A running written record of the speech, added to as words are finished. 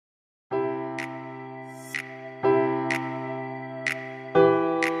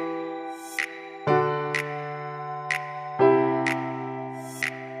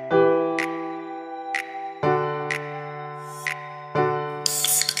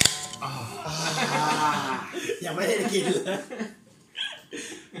ยังไม่ได้กินเลย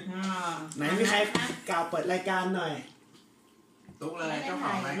ไหนมีใครกล่าวเปิดรายการหน่อยตุ๊กเลยเจ้าข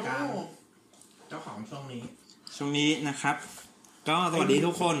องรายการเจ้าของช่วงนี้นะครับก็สวัสดี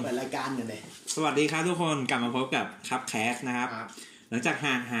ทุกคนเปิดรายการกันเลยสวัสดีครับทุกคนกลับมาพบกับครับแคสนะครับหลังจาก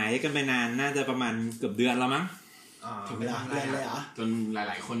ห่างหายกันไปนานน่าจะประมาณเกือบเดือนแล้วมั้งถึงเวลาเดือนเลยเหรอจนห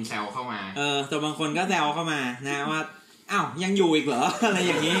ลายๆคนแซวเข้ามาแต่บางคนก็แซวเข้ามานะว่าอ้าวยังอยู่อีกเหรออะไร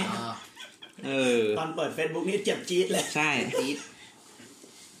อย่างนี้ตอนเปิด Facebook นี่เจ็บจี๊ดเลยใช่จี๊ด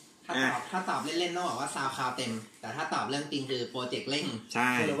ถ้าตอบเล่นๆต้องบอกว่าซาวคลาวเต็มแต่ถ้าตอบเรื่องจริงคือโปรเจกต์เร่งใช่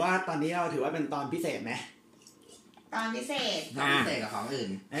หรือว่าตอนนี้เราถือว่าเป็นตอนพิเศษไหมตอนพิเศษกับของอื่น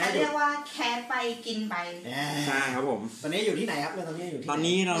เรียกว่าแคสไปกินไปใช่ครับผมตอนนี้อยู่ที่ไหนครับตอนนี้อยู่ที่ตอน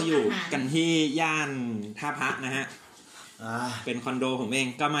นี้เราอยู่กันที่ย่านท่าพระนะฮะเป็นคอนโดผมเอง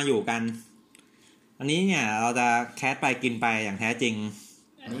ก็มาอยู่กันอันนี้เนี่ยเราจะแคสไปกินไปอย่างแท้จริง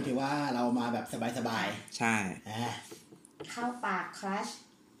อันนี้ถือว่าเรามาแบบสบายๆใช่เข้าปากครัช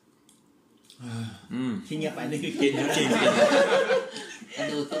ที่เงียบไปนี่คือกินจริง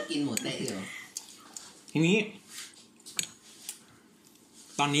ดูต้องกินหมูเต๊ะอยู่ทีนี้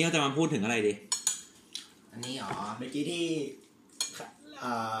ตอนนี้เราจะมาพูดถึงอะไรดีอันนี้เมื่อกี้ที่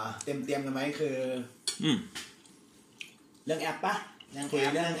เตรียมกันไว้คือเรื่องแอปปะเรื่อง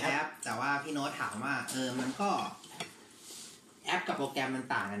แอปแต่ว่าพี่โน้ตถามว่ามันก็แอปกับโปรแกรมมัน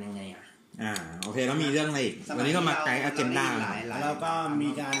ต่างกันยังไงโอเคแล้วมีเรื่องอะไรอีกวันนี้ก็มาไกด์อะเจนดาแล้วก็มี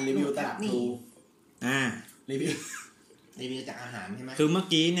การรีวิวตลาดพลูรีวิวจากอาหารใช่ไหมคือเมื่อ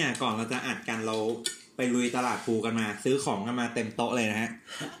กี้เนี่ยก่อนเราจะอัดกันเราไปลุยตลาดพลูกันมาซื้อของกันมาเต็มโต๊ะเลยนะฮะ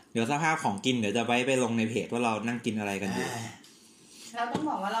เดี๋ยวสภาพของกินเดี๋ยวจะไปลงในเพจว่าเรานั่งกินอะไรกันอยู่เราต้อง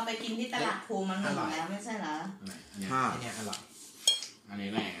บอกว่าเราไปกินที่ตลาดพลูมันหมดแล้วไม่ใช่เหรออันนี้อร่อยอันนี้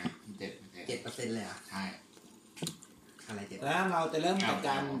แรงอ่ะ7%เลยอ่ะใช่อะไร7แล้วเราจะเริ่มจาก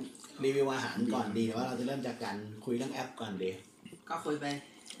การรีวิวอาหารก่อนดีหรือว่าเราจะเริ่มจากการคุยเรื่องแอปก่อนดีก็คุ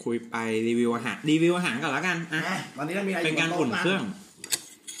ยไปรีวิวอาหารก่อนแล้วกันวันนี้เรามีอะไรเป็นการอุ่นเครื่อง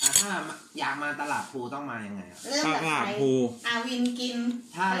ถ้าอยากมาตลาดพลูต้องมายังไงตลาดพลูวินกิน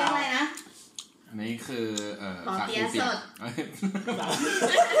ถ้าเรียกอะไรนะอันนี้คือปอเปี๊ยะสด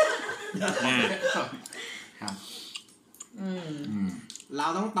ครับเรา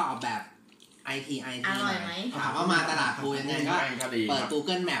ต้องตอบแบบIT อร่อยไหมถามว่ามาตลาดพลูยังไงก็เปิด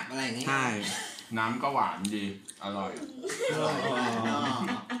Google Map อะไรอย่างงี้ใช่น้ำก็หวานดีอร่อย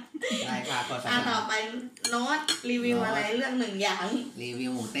ได้ครับต่อไปโน้ตรีวิวอะไรเรื่องหนึ่งอย่างรีวิ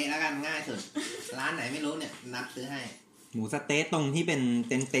วหมูเต๊ะแล้วกันง่ายสุดร้านไหนไม่รู้เนี่ยนัดซื้อให้หมูสเต๊ะตรงที่เป็น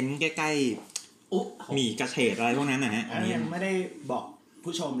เต็นท์ใกล้ๆมีกระเฉดอะไรพวกนั้นนะฮะอันนี้ยังไม่ได้บอก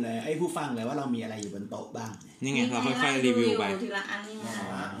ผู้ชมเลยไอ้ผู้ฟังเลยว่าเรามีอะไรอยู่บนโต๊ะบ้างนี่ไงเราค่อยๆรีวิวไปทีละอันนี่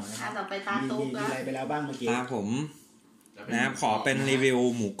นะต่อไปตาตุ๊กมีอะไรไปแล้วบ้างเมื่อกี้ตาผมนะครับขอเป็นรีวิว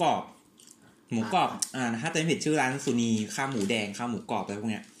หมูกรอบถ้าจำไม่ผิดชื่อร้านสุนีข้าวหมูแดงข้าวหมูกรอบอะไรพว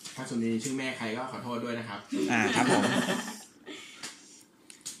กเนี้ยถ้าสุนีชื่อแม่ใครก็ขอโทษด้วยนะครับครับผม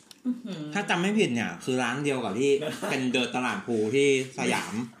ถ้าจำไม่ผิดเนี่ยคือร้านเดียวกับที่เป็นเดินตลาดพลูที่สยา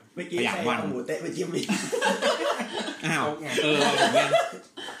มเมื่อกี้ใครเอาหมูเต๊ะไปจิ้มลิ้นผม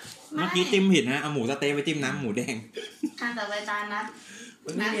เมื่อกี้จิ้มผิดนะเอาหมูสเต๊ะไปจิ้มน้ำหมูแดงต่อไปตานัด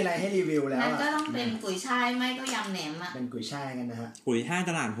มันไม่มีอะไรให้รีวิวแล้วนั่นก็ต้องเป็นกุยช่ายไม่ก็ยำแหนมเป็นกุยช่ายกันนะฮะกุยช่าย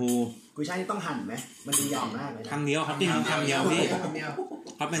ตลาดพลูกุยช่ายนี่ต้องหั่นไหมมันดีอย่างมากเลยคำเดียวครับที่คำเดียวพี่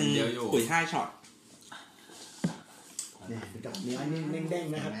เขาเป็นกุยช่ายช็อตเนี่ยกับเนื้อนิ่มเด้ง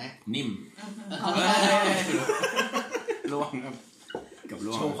นะครับนิ่มร่วงครับกับ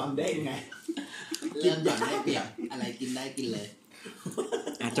ร่วงโชว์ความเด้งไงเริ่มก่อนได้เปรียบอะไรกินได้กินเลย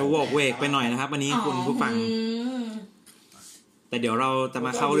อาจจะโวกเวกไปหน่อยนะครับวันนี้คุณผู้ฟังแต่เดี๋ยวเราจะม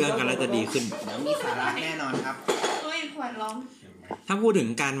าเข้าเรื่องกันแล้วจะดีขึ้นเดี๋ยวมีสาระแน่นอนครับขวัญร้องถ้าพูดถึง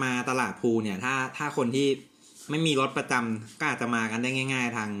การมาตลาดพลูเนี่ยถ้าคนที่ไม่มีรถประจำก็อาจจะมากันได้ง่าย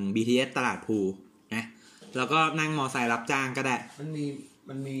ๆทาง BTS ตลาดพลูนะแล้วก็นั่งมอไซค์รับจ้างก็ได้มัน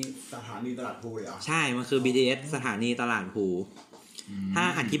มีสถานีตลาดพลูเหรอใช่มันคือ BTS สถานีตลาดพลูถ้า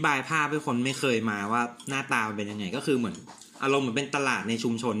อธิบายภาพให้คนไม่เคยมาว่าหน้าตามันเป็นยังไงก็คือเหมือนอารมณ์เหมือนเป็นตลาดในชุ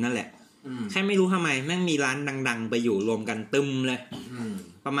มชนนั่นแหละแค่ไม่รู้ทำไมแม่งมีร้านดังๆไปอยู่รวมกันตึมเลย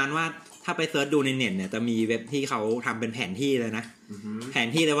ประมาณว่าถ้าไปเสิร์ชดูในเน็ตเนี่ยจะมีเว็บที่เขาทำเป็นแผนที่เลยนะแผน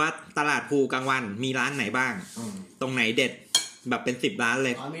ที่เลยว่าตลาดพลูกลางวันมีร้านไหนบ้างตรงไหนเด็ดแบบเป็น10ร้านเล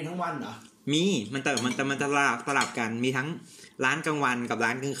ยมีทั้งวันเหรอมีมันจะสลับกันมีทั้งร้านกลางวันกับร้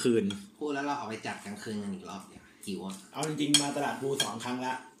านกลางคืนพูดแล้วเราเอาไปจัดกลางคืนกันอีกรอบเดี๋ยวหิวเอาจริงๆมาตลาดพลู2 ครั้งล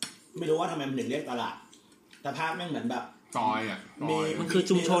ะไม่รู้ว่าทำไมมันถึงเรียกตลาดแต่ภาพแม่งเหมือนแบบซอยมันคือ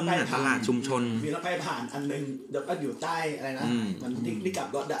ชุมชนน่ะตลาดชุมชนมีรถไฟผ่านอันนึงเดี๋ยวก็อยู่ใต้อะไรนะมันที่กลับ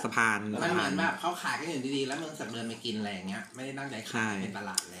รถสะพานมันเหมือนแบบเขาขายกันอยู่ดีๆแล้วมึงสักเดินไปกินอะไรอย่างเงี้ยไม่ได้ตั้งใจขายเป็นตล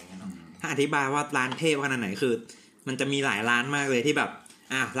าดอะไรเงี้ยเนาะ ถ้าอธิบายว่าร้านเทพขนาดไหนคือ มันจะมีหลายร้านมากเลยที่แบบ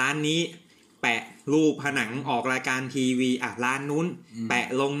ร้านนี้แปะรูปผนังออกรายการทีวีร้านนู้นแปะ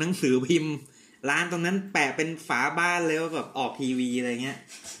ลงหนังสือพิมพ์ร้านตรงนั้นแปะเป็นฝาบ้านเลยว่าแบบออกทีวีอะไรเงี้ย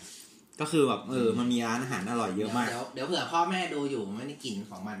ก็คือแบบมันมีร้านอาหารอร่อยเยอะมากเดี๋ยวเผื่อพ่อแม่ดูอยู่ไม่ได้กิน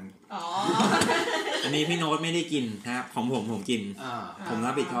ของมันอันนี้พี่โน้ตไม่ได้กินนะครับของผมกินผม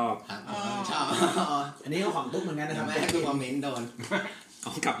รับผิดชอบชอบอันนี้ก็ของตุ๊กเหมือนกันนะครับแม่คือคอมเมนต์โดนเอ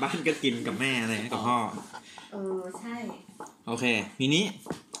ากลับบ้านก็กินกับแม่อะไรกับพ่อใช่โอเคทีนี้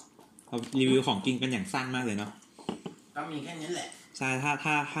เรารีวิวของกินกันอย่างสั้นมากเลยเนาะก็มีแค่นี้แหละใช่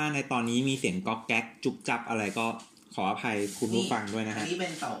ถ้าในตอนนี้มีเสียงก๊อกแก๊กจุบจับอะไรก็ขออภัยคุณผู้ฟังด้วยนะฮะนี่เป็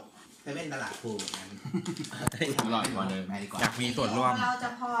นโต๊ะเป็นตลาดภูกันอร่อยกว่าเดิมอยากมีส่วนร่วมเราจะ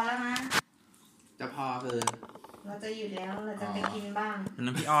พอแล้วนะจะพอคือเราจะหยุดแล้วเราจะไปกินบ้าง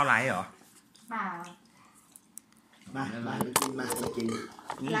นั้นพี่อ้อไลฟ์เหรอเปล่ามาไปกินไลฟ์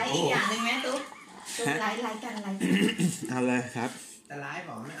อีกอย่างหนึ่งไหมตุ๊กไลฟ์กันไลฟ์เอาเลยครับแต่ไลฟ์บ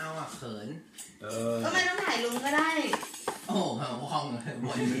อกไม่เอาเขินก็ไม่ต้องถ่ายลุงก็ได้โอ้โหห้อง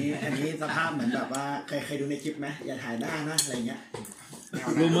อันนี้สภาพเหมือนแบบว่าเคยดูในคลิปไหมอย่าถ่ายหน้านะอะไรเงี้ย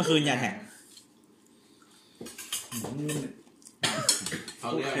รูปเมื่อคืนอย่าแท็กเข้า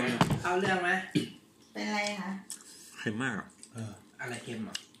เรื่องไหมเป็นไรคะเค็มมากอะไรเค็ม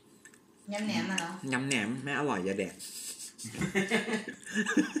ยำแหนมเหรอยำแหนมไม่อร่อยอย่าแดก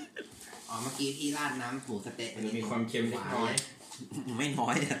เมื่อกี้พี่ราดน้ำหมูสเต๊ะมีความเค็มนิดน้อยไม่น้อ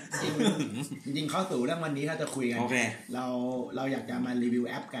ยจริงเข้าสู่เรื่องวันนี้เราจะคุยกันเราอยากจะมารีวิว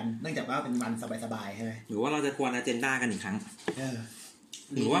แอปกันเนื่องจากว่าเป็นวันสบายๆใช่ไหมหรือว่าเราจะทวนอเจนดากันอีกครั้ง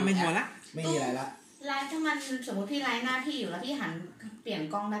หรือว่าไม่ทวนละไม่มีอะไรละไลฟ์ถ้ามันสมมติพี่ไลฟ์หน้าพี่อยู่แล้วพี่หันเปลี่ยน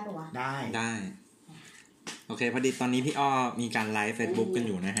กล้องได้ปะวะได้โอเคพอดีตอนนี้พี่อ้อมีการไลฟ์ Facebook กันอ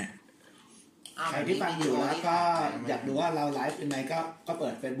ยู่นะฮะใครที่ฟังอยู่แล้วก็อยากดูว่าเราไลฟ์เป็นไงก็เปิ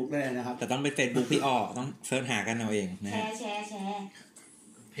ด Facebook ได้เลยนะครับแต่ต้องเป็น Facebook พี่อ้อต้องเสิร์ชหากันเอาเองนะแชร์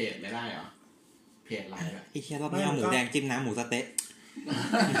เพจไม่ได้เหรอเพจไลฟ์พี่แค่รอบนี้เอาหมูแดงจิ้มน้ำหมูสเต๊ะ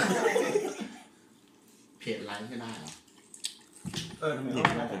เพจไลฟ์ไม่ได้เหรอทำไมไ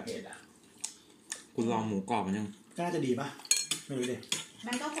ม่ได้เพจคุณลองหมูกรอบมันยังก็น่าจะดีป่ะไม่รู้ดิ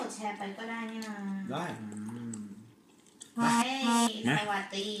มันก็กดแชร์ไปก็ได้นี่นะได้สวัส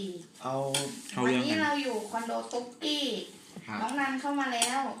ดีวันนี้เราอยู่คอนโดตุ๊กกี้น้องนันเข้ามาแล้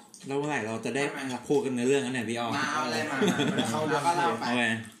วแล้วเมื่อไหร่เราจะได้พูดกันในเรื่องนั้นเนี่ยพี่อ้อมาเอาอะไรมาเข้าเรื่องก็เล่าไป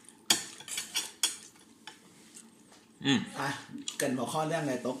เกินหัวข้อเรื่องอะ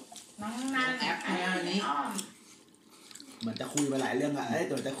ไรตุ๊กน้องนันแอปนี้เหมือนจะคุยมาหลายเรื่องแ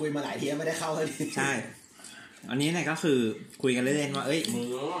ต่จะคุยมาหลายทีไม่ได้เข้าเลยใช่อันนี้เนี่ยก็คือคุยกันเล่นๆว่า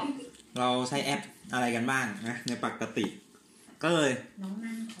เราใช้แอปอะไรกันบ้างนะในปกติก็เลย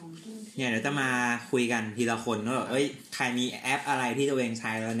เนี่ยเดี๋ยวจะมาคุยกันทีละคนว่าใครมีแอปอะไรที่ตัวเองใ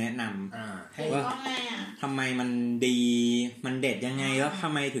ช้แล้วแนะนำว่าทำไมมันดีมันเด็ดยังไงแล้วทำ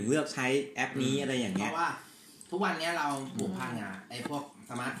ไมถึงเลือกใช้แอปนี้อะไรอย่างเงี้ยเพราะว่าทุกวันนี้เราผูกพันกับไอ้พวก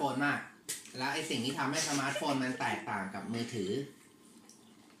สมาร์ทโฟนมากแล้วไอ้สิ่งที่ทำให้สมาร์ทโฟนมันแตกต่างกับมือถือ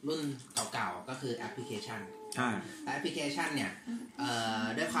รุ่นเก่าๆก็คือแอปพลิเคชันแอปพลิเคชันเนี่ย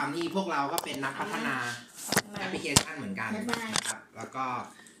ด้วยความที่พวกเราก็เป็นนักพัฒนาแอปพลิเคชันเหมือนกันนะครับแล้ว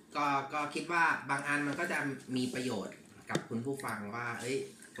ก็คิดว่าบางอันมันก็จะมีประโยชน์กับคุณผู้ฟังว่า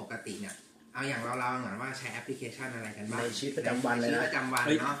ปกติเนี่ยเอาอย่างเราเหมือนว่าใช้แอปพลิเคชันอะไรกันบ้างในชีวิตประจำวันเลยนะประจำวัน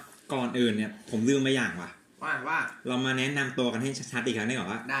เนาะก่อนอื่นเนี่ยผมลืมไปอย่างว่ะว่าเรามาแนะนำตัวกันให้ชัดๆอีกครั้งได้ก่อน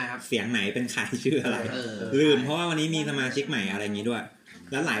ว่าได้ครับเสียงไหนเป็นใครชื่ออะไรลืมเพราะว่าวันนี้มีสมาชิกใหม่อะไรอย่างนี้ด้วย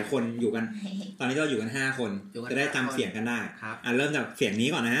แล้วหลายคนอยู่กันตอนนี้เราอยู่กัน5คนจะได้จำเสียงกันได้เริ่มจากเสียงนี้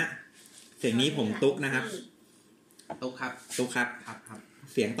ก่อนนะฮะเสียงนี้ผมตุ๊กนะครับตุ๊กครับครับ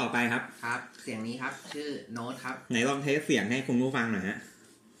เสียงต่อไปครับเสียงนี้ครับชื่อโน้ตครับไหนลองเทสเสียงให้คุณผู้ฟังหน่อยฮะ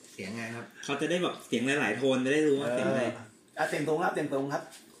เสียงไงครับเขาจะได้แบบเสียงหลายๆโทนจะได้รู้ว่าเสียงอะไรเสียงตรงครับ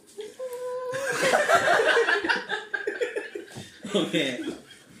โอเค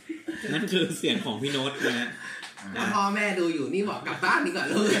นั่นคือเสียงของพี่โน้ตนะฮะพ่อแม่ดูอยู่นี่บอกกลับบ้านดีกว่า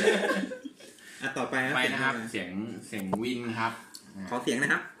ลูกต่อไปนะครับเสียงวินครับขอเสียงนะ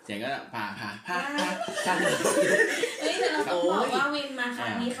ครับเสียงก็ผ่าแต่เราต้องบอกว่าวินมาครั้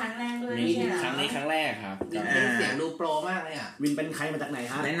งนี้ครั้งแรกด้วยใช่ไหมครั้งนี้ครั้งแรกครับเสียงดูโปรมากเลยวินเป็นใครมาจากไหน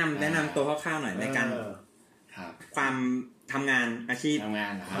ครับแนะนำตัวคร่าวๆหน่อยในการความทำงานอาชีพ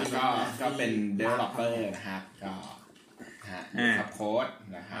นะครับก็เป็น developer นะครับก็ขับโค้ด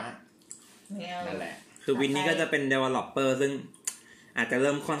นะครับนั่นแหละคือวินนี่ก็จะเป็น developer ซึ่งอาจจะเ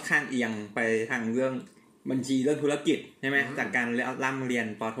ริ่มค่อนข้างเอียงไปทางเรื่องบัญชีเรื่องธุรกิจใช่ไหมจากการร่ำเรียน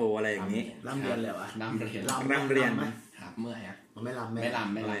ป.โทอะไรอย่างนี้ร่ำเรียนเลยวะร่ำเรียนครับเมื่อไหร่ไม่ล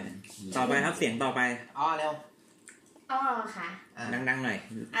ำต่อไปครับเสียงต่อไปเร็ว อ้อค่ะ ดังๆหน่อย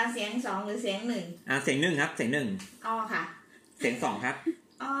เสียง2หรือเสียง1เสียง1ครับเสียง1อ้อค่ะเสียง2ครับ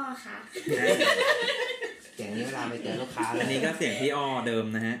อ้อค่ะเสียงนี้เวลาไปเจอลูกค้าอันนี้ก็เสียงพี่อ้อเดิม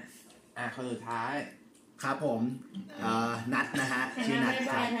นะฮะคนสุดท้ายครับผมนัดนะฮะชื่อนัดค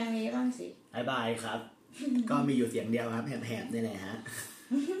รับทางนี้บ้างสิบายครับก็มีอยู่เสียงเดียวครับแหบๆนี่แหละฮะ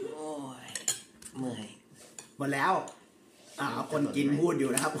โอ้ยเมื่อยหมดแล้วคนกินพูดอยู่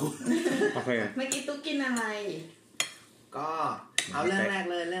นะครับโอเคเมื่อกี้ตุ๊กกินอะไรก็เอาเรื่องแรก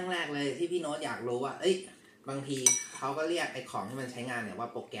เลยที่พี่โน้ตอยากรู้ว่าบางทีเขาก็เรียกไอ้ของที่มันใช้งานเนี่ยว่า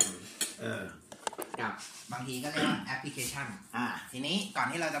โปรแกรมกับบางทีก็เรียกว่าแอปพลิเคชันทีนี้ก่อน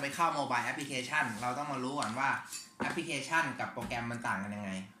ที่เราจะไปเข้าโมบายแอปพลิเคชันเราต้องมารู้ก่อนว่าแอปพลิเคชันกับโปรแกรมมันต่างกันยังไ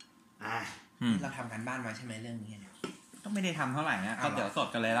งเราทำกันบ้านมาใช่ไหมเรื่องนี้เนี่ยก็ไม่ได้ทำเท่าไหร่นะก็เดี๋ยวสด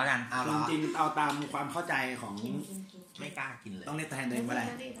กันเลยแล้วกันจริงๆเอาตามความเข้าใจของไม่กล้ากินเลยต้องเรียกแทนตัวเองว่าอะไร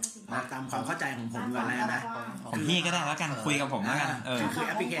ตามความเข้าใจของผมก่อนแล้วนะของพี่ก็ได้แล้วกันคุยกับผมแล้วกันคือแ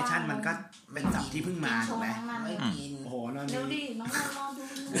อปพลิเคชันมันก็เป็นศัพท์ที่เพิ่งมาถูกไหมไม่กินโอ้โหนอนเดี๋ยวดิน้องรอดู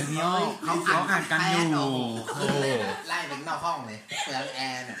พี่อ้อเขาอ่านกันอยู่ไล่ไปนอกห้องเลยเปิดแอ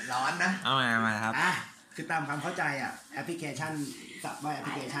ร์เนี่ยร้อนนะเอามาครับคือตามความเข้าใจแอปพลิเคชันศัพท์ว่าแอปพ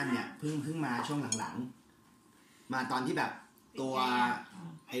ลิเคชันเนี่ยเพิ่งมาช่วงหลังๆมาตอนที่แบบตัว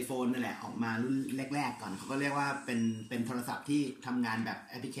iPhone นั่นแหละออกมารุ่นแรกๆก่อนเขาก็เรียกว่าเป็นโทรศัพท์ที่ทำงานแบบ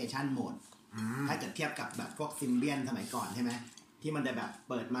แอปพลิเคชันโหมดถ้าเกิดเทียบกับแบบพวกซิมเบียนสมัยก่อนใช่ไหมที่มันจะแบบ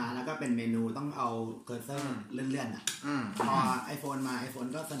เปิดมาแล้วก็เป็นเมนูต้องเอาเคอร์เซอร์เลื่อนๆพอ iPhone มา iPhone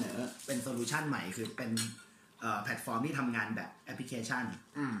ก็เสนอเป็นโซลูชันใหม่คือเป็นแพลตฟอร์มที่ทำงานแบบแอปพลิเคชัน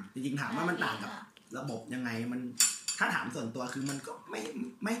จริงๆถามว่ามันต่างกับระบบยังไงมันถ้าถามส่วนตัวคือมันก็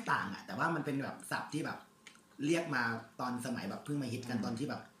ไม่ต่างแต่ว่ามันเป็นแบบศัพท์ที่แบบเรียกมาตอนสมัยแบบเพิ่งมาฮิตกันตอนที่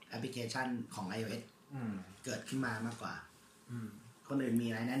แบบแอปพลิเคชันของ iOS เกิดขึ้นมามากกว่าคนอื่นมี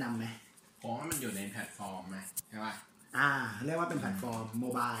อะไรแนะนำไหมผมว่ามันอยู่ในแพลตฟอร์มไหมใช่ป่ะเรียกว่าเป็นแพลตฟอร์มโม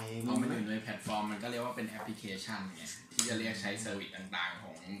บายพอมันอยู่ในแพลตฟอร์มมันก็เรียกว่าเป็นแอปพลิเคชันไงที่จะเรียกใช้เซอร์วิสต่างๆข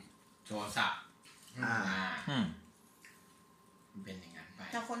องโทรศัพท์มันเป็นอย่างนั้นไป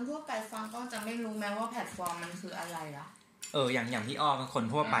แต่คนทั่วไปฟังก็จะไม่รู้แม้ว่าแพลตฟอร์มมันคืออะไรล่ะอย่างพี่อ้อเป็นคน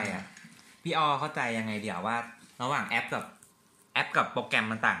ทั่วไปพี่อ้อเข้าใจยังไงเดี๋ยวว่าระหว่างแอปกับโปรแกรม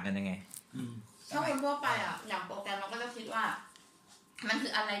มันต่างกันยังไงถ้าคนทั่วไปอย่างโปรแกรมเราก็จะคิดว่ามันคื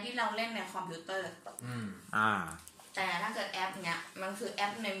ออะไรที่เราเล่นในคอมพิวเตอร์แต่ถ้าเกิดแอปเนี้ยมันคือแอ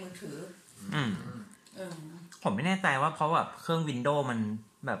ปในมือถือผมไม่แน่ใจว่าเพราะแบบเครื่อง Windows มัน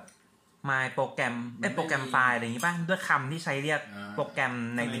แบบมาโปรแกรมโปรแกรมไฟล์อะไรอย่างงี้ป่ะด้วยคำที่ใช้เรียกโปรแกรม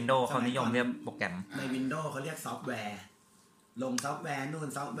ใน Windows เขานิยมเรียกโปรแกรมใน Windows เขาเรียกซอฟต์แวร์ลงซอฟต์แวร์นู่น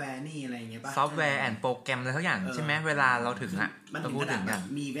ซอฟต์แวร์นี่อะไรอย่างเงี้ยป่ะซอฟต์แวร์แอนด์โปรแกรมอะไรทุกอย่างใช่ไหมเวลาเราถึงมันพูดถึงกัน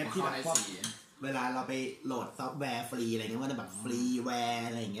มีเว็บที่แบบพวกเวลาเราไปโหลดซอฟต์แวร์ฟรีอะไรเงี้ยว่าจะแบบฟรีแวร์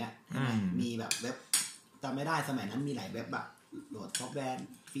อะไรอย่างเงี้ยมีแบบเว็บจำไม่ได้สมัยนั้นมีหลายเว็บแบบโหลดซอฟต์แวร์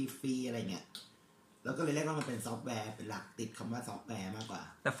ฟรีอะไรเงี้ยแล้วก็เลยเรียกว่ามันเป็นซอฟต์แวร์เป็นหลักติดคำว่าซอฟต์แวร์มากกว่า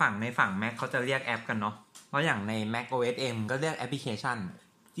แต่ในฝั่ง Mac เขาจะเรียกแอปกันเนาะเพราะอย่างใน Mac OS M ก็เรียกแอปพลิเคชัน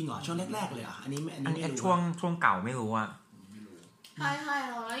จริงเหรอช่วงแรกๆเลยอันนี้ไม่ช่วงเก่าไม่รู้ใช่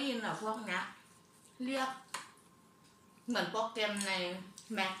เราได้ยินพวกเนี้ยเรียกเหมือนโปรแกรมใน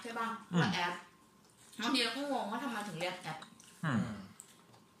Mac ใช่ป่ะว่าแอปบางทีเราก็งงว่าทำไมถึงเรียกแอป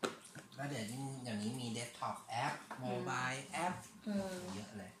แล้วเดี๋ยวอย่างนี้มีเดสก์ท็อปแอปโมบายแอปเยอะ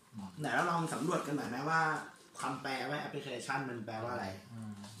เลยไหนเราลองสำรวจกันหน่อยไหมว่าคำแปลว่าแอปพลิเคชันมันแปลว่าอะไร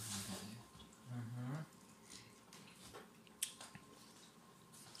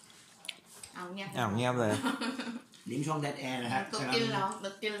เอาเงียบเลยลิ้มช่องแดดแอร์นะครับกินแล้ว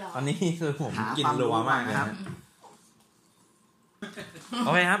ตอนนี้คือผมกินรัวมากเลยครับโอ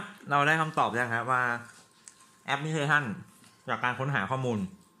เคครับเราได้คำตอบแล้วครับว่าแอปพลิเคชันจากการค้นหาข้อมูล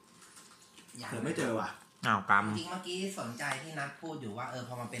ไม่เจอว่ะกรรมจริงเมื่อกี้สนใจที่นัทพูดอยู่ว่าพ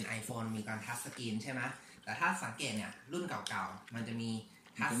อมันเป็น iPhone มีการทัชสกรีนใช่ไหมแต่ถ้าสังเกตเนี่ยรุ่นเก่าๆมันจะมี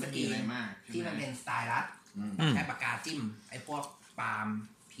ทัชสกรีนที่มันเป็นสไตลัสใช้ปากกาจิ้มไอ้พวกปาล์ม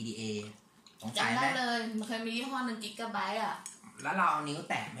PDA จำได้เลยมันเคยมียี่ห้อ1 GB แล้วเราเอานิ้ว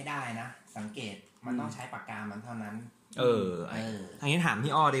แตะไม่ได้นะสังเกตมันต้องใช้ปากกามันเท่านั้นอันนี้ถาม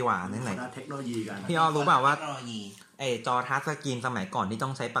พี่อ้อดีกว่านั่นไหนเทคโนโลยีกันพี่อ้อรู้เปล่าว่าจอทัชสกรีนสมัยก่อนที่ต้อ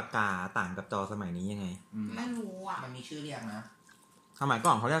งใช้ปากกาต่างกับจอสมัยนี้ยังไงไม่รู้มันมีชื่อเรียกนะสมัยก่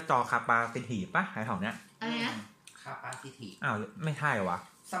อนเขาเรียกจอคาปาซิทีฟป่ะไอ้แถวเนี้ยอะไรนะคาปาซิทีฟไม่ใช่วะ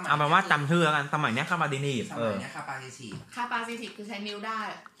เอาเป็นว่าจำชื่อแล้วกันสมัยนี้คาปาซิทีฟสมัยนี้คาปาซิทีฟคือใช้นิ้วได้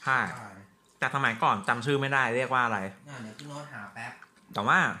ใช่แต่สมัยก่อนจำชื่อไม่ได้เรียกว่าอะไรเดี๋ยวพี่โน้ตหาแป๊บแต่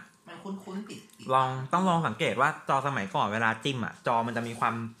ว่ามันคุ้นๆติดต้องลองสังเกตว่าจอสมัยก่อนเวลาจิ้มจอมันจะมีควา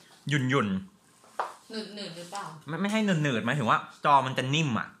มหยุ่นหนืดหรือเปล่าไม่ให้หนืดหมายถึงว่าจอมันจะนิ่ม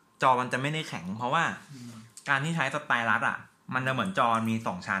จอมันจะไม่ได้แข็งเพราะว่า การที่ใช้สไตลัสอ่ะมันจะเหมือนจอมี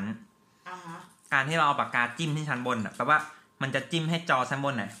2ชั้น อ่าฮะ การที่เราเอาปากกาจิ้มที่ชั้นบนอ่ะแปลว่ามันจะจิ้มให้จอชั้นบ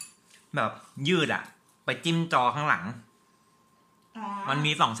นน่ะแบบยืดอ่ะไปจิ้มจอข้างหลัง อ๋อ มัน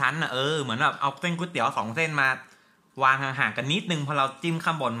มี2ชั้นอ่ะเหมือนแบบเอาเส้นก๋วยเตี๋ยว2เส้นมาวางห่างๆกันนิดนึงพอเราจิ้ม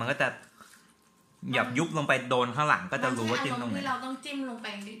ข้างบนมันก็จะหยับยุบลงไปโดนข้างหลังก็จะรู้ว่าจิ้มตรงไหน ที่เราต้องจิ้มลงไป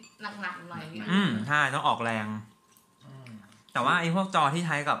หนักๆหน่อยเนี่ย ใช่ต้องออกแรง แต่ว่าไอ้พวกจอที่ใ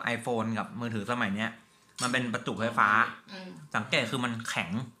ช้กับ iPhone กับมือถือสมัยเนี้ยมันเป็นประจุไฟฟ้า สังเกตคือมันแข็ง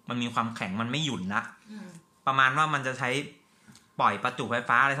มันมีความแข็งมันไม่หยุ่นละประมาณว่ามันจะใช้ปล่อยประจุไฟ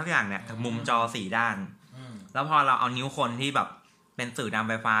ฟ้าอะไรสักอย่างเนี่ยจากมุมจอ4ด้านแล้วพอเราเอานิ้วคนที่แบบเป็นสื่อนำ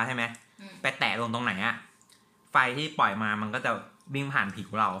ไฟฟ้าใช่ไหมไปแตะลงตรงไหนอะไฟที่ปล่อยมามันก็จะวิ่งผ่านผิว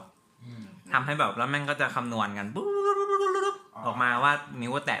เราทำให้แบบแล้วแม่งก็จะคำนวณกันปุ๊บออกมาว่านิ้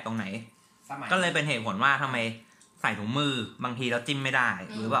วแตะตรงไหนก็เลยเป็นเหตุผลว่าทำไมใส่ถุงมือบางทีเราจิ้มไม่ได้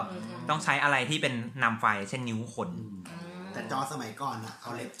หรือแบบต้องใช้อะไรที่เป็นนำไฟเช่นนิ้วคน แต่จอสมัยก่อนอะเอา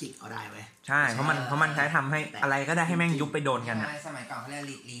เล็บจิกเอาได้เว้ย ใช่เพราะมันใช้ทำให้อะไรก็ได้ให้แม่งยุบไปโดนกันอ่ะ สมัยก่อนเขาเรียก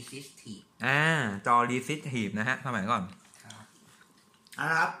resistive จอ resistive นะฮะสมัยก่อน นะ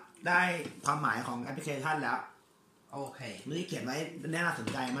ครับได้ความหมายของแอปพลิเคชันแล้ว โอเค เมื่อกี้เขียนไว้น่าสน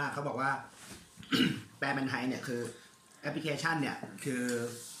ใจมากเขาบอกว่า แปลเป็นไทยเนี่ยคือแอปพลิเคชันเนี่ยคือ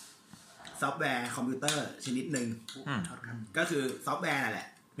ซอฟต์แวร์คอมพิวเตอร์ชนิดหนึ่งก็คือซอฟต์แวร์นั่นแหละ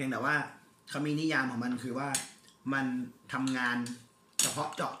เพียงแต่ว่าเขามีนิยามของมันคือว่ามันทำงานเฉพาะ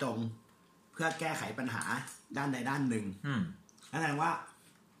เจาะจงเพื่อแก้ไขปัญหาด้านใดด้านหนึ่งนั่นแปลว่า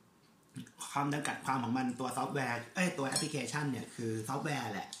ความจำกัดความของมันตัวซอฟต์แวร์ตัวแอปพลิเคชันเนี่ยคือซอฟต์แวร์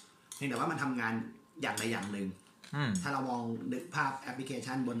แหละเพียงแต่ว่ามันทำงานอย่างใดอย่างหนึ่งถ้าเรามองนึกภาพแอปพลิเค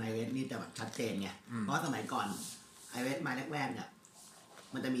ชันบน iOS นี่จะแบบชัดเจนไงเพราะสมัยก่อน iOS มาแรกๆเนี่ย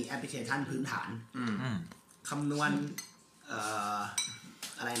มันจะมีแอปพลิเคชันพื้นฐานคำนวณ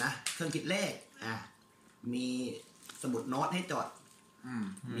อะไรนะเครื่องคิดเลขมีสมุดโน้ตให้จด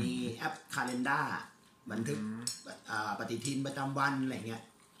มีแอปคาเลนด้าบันทึกปฏิทินประจำวันอะไรเงี้ย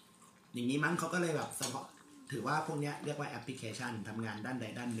อย่างนี้มั้งเขาก็เลยแบบถือว่าพวกเนี้ยเรียกว่าแอปพลิเคชันทำงานด้านใด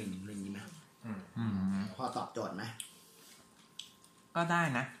ด้านหนึ่งอะไรอย่างนี้ไหมพอตอบโจทย์ไหมก็ได้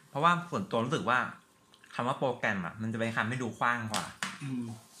นะเพราะว่าส่วนตัวรู้สึกว่าคำว่าโปรแกรมอ่ะมันจะเป็นคำที่ดูกว้างกว่า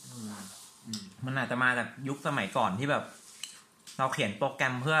มันอาจจะมาจากยุคสมัยก่อนที่แบบเราเขียนโปรแกร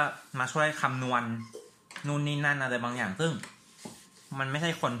มเพื่อมาช่วยคำนวณนู่นนี่นั่นอะไรบางอย่างซึ่งมันไม่ใช่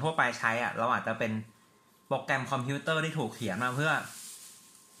คนทั่วไปใช้อ่ะเราอาจจะเป็นโปรแกรมคอมพิวเตอร์ที่ถูกเขียนมาเพื่อ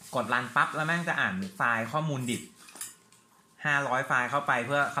กดรันปั๊บแล้วแม่งจะอ่านไฟล์ข้อมูลดิบ500ไฟล์เข้าไปเ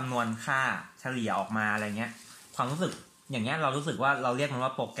พื่อคำนวณค่าเฉลี่ยออกมาอะไรเงี้ยความรู้สึกอย่างเงี้ยเรารู้สึกว่าเราเรียกมันว่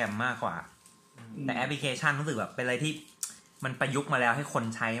าโปรแกรมมากกว่าแต่แอปพลิเคชันรู้สึกแบบเป็นอะไรที่มันประยุกต์มาแล้วให้คน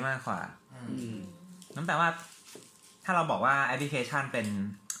ใช้มากกว่านั่นแปลว่าถ้าเราบอกว่าแอปพลิเคชันเป็น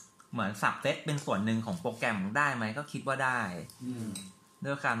เหมือนสับเซตเป็นส่วนหนึ่งของโปรแกรมได้ไหมก็คิดว่าได้ด้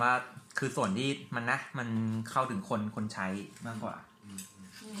วยการว่าคือส่วนที่มันเข้าถึงคนใช้มากกว่า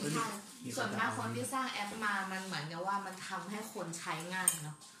ส่วนมากคนที่สร้างแอปมามันเหมือนกับว่ามันทำให้คนใช้ง่ายเน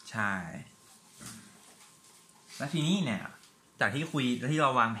าะใช่แล้วทีนี้เนี่ยจากที่คุยแล้วที่เร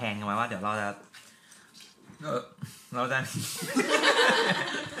าวางแผนกันไว้ว่าเดี๋ยวเราจะ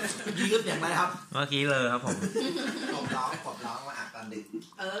ยืดอย่างไรครับเมื่อกี้เลยครับผมผมร้องมาอัดตอนดึก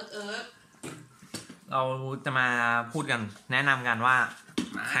เราจะมาพูดกันแนะนำกันว่า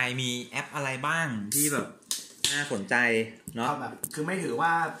ใครมีแอปอะไรบ้างที่แบบน่าสนใจเนาะแบบคือไม่ถือว่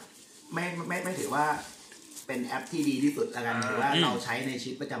าไม่ถือว่าเป็นแอปที่ดีที่สุดละกันถือว่าเราใช้ในชี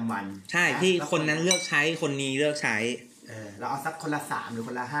วิตประจำวันใช่ที่คนนั้นเลือกใช้คนนี้เลือกใช้เราเอาสักคนละ3หรือค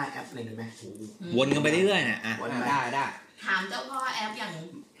นละ5แอปเลยได้ไหมวนกันไปเรื่อยๆนะได้ถามเจ้าพ่อแอปอย่าง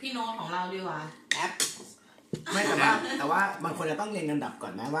พี่โน้ตของเราดีกว่าแอปไม่แต่ว่าบางคนจะต้องเรียงลำดับก่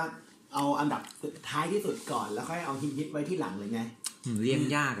อนนะว่าเอาอันดับสุดท้ายที่สุดก่อนแล้วค่อยเอาฮิตไว้ที่หลังเลยไงเรียง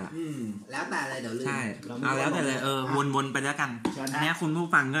ยากอ่ะแล้วแต่เลยเดี๋ยวลืมใช่เอาแล้วแต่เลยวนๆไปแล้วกันอันนี้คุณผู้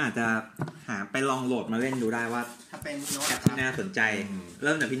ฟังก็อาจจะหาไปลองโหลดมาเล่นดูได้ว่าถ้าเป็นโน้ตแอปที่น่าสนใจเ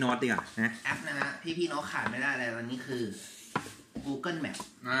ริ่มจากพี่โน้ตดีกว่านะแอปนะฮะพี่โน้ตขาดไม่ได้เลยตอนนี้คือ Google Map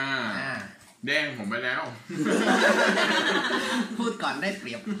แดงผมไปแล้ว พูดก่อนได้เป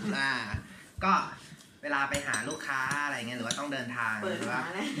รียบก็เวลาไปหาลูกค้าอะไรเงี้ยหรือว่าต้องเดินทางหรือว่า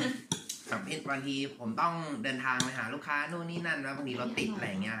บางทีผมต้องเดินทางไปหาลูกค้านู่นนี่นั่นแล้วบางทีรถติดอะไร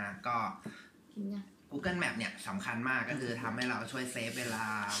เงี้ยก็ Google Map เนี่ยสำคัญมากก็คือทำให้เราช่วยเซฟเวลา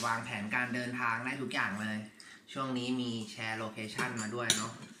วางแผนการเดินทางได้ทุกอย่างเลยช่วงนี้มีแชร์โลเคชันมาด้วยเนา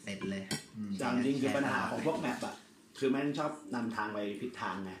ะเสร็จเลยจริงๆคือปัญหาของพวกแมปอะคือมันชอบนำทางไปผิดท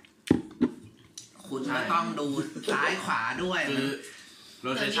างไงคุณจะต้องดูซ้ายขวาด้วยคือโล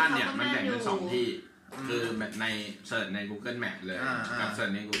เคชันเนี่ยมันแบ่งเป็น2ที่คือแบบในเสิร์ชใน Google Map เลยกับเสิร์ช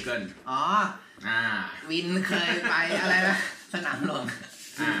ใน Google วินเคยไปอะไรนะสนามหลวง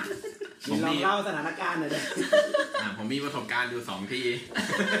ผมลองเล่าสถานการณ์หน่อยเลยผมมีประสบการณ์อยู่2 ที่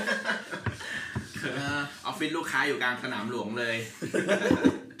ออฟฟิศลูกค้าอยู่กลางสนามหลวงเลย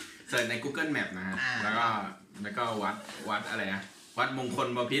เสิร์ชใน Google Map นะฮะแล้วก็วัดอะไรนะวัดมงคล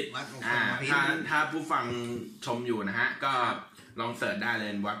บพิตรถ้าผู้ฟังชมอยู่นะฮะก็ลองเสิร์ชได้เล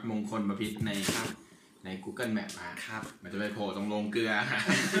ยวัดมงคลบพิตรใน Google Map ครับมันจะไปโผล่ตรงโรงเกลือ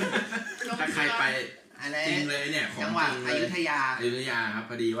ถ้าใครไปจริงเลยเนี่ยจังหวัดอยุธยาครับ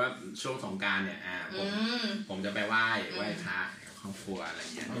พอดีว่าช่วงสงกรานต์เนี่ยผมจะไปไหว้พระครอบครัวอะไร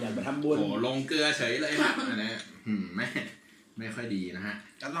เงี้ยอยากไปทำบุญโอ้ลงเกลือเฉยเลยครับอันนี้ไม่ค่อยดีนะฮะ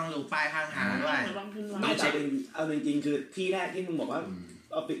ก็ต้องดูป้ายข้างทางด้วยไม่ใช่เอาจริงๆคือที่แรกที่มึงบอกว่า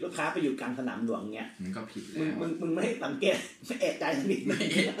เอาปิดลูกค้าไปอยู่กลางสนามหลวงเงี้ยมันก็ผิดแล้วมึงไม่สังเกตไม่เอะใจนิดไม่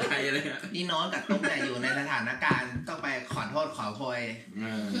เอะใจเลยนี่โน้ตกับตุ๊กเนี่ยอยู่ในสถานการณ์ต้องไปขอโทษขอโพย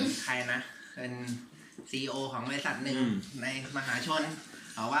ใครนะเป็น CEO ของบริษัทหนึ่งในมหาชน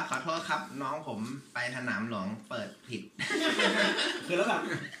บอกว่าขอโทษครับน้องผมไปสนามหลวงเปิดผิดคือแล้วแบบ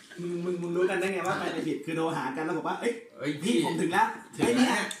มึงรู้กันได้ไงว่าไปผิดคือโทรหากันแล้วบอกว่าเอ้ยพี่ผมถึงแล้วไอ้เนี่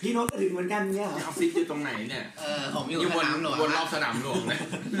ยพี่โน้ตก็ถึงเหมือนกันเนี่ยออฟฟิศอยู่ตรงไหนเนี่ยผมอยู่สนามหลวงวนรอบสนามหลวงเนี่ย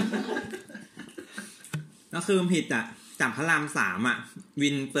ก็คือผิดอ่ะจากพระราม3อ่ะวิ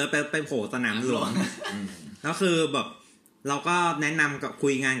นเปิดไปโผล่สนามหลวงแล้วคือแบบเราก็แนะนำกับคุ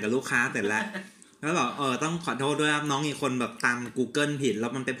ยงานกับลูกค้าเสร็จแล้วแล้วบอกต้องขอโทษด้วยครับน้องอีกคนแบบตาม Google ผิดแล้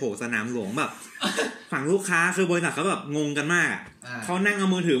วมันไปโผล่สนามหลวงแบบฝั่งลูกค้าคือบริษัทเขาแบบงงกันมากเขานั่งเอา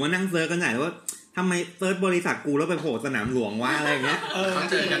มือถือมานั่งเซิร์ชกันใหญ่ว่าทำไมเซิร์ชบริษัทกูแล้วไปโผล่สนามหลวงวะอะไรอย่างเงี้ยเขา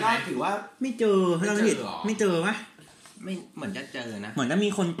เจอกันไหมถือว่าไม่เจอเราผิดไม่เจอไหมไม่เหมือนจะเจอนะเหมือนจะมี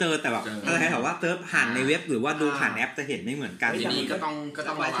คนเจอแต่แบบอะไรแบบว่าเซิร์ชผ่านในเว็บหรือว่าดูผ่านแอปจะเห็นไม่เหมือนกันทีนี้ก็ต้อง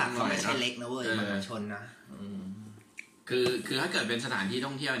บริษัทเขาไม่ใช่เล็กนะเว้ยมหาชนนะคือถ้าเกิดเป็นสถานที่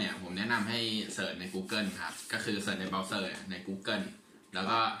ท่องเที่ยวเนี่ยผมแนะนำให้เสิร์ชใน Google ครับก็คือเสิร์ชในเบราว์เซอร์ใน Google แล้ว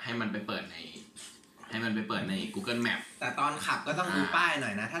ก็ให้มันไปเปิดใน Google Map แต่ตอนขับก็ต้องดูป้ายหน่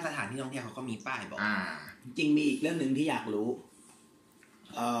อยนะถ้าสถานที่ท่องเที่ยวเขาก็มีป้ายบอกจริงมีอีกเรื่องนึงที่อยากรู้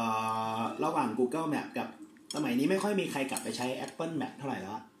ระหว่าง Google Map กับสมัยนี้ไม่ค่อยมีใครกลับไปใช้ Apple Map เท่าไหร่แ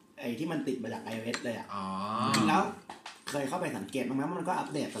ล้วไอ้ที่มันติดมาจาก iOS เลยจริงแล้วเคยเข้าไปสังเกตบ้างไหมมันก็อัป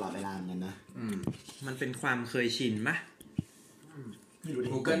เดตตลอดเวลาเหมือนกันนะมันเป็นความเคยชินปะ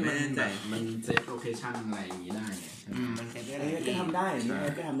Google มันเซฟโลเคชั่นอะไรอย่างนี้ได้มันเซฟได้ก็ทำได้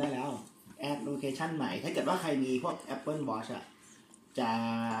นี่ก็ทำได้แล้วแอดโลเคชั่นใหม่ถ้าเกิดว่าใครมีพวก Apple Watch อ่ะจะ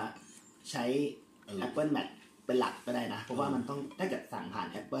ใช้ Apple Map เป็นหลักก็ได้นะเพราะว่ามันต้องถ้าเกิดสั่งผ่าน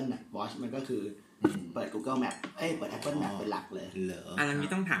Apple Watch มันก็คือเปิด Google Map เปิด Apple Map เป็นหลักเลยอันนี้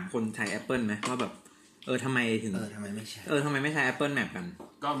ต้องถามคนใช้ Apple ไหมว่าแบบทำไมถึงทำไมไม่ใช่ทำไมไม่ใช้ Apple Map กัน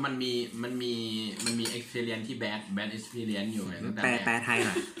ก็มันมี experience ที่ bad experience อยู่ตั้งแต่แปลไทยห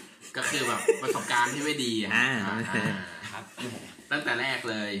น่อยก็คือแบบประสบการณ์ที่ไม่ดีครับตั้งแต่แรก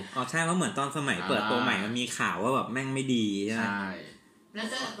เลยใช่เพราะเหมือนตอนสมัยเปิดตัวใหม่มันมีข่าวว่าแบบแม่งไม่ดีใช่ไหมแล้ว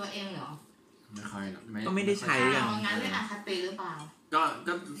เจอตัวเองเหรอไม่ค่อยหรอกก็ไม่ได้ใช้กันงั้นเป็นอคติหรือเปล่า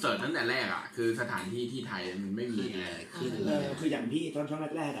ก็เสิร์ชตั้งแต่แรกอ่ะคือสถานที่ที่ไทยมันไม่มีเลยคืออย่างพี่ตอนช่วง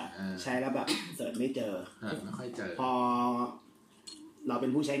แรกๆอ่ะใช้แล้วแบบเสิร์ชไม่เจอไม่ค่อยเจอพอเราเป็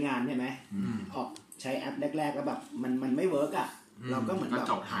นผู้ใช้งานใช่ไหมออกใช้แอปแรกๆแล้วแบบมันไม่เวิร์กอ่ะเราก็เหมือนแบบ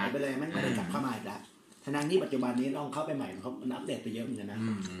หายไปเลยมันไม่ได้กลับเข้ามาอีกแล้วทั้งที่ปัจจุบันนี้ลองเข้าไปใหม่มันอัปเดตไปเยอะเหมือนกันนะ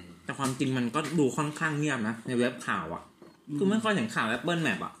แต่ความจริงมันก็ดูค่อนข้างเงียบนะในเว็บข่าวอ่ะคือไม่ค่อยเห็นข่าว Apple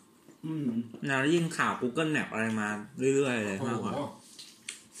Map อ่ะแล้วยิ่งข่าว Google Map อะไรมาเรื่อยๆเลยมากกว่า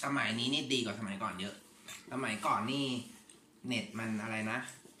สมัยนี้นี่ดีกว่าสมัยก่อนเยอะสมัยก่อนนี่เน็ตมันอะไรนะ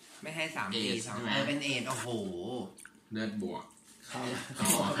ไม่ให้ 3G เป็นเอทโอ้โหเลือดบวก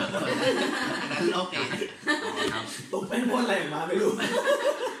นั้นโลกเอทตกเป็นพวกอะไรมาไม่รู้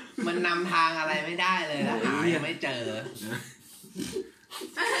มันนำทางอะไรไม่ได้เลยนะหายังไม่เจอ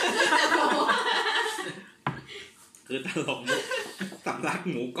คือตลกสำลัก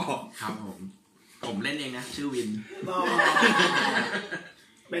หมูกรอบครับผมเล่นเองนะชื่อวิน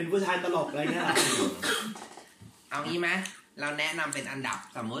เป็นผู้ชายตลกอะไรเงี้ยเอางี้ไหมเราแนะนำเป็นอันดับ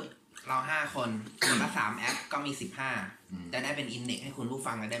สมมุติเรา5คนคนละ3แอปก็มี15จะได้เป็นอินเด็กซ์ให้คุณผู้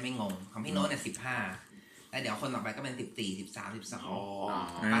ฟังได้ไม่งงของพี่โน้ตเนี่ย15แล้วเดี๋ยวคนต่อไปก็เป็น14 13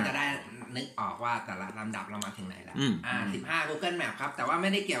 12ก็จะได้นึกออกว่าแต่ละลำดับเรามาถึงไหนแล้ว15 Google Map ครับแต่ว่าไม่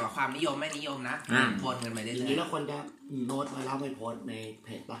ได้เกี่ยวกับความนิยมไม่นิยมนะวนกันไปเรื่อยๆทีนี้แล้วคนจะโน้ตมาแล้วไปโพสในเพ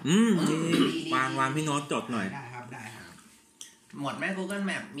จป่ะวางพี่โน้ตจดหน่อยได้ครับหมดไหม Google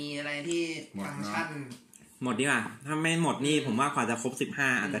Map มีอะไรที่ฟังก์ชันหมดดีกว่าถ้าไม่หมดนี่ผมว่ากว่าจะครบ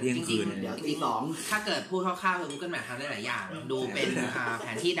15อาจจะเที่ยงคืนเดี๋ยวตี 2ถ้าเกิดพูดคร่าวๆคือ Google Map ทำได้หลายอย่างดูเป็นแผ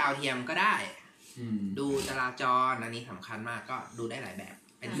นที่ดาวเทียมก็ได้ดูจราจรอันนี้สำคัญมากก็ดูได้หลายแบบ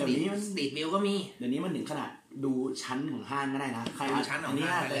เป็นสตรีทวิวก็มี เดี๋ยวนี้มันถึงขนาดดูชั้นของห้างก็ได้นะใคร ดูชั้นของ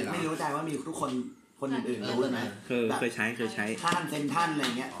ห้างได้เลยเหรอ ไม่รู้ใจว่ามีทุกคนอื่นๆรู้ไหม เคยใช้ ห้างเซ็นทรัลอะไร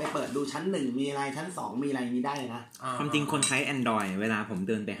เงี้ยไปเปิดดูชั้น1มีอะไรชั้น2มีอะไรมีได้เลยนะ ความจริงคนใช้ Android เวลาผม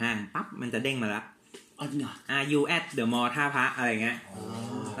เดินไปห้างปั๊บมันจะเด้งมาแล้ว อ๋อจริงเหรอ Are you at the mall ท่าพระอะไรเงี้ย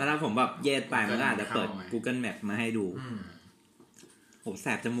แล้วถ้าผมแบบเย็ดไปมันก็อาจจะเปิด Google Map มาให้ดูโหแส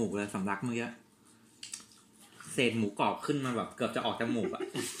บจมูกเลยสำลักเมื่อกี้เศษหมูกรอบขึ้นมาแบบเกือบจะออกจมูกอะ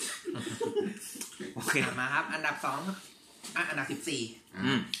โอเค มาครับอันดับ2อันดับ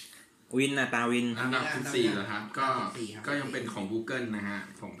14วินนะตาวินอันดับ14แล้วครับก็ยังเป็นของ Google นะฮะ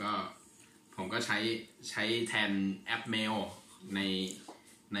ผมก็ใช้แทนแอป Mail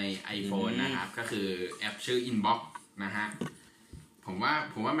ใน iPhone นะครับก็คือแอปชื่อ Inbox นะฮะผม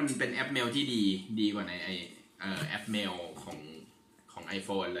ว่ามันเป็นแอป Mail ที่ดีกว่าในแอป Mail ของ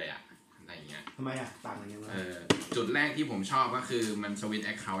iPhone เลยอะอะไรเงี้ยทำไมอะต่างกันยังไงจุดแรกที่ผมชอบก็คือมันสวิตช์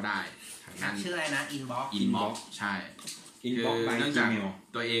account ได้ทางนั้นชื่ออะไรนะ Inbox ใช่ Inbox เนื่องจาก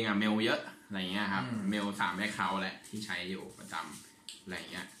ตัวเองอะเมลเยอะอะไรเงี้ยครับเมล3 account แหละที่ใช้อยู่ประจำอะไร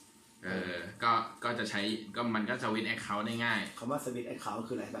เงี้ยก็จะใช้ก็มันก็สวิตช์ account ได้ง่ายคำว่าสวิตช์ account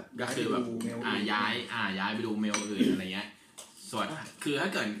คืออะไรแบบก็คือแบบย้ายไปดูเมลอื่นอะไรเงี้ยส่วนคือถ้า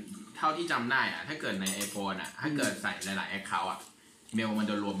เกิดเท่าที่จำได้อะถ้าเกิดใน iPhone อะถ้าเกิดใส่หลายๆ account อะเมลมัน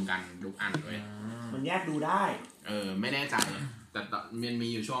จะรวมกันทุกอันเลยมันแยกดูได้ไม่แน่ใจแต่มันมี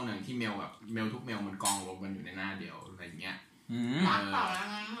อยู่ช่วงหนึ่งที่เมลแบบเมลทุกเมลมันกองรวมกันอยู่ในหน้าเดียวอะไรเงี้ย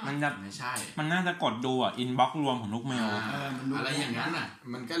มันจะไม่ใช่มันน่าจะกดดูอินบ็อกซ์รวมของทุกเมลอะไรอย่างนั้นอ่ะ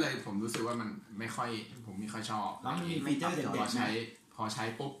มันก็เลยผมรู้สึกว่ามันผมไม่ค่อยชอบแล้วมันมีฟีเจอร์เด็ดๆพอใช้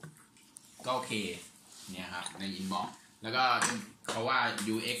ปุ๊บก็โอเคเนี่ยครับในอินบ็อกซ์แล้วก็เขาว่า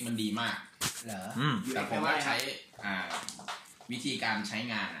UX มันดีมากเหรอแต่ผมก็ใช้วิธีการใช้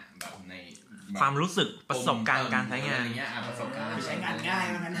งานอ่ะแบบในความรู้สึกประสบการณ์การใช้งานอย่างเงี้ยประสบการณ์ใช้งานง่าย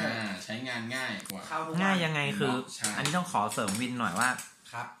มันนั้นเถอะใช้งานง่ายกว่าง่ายยังไงคืออันนี้ต้องขอเสริมวินหน่อยว่า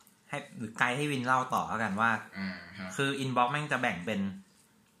ครับให้หรือไกด์ให้วินเล่าต่อแล้วกันว่าคืออินบ็อกซ์แม่งจะแบ่งเป็น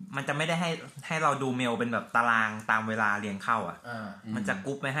มันจะไม่ได้ให้เราดูเมลเป็นแบบตารางตามเวลาเรียงเข้ามันจะก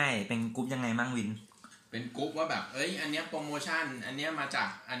รุ๊ปไม่ให้เป็นกรุ๊ปยังไงมั่งวินเป็นกรุ๊ปว่าแบบอันเนี้ยโปรโมชั่นอันเนี้ยมาจาก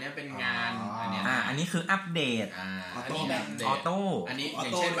อันเนี้ยเป็นงานอันเนี้ยอันนี้คืออัปเดตออโต้แบบออโต้อันนี้อย่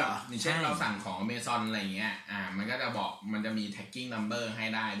างเช่นแบบอย่างเช่นเราสั่งของ Amazon อะไรเงี้ยมันก็จะบอกมันจะมี tagging number ให้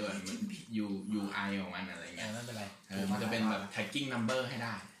ได้ด้วยมัน UI ของมันอะไรเงี้ยไม่เป็นไรมันจะเป็นแบบ tagging number ให้ไ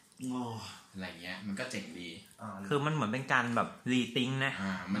ด้อะไรเงี้ยมันก็เจ๋งดีคือมันเหมือนเป็นการแบบรีทิงนะ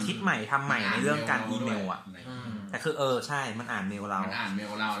คิดใหม่ทำใหม่ในเรื่องการอีเมลแต่คือใช่มันอ่านเมลเรา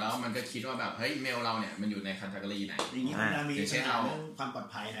แล้วมันก็คิดว่าแบบเฮ้ยเมลเราเนี่ยมันอยู่ในแคตตาล็อกไหนอย่างนี้มันมีเช่นเราความปลอด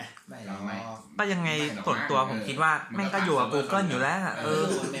ภัยนะไม่ก็ยังไงส่วนตัวผมคิดว่าแม่งก็อยู่กับ Google อยู่แล้ว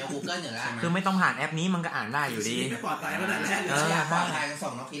เมล Google อยู่แล้วคือไม่ต้องผ่านแอปนี้มันก็อ่านได้อยู่ดีปลอดภัยแล้วแหละปลอดภัยส่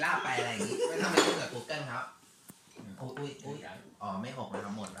งน้องพิล่าไปอะไรอย่างนี้ไม่ต้องไปยุ่งกับ Google ครับอุ้ยไม่หกนะค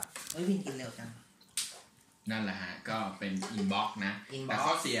รับหมดละวินกินเร็วจังนั่นแหละฮะก็เป็น inbox นะแต่ข้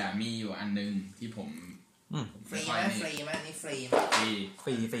อเสียมีอยู่อันนึงที่ผมฟรีไหมนี่ฟ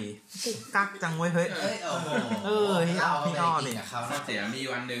รีกักจังเว้ยเฮ้ยพี่นอเลยข้อเสียมีอ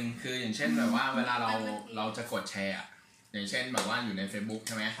ยู่อันนึงคืออย่างเช่นแบบว่าเวลาเราจะกดแชร์อย่างเช่นแบบว่าอยู่ใน Facebook ใ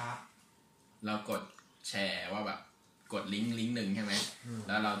ช่ไหมครับเรากดแชร์ว่าแบบกดลิงก์หนึ่งใช่ไหมแ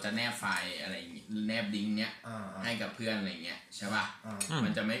ล้วเราจะแนบไฟล์อะไรแนบลิงก์เนี้ยให้กับเพื่อนอะไรเงี้ยใช่ป่ะมั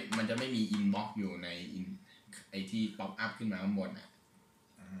นจะไม่มี inbox อยู่ในไอที่ป๊อปอัพขึ้นมาข้างบน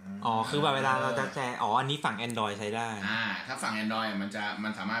คือแบบเวลาเราจะแชร์อันนี้ฝั่ง Android ใช้ได้ถ้าฝั่ง Android มั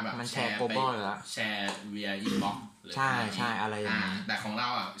นสามารถแบบแชร์ global เลยละแชร์ via inbox ใช่อะไรอย่างนี้แต่ของเรา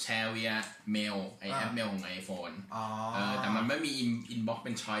แชร์ via mail ไอแอป mail ของ iPhone แต่มันไม่มี inbox เ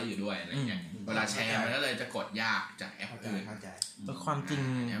ป็น choice อยู่ด้วยอะไรเงี้ยเวลาแชร์มันก็เลยจะกดยากจากแอปอื่นความจริง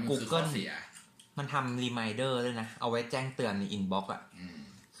Google มันทำ reminder ด้วยนะเอาไว้แจ้งเตือนใน inbox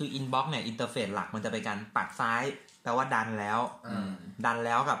คือ inbox เนี่ยอินเทอร์เฟซหลักมันจะเป็นการปัดซ้ายแปลว่าดันแล้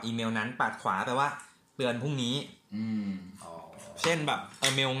วกับอีเมลนั้นปัดขวาแปลว่าเตือนพรุ่งนี้เช่นแบบ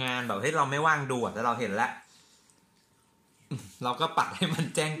เมลงานแบบเฮ้ยเราไม่ว่างดูแต่เราเห็นแล้วเราก็ปัดให้มัน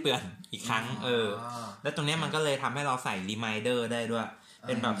แจ้งเตือนอีกครั้งแล้วตรงนี้มันก็เลยทำให้เราใส่ reminder ได้ด้วยเ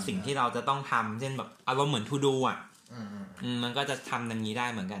ป็นแบบสิ่งที่เราจะต้องทำเช่นแบบอารมณ์เหมือน to do มันก็จะทำอย่างนี้ได้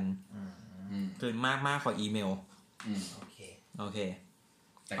เหมือนกันคือมากกว่าอีเมลโอเค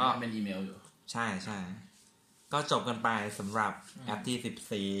แต่ก็เป็นอีเมลอยู่ใช่ก็จบกันไปสำหรับแอปที่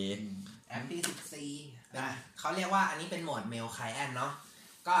14แอปที่14เขาเรียกว่าอันนี้เป็นโหมดเมลไคลเอนท์เนาะ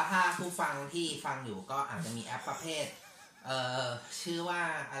ก็ถ้าผู้ฟังที่ฟังอยู่ก็อาจจะมีแอปประเภทชื่อว่า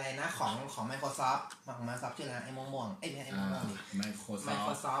อะไรนะของ Microsoft ชื่ออะไรไอ้ม่วงไม่ใช่ไอ้ม่วงดิ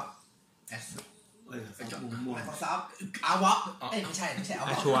Microsoft ม่วง Microsoft Outlook ไม่ใช่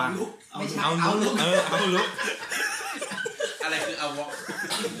Outlook ชัวร์ ไม่ใช่ เอาลุกเอาลุก อะไรคือเอาวอ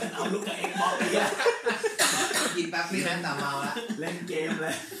เอาลูกกับ Xbox ไปเนี่ย กินแป๊บนึงนะแต่เมาแล้ว เล่นเกมเล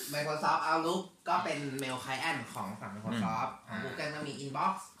ย Microsoft Outlook ก็เป็นเมล client ของฝั่ง Microsoft ของ Google ก็มี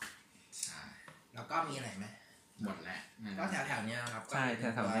Inbox แล้วก็มีอะไรไหม หมดแล้ว ก็แถวๆนี้นะครับ ใช่แ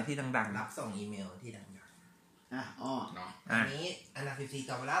ถวๆนี้ที่ดังๆ รับส่งอีเมลที่ดัง อ๋อ เนาะ ๆอันนี้อันดับ14จ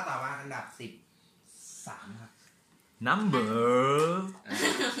บไปแล้วต่อมาอันดับ13ครับ number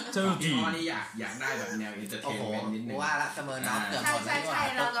พี่อ้อนี่อยากได้แบบแนวอินเตอร์เท โอ้ น โห เมนต์นิดนึง ว่าละเสมอน็อกเกือบ ใช่ หมด ใช่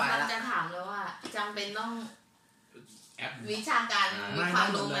แล้ว ใช่ นี่หว่า เรากำลัง ไป จะ ละ ถามเลยว่าจำเป็นต้อง แอป วิชาการมีความ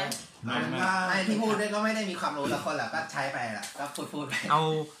รู้ไหม ไม่ที่พูดด้วยก็ไม่ได้มีความรู้ละคนแหละก็ใช้ไปแหละก็พูดไป เ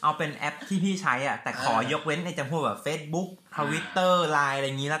อาเป็นแอปที่พี่ใช้อ่ะแต่ขอยกเว้นในจำพวกแบบ Facebook Twitter Line อะไร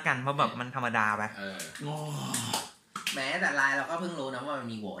อย่างนี้แล้วกันเพราะแบบมันธรรมดาไป แม้แต่ไลน์เราก็เพิ่งรู้นะว่ามัน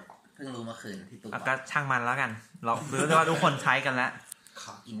มีโหวตเพิ่งรู้เมื่อคืนที่ตุ๊ก แล้วก็ช่างมันแล้วกันเรารู้ว่าทุกคนใช้กันแล้ว ข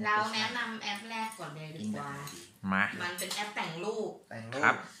อกิน เราแนะนำแอปแรกก่อนเลยดีกว่า มา มันเป็นแอปแต่งรูป แต่งรูป ค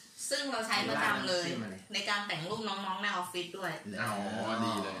รับ ซึ่งเราใช้ประจำเลย ในการแต่งรูปน้องๆในออฟฟิศด้วย อ๋อ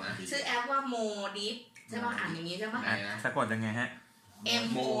ดีเลยนะ ชื่อแอปว่า Modip ใช่ป่ะอ่านอย่างนี้ใช่ป่ะ ไหนนะ สะกดยังไงฮะ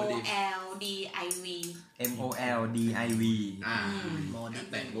MOLDIV MOLDIV โมดิ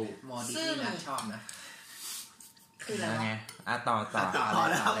แต่งรูป โมดิที่นักชอบนะ คืออะไร แล้วไง วะ ต่อ พอ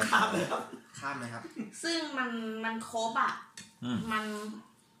แล้วข้ามเลยครับ ข้ามเลยครับ ซึ่งมันครบอ่ะ อืม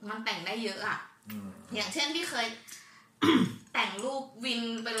มันแต่งได้เยอะอ่ะ อย่างเช่นที่เคย แต่งรูปวิน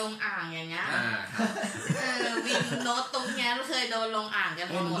ไปลงอ่างอย่างเงี้ย วินโน้ตตุ๊กเงี้ยเคยโดนลงอ่างกัน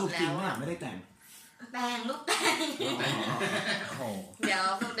เอ้ย มา มัน หม รู ด ปจริ แล้ ง ว ไหม อะ ไม่ได้แต่ง แต่งรูปแต่ง โอ้โห เดี๋ยว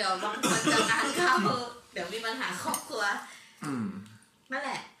บางคนจะงานเข้าเดี๋ยวมีปัญหาครอบครัวนั่นแห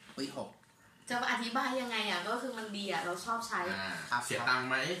ละ ปีหก จะอธิบายยังไงอ่ะก็คือมันดีอ่ะเราชอบใช้ เสียตังค์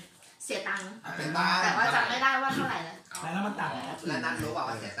ไหม เสียตังค์ เป็นบ้าน แต่ว่าจำไม่ได้ว่าเท่าไหร่แล้ว แล้วมันต่างกับแอปอื่ แล้วนัทรู้เปล่า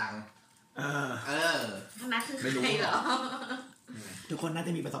ว่าเสียตังค์เออ นั่นคือใครเหรอ ทุกคนน่าจ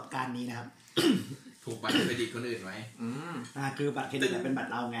ะมีประสบการณ์นี้นะครับ ถูกบัตรเครดิตคนอื่นไหม คือบัตรเครดิตเป็นบัต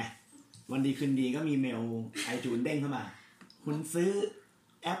รเราไง วันดีคืนดีก็มีเมลไอจูนเด้งเข้ามา คุณซื้อ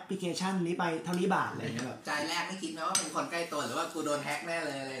แอปพลิเคชันนี้ไปเท่านี้บาทอะไรเงี้ยแบบ ใจแรกไม่คิดนะว่าเป็นคนใกล้ตัวหรือว่ากูโดนแฮกแน่เ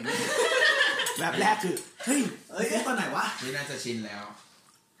ลยอะไรอย่างเงี้ย แบบแรกคือ เฮ้ยซื้อตอนไหนวะ นี่น่าจะชินแล้ว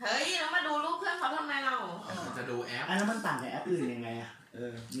เฮ้ยแล้วมาดูรูปเพื่อนเขาทำไมเรา จะดูแอป แล้วมันต่างกับแอปอื่นยังไงอ่ะ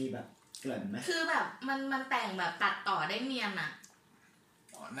มีแบบเกริ่นไหม คือแบบมันแต่งแบบตัดต่อได้เนียนอ่ะ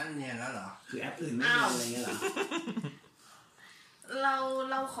อ๋อนั่นเนี่ยแล้วเหรอ คือแอปอื่นไม่มีอะไรเงี้ยเหรอ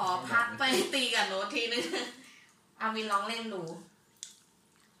เราขอพักไปตีกับโน้ตทีนึงอาวินลองเล่นดู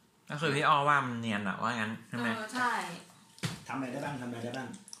ก็คือพี่อ้อว่ามันเนียนอะว่างั้นใช่ไหม ใช่ ทำอะไรได้บ้าง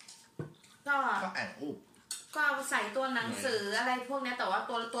ก็ ก็อ่านรูป ก็ใส่ตัวหนังสืออะไรพวกเนี้ยแต่ว่า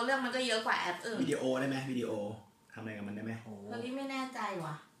ตัวเรื่องมันก็เยอะกว่าแอปอื่น วิดีโอได้ไหมวิดีโอทำอะไรกับมันได้ไหม ตอนนี้ไม่แน่ใจ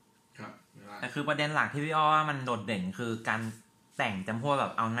ว่ะ ครับ แต่คือประเด็นหลักที่พี่อ้อว่ามันโดดเด่นคือการแต่งจำพวกแบ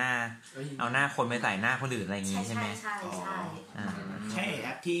บเอาหน้าคนไปใส่หน้าคนอื่นอะไรอย่างงี้ใช่ไหม ใช่ใช่ ใช่แอ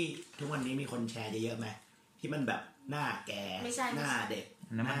ปที่ทุกวันนี้มีคนแชร์เยอะๆไหมที่มันแบบหน้าแก่หน้าเด็ก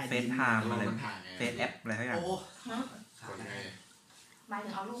แล้วมันเฟซไทม์อะไรเฟซแอปอะไรทั้งอย่าง โอ้ คนไง หมายถึ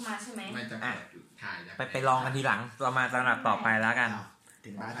งเอารูปมาใช่ไหม ไม่จะถ่าย ไปลองกันทีหลังเรามาตลาดต่อไปแล้วกัน ถึ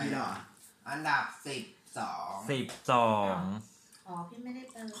งบ้านที่แล้วเหรอ อันดับ12 12 อ๋อพี่ไม่ได้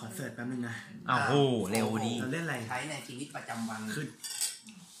เติม ขอเสิร์ชแป๊บนึงนะ อ้าวโหเร็วดี เราเล่นอะไร ใช้ในชีวิตประจำวัน คือ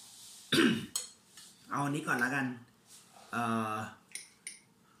เอาอันนี้ก่อนแล้วกัน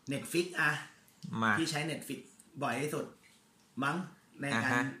Netflix อะ มา ที่ใช้ Netflix บ่อยที่สุดมั้งในกา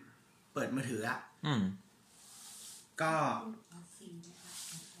รเปิดมือถืออะก็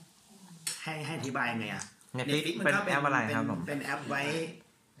ให้อธิบายไงอะ Netflix เป็นแอปอะไรครับผม เป็นแอปไว้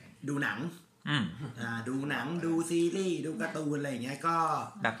ดูหนัง ดูหนังดูซีรีส์ดูการ์ตูนอะไรอย่างเงี้ยก็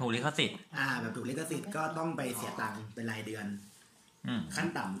แบบถูกลิขสิทธิ์ แบบถูกลิขสิทธิ์ก็ต้องไปเสียตังค์เป็นรายเดือนขั้น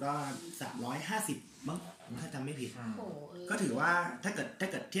ต่ำก็350มั้งถ้าจำไม่ผิด ก็ถือว่าถ้าเ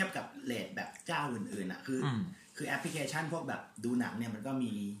กิดเทียบกับเรทแบบเจ้าอื่นๆอ่ะคือแอปพลิเคชันพวกแบบดูหนังเนี่ยมันก็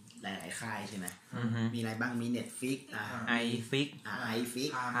มีหลายๆค่ายใช่ไหมมีอะไรบ้างมี Netflix iFlix iFlix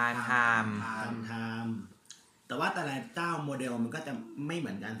Time แต่ว่าแต่ละเจ้าโมเดลมันก็จะไม่เห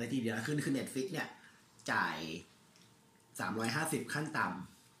มือนกันซะทีเดียวคือ Netflix เนี่ยจ่าย350ขั้นต่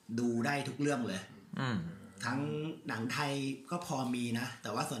ำดูได้ทุกเรื่องเลยทั้งหนังไทยก็พอมีนะแต่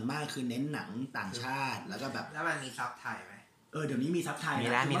ว่าส่วนมากคือเน้นหนังต่างชาติแล้วก็แบบแล้วมันมีซับไทยไหม เดี๋ยวนี้มีซับไทย มี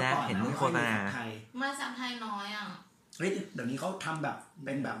แล้วเห็นโฆษณา ไม่ซับไทยน้อยอ่ะ เฮ้ยเดี๋ยวนี้เขาทำแบบเ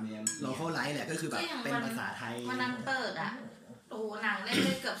ป็นแบบโลคอลไลท์แหละก็คือแบบเป็นภาษาไทย วันนั้นเปิดอ่ะโอ้หนังเล่น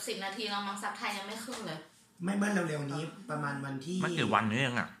เกือบ10 นาทีเรามังซับไทยยังไม่ขึ้นเลย ไม่เมื่อเร็วๆนี้ประมาณวันที่ มันกี่วันนี้เอ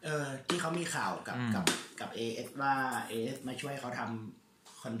งอ่ะที่เขามีข่าวกับ AS ว่า AS มาช่วยเขาท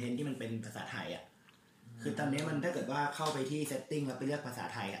ำคอนเทนต์ที่มันเป็นภาษาไทยอ่ะคือตอนนี้มันถ้าเกิดว่าเข้าไปที่ setting แล้วไปเลือกภาษา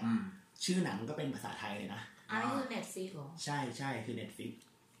ไทยอ่ะชื่อหนังก็เป็นภาษาไทยเลยนะอันนี้คือ Netflix เหรอใช่คือ Netflix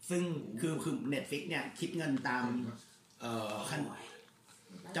ซึ่งคือ Netflix เนี่ยคิดเงินตาม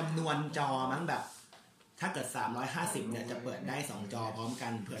จำนวนจอมั้งแบบถ้าเกิด350เนี่ยจะเปิดได้2จอพร้อมกั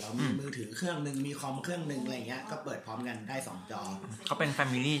นเผื่อเรามีมือถือเครื่องนึงมีคอมเครื่องนึงอะไรเงี้ยก็เปิดพร้อมกันได้2จอเขาเป็น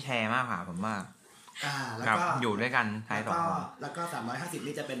Family Share มากกว่าผมว่าแล้วก็อยู่ด้วยกันใช้2คนแล้วก็350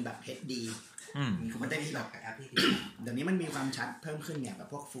นี่จะเป็นแบบ HD มันได้มีแบบเดี๋ยวนี้มันมีความชัดเพิ่มขึ้นเนี่ยแบบ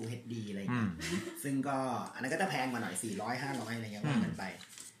พวก Full HD อะไรเงี้ยซึ่งก็อันนั้นก็จะแพงมาหน่อย400-500อะไรเงี้ยว่ากันไป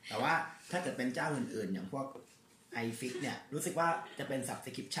แต่ว่าถ้าเกิดเป็นเจ้าอื่นๆอย่างพวกiFix เนี่ยรู้สึกว่าจะเป็น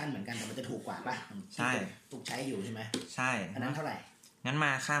subscription เหมือนกันแต่มันจะถูกกว่าป่ะใช่ถูกใช้อยู่ใช่ไหมใช่อันนั้นเท่าไหร่งั้นม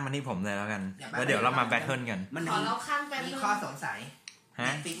าข้ามมาที่ผมเลยแล้วกันแล้วเดี๋ยวเรามาแบทเทิลกันขอเราข้ามไปมีข้อสงสัย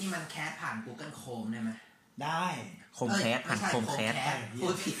Netflix นี่มันแคสผ่าน Google Chrome ได้ไหมได้โคมแคสผ่านโคมแคสพู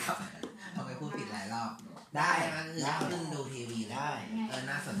ดผิดครับทำไมพูดผิดหลายรอบได้มันคือขึ้นดูทีวีได้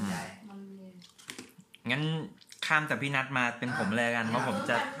น่าสนใจงั้นข้ามจากพี่นัทมาเป็นผมเลยกันเพราะผม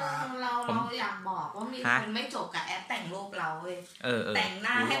จะเราอยากบอกว่ามีคนไม่จบกับแอปแต่งรูปเราเว้ยแต่งห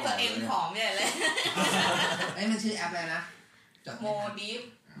น้าให้ตัวเองผอมใหญ่เลยมันชื่อแอปอะไรนะโมดิฟ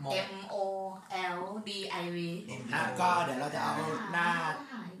MOLDIV ก็เดี๋ยวเราจะเอารูป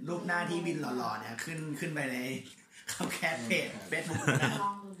หน้าที่บินหล่อๆเนี่ยขึ้นไปในเขาแคสเพจ Facebook นะ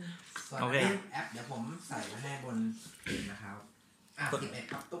โอเคแอปเดี๋ยวผมใส่ไว้ให้บนนะครับ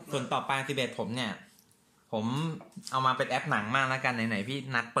11ครับส่วนต่อไป11ผมเนี่ยผมเอามาเป็นแอปหนังมากแล้วกันไหนๆพี่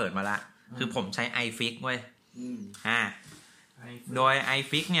นัดเปิดมาละคือผมใช้ iFix เว้ยโดย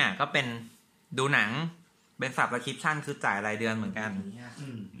iFix เนี่ยก็เป็นดูหนังเป็น subscription คือจ่ายรายเดือนเหมือนกัน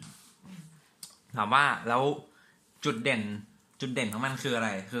ถามว่าแล้วจุดเด่นของมันคืออะไร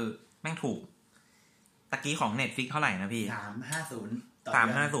คือแม่งถูกตะกี้ของ Netflix เท่าไหร่นะพี่350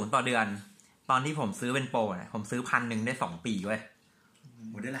ต่อเดือนตอนที่ผมซื้อเป็นโปรเนี่ยผมซื้อ 1,000 ได้2ปีเว้ย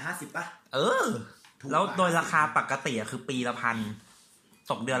เดือนละ50ป่ะแล้วโดยราคาปกติคือปีละ1,000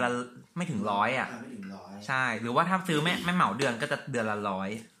ตกเดือนละไม่ถึง100อ่ะไม่ถึง100ใช่หรือว่าถ้าซื้อไม่เหมาเดือนก็จะเดือนละ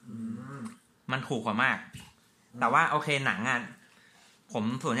100มันถูกกว่ามากแต่ว่าโอเคหนังอ่ะผม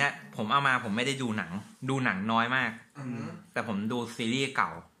ส่วนเนี้ยผมเอามาผมไม่ได้ดูหนังน้อยมากแต่ผมดูซีรีส์เก่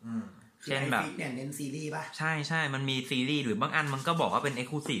าเช่นแบบเนี่ยเน้นซีรีส์ป่ะใช่มันมีซีรีส์หรือบางอันมันก็บอกว่าเป็น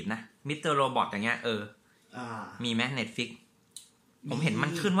Exclusive นะ Mr. Robot อย่างเงี้ยมีไหม Netflix ผมเห็นมั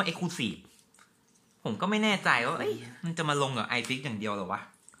นขึ้นว่า Exclusive ผมก็ไม่แน่ใจว่ามันจะมาลงกับ iFix อย่างเดียวหรอวะ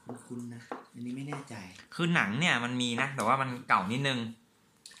คุณนะอันนี้ไม่แน่ใจคือหนังเนี่ยมันมีนะแต่ว่ามันเก่านิดนึง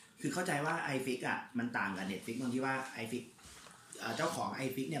คือเข้าใจว่า iFix อ่ะมันต่างกับ Netflix ตรงที่ว่า iFix เจ้าของ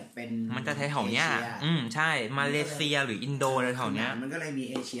iFix เนี่ยเป็นมันจะแถวๆเนี้ยใช่มาเลเซียหรืออินโดอะไรแถวเนี้ยมันก็เลยมี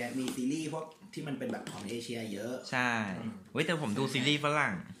เอเชียมีซีรีส์พวกที่มันเป็นแบบของเอเชียเยอะใช่แต่ผมดูซีรีส์ฝ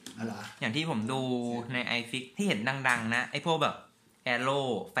รั่งอย่างที่ผมดูใน iFix ที่เห็นดังๆนะไอ้พวกแบบ Arrow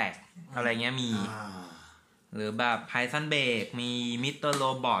Flash อะไรเงี้ยมีหรือแบบ Prison Break มี Mr.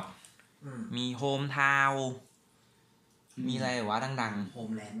 Robot มี Hometown มีอะไรวะดังๆ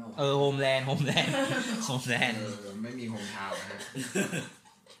Homeland Homeland ไม่มี Hometown นะ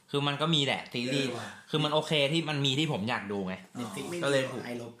คือมันก็มีแหละซีรีส์คือมันโอเคที่มันมีที่ผมอยากดูไงก็เลยถูก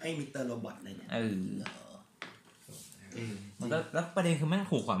มิสเตอร์โรบอทอะไรเนี่ยมันก็แล้วประเด็นคือแม่ง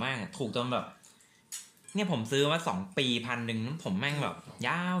ถูกกว่ามากถูกจนแบบเนี่ยผมซื้อมา2 ปี 1,000ผมแม่งแบบย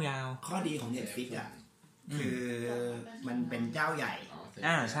าวข้อดีของ Netflix อ่ะคือมันเป็นเจ้าใหญ่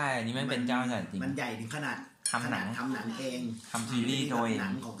ใช่อันนี้มันเป็นเจ้าใหญ่จริงมันใหญ่ถึงขนาดทำหนังเองทำซีรีส์โดยหนั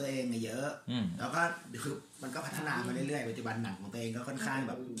งของตัวเองเยอะแล้วก็คือมันก็พัฒนามาเรื่อยๆปัจจุบันหนังของตัวเองก็ค่อนข้างแ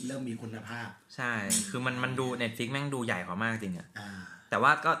บบเริ่มมีคุณภาพใช่คือมันดู Netflix แม่งดูใหญ่กว่ามากจริงอ่ะแต่ว่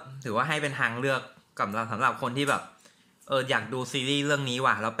าก็ถือว่าให้เป็นทางเลือกสำหรับคนที่แบบอยากดูซีรีส์เรื่องนี้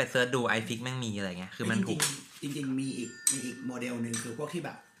ว่ะแล้วไปเสิร์ชดู iFix แม่งมีอะไรเงี้ยคือมันถูกจริงๆมีอีกโมเดลนึงคือพวกที่แบ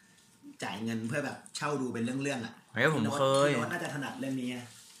บจ่ายเงินเพื่อแบบเช่าดูเป็นเรื่องๆอ่ะผมเคยน่าจะถนัดเรื่องนี้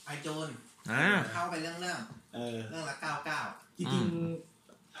ไอโจนเข้าไปเรื่องละ99จริง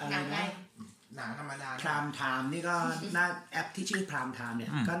ๆอะไรนะหนังธรรมดาพรามไทม์นี่ก็น่าแอปที่ชื่อพรามไทม์เนี่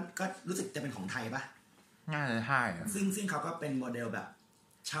ยก็รู้สึกจะเป็นของไทยป่ะน่าจะใช่ซึ่งเขาก็เป็นโมเดลแบบ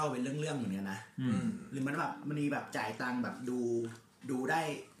เช่าเป็นเรื่องๆเหมือนกันนะหรือมันแบบมันมีแบบจ่ายตังค์แบบดูได้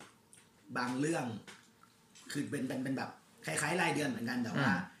บางเรื่องคือเป็นแบบคล้ายๆรายเดือนเหมือนกันแต่ว่า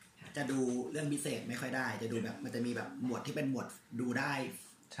จะดูเรื่องพิเศษไม่ค่อยได้จะดูแบบมันจะมีแบบหมวดที่เป็นหมวดดูได้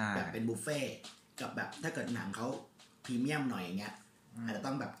แบบเป็นบุฟเฟ่กับแบบถ้าเกิดหนังเขาพรีเมียมหน่อยอย่างเงี้ยอาจจะต้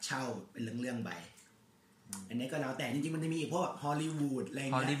องแบบเช่าเป็นเรื่องๆไปอันนี้ก็แล้วแต่จริงๆมันจะมีพวกฮอลลีวูดอะไรเ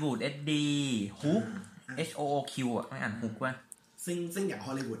งี้ยฮอลลีวูด SD ฮุก HOOQ อ่ะไม่อ่านฮุกว่าซึ่งอย่างฮ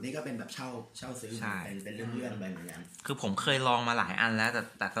อลลีวูดนี่ก็เป็นแบบเช่าซื้อเป็นเรื่องไปเหมือนกันคือผมเคยลองมาหลายอันแล้ว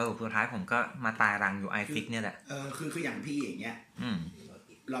แต่สรุปสุดท้ายผมก็มาตายรังอยู่ iFix เนี่ยแหละคืออย่างพี่อย่างเงี้ย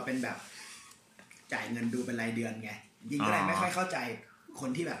เราเป็นแบบจ่ายเงินดูเป็นรายเดือนไงยิ่งก็เลยไม่ค่อยเข้าใจคน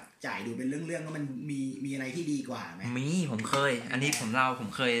ที่แบบจ่ายดูเป็นเรื่องๆว่ามันมีอะไรที่ดีกว่าไหมผมเคยอันนี้ผม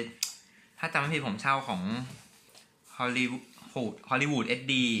เคยถ้าจำไม่ผิดผมเช่าของฮอลลีวูด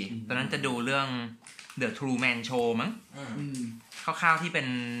HD ตอนนั้นจะดูเรื่อง The Truman Show มั้งคร่าวๆที่เป็น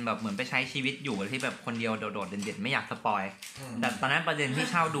แบบเหมือนไปใช้ชีวิตอยู่ที่แบบคนเดียวโดดๆเด่นๆไม่อยากสปอยแต่ตอนนั้นประเด็นที่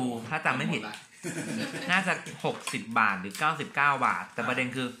เช่าดูถ้าจำไม่ผิดน่าจะ60 บาทหรือ99 บาทแต่ประเด็น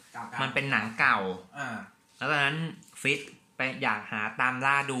คือมันเป็นหนังเก่าแล้วตอนนั้นฟิตไปอยากหาตาม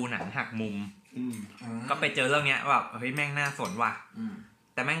ล่าดูหนังหักมุมก็ไปเจอเรื่องเนี้ยแบบเฮ้ยแม่งน่าสนว่ะ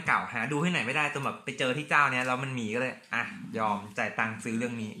แต่แม่งเก่าหาดูที่ไหนไม่ได้จนแบบไปเจอที่เจ้าเนี้ยแล้วมันมีก็เลยอ่ะยอมจ่ายตังค์ซื้อเรื่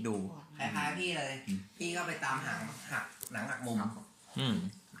องนี้ดูคล้ายๆพี่เลยพี่ก็ไปตามหนังหักมุม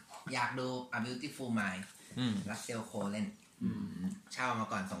อยากดู A Beautiful Mind รัสเซลโคเล่นเช่ามา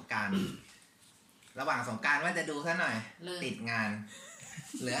ก่อนสงกรานต์ระหว่างสงกรานต์ว่าจะดูซะหน่อยติดงาน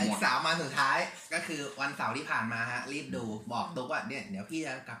เหลืออีก3 วันสุดท้ายก็คือวันเสาร์ที่ผ่านมาฮะรีบดูบอกตุ๊กว่าเนี่ยเดี๋ยวพี่จ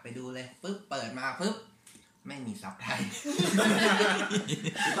ะกลับไปดูเลยปึ๊บเปิดมาปึ๊บไม่มีซับไทย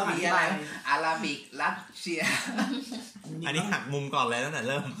ต้องมีอะไรอาราบิกรัสเซียอันนี้หักมุมก่อนเลยตั้งแต่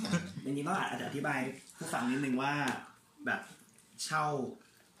เริ่มจริงๆต้องอาจจะอธิบายผู้ฟังนิดนึงว่าแบบเช่า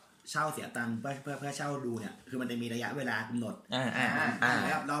เสียตังค์เพื่อเช่าดูเนี่ยคือมันจะมีระยะเวลากำหนดแ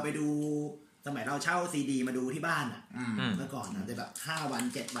ล้วเราไปดูสมัยเราเช่าซีดีมาดูที่บ้านอ่ะเมื่อก่อนนะจะแบบ5 วัน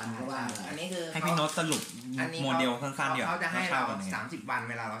7 วันก็ว่าอันนี้คือให้พี่โน้ตสรุปโมเดลสั้นๆเดี๋ยวเขาจะให้เรา30 วัน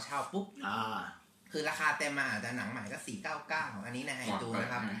เวลาเราเช่าปุ๊บคือราคาเต็มมาอาจจะหนังใหม่ก็499อันนี้ในไอจูน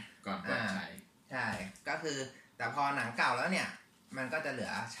ะครับก่อนเปิดใช่ก็คือแต่พอหนังเก่าแล้วเนี่ยมันก็จะเหลื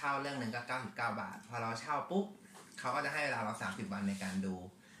อเช่าเรื่องนึงก็99 บาทพอเราเช่าปุ๊บเขาก็จะให้เวลาเรา30 วันในการดู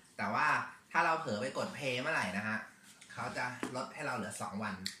แต่ว่าถ้าเราเผลอไปกดเพลย์เมื่อไหร่นะฮะเขาจะลดให้เราเหลือ2 วั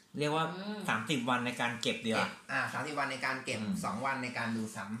นเรียกว่า30 วันในการเก็บเดียว30 วันในการเก็บ2 วันในการดู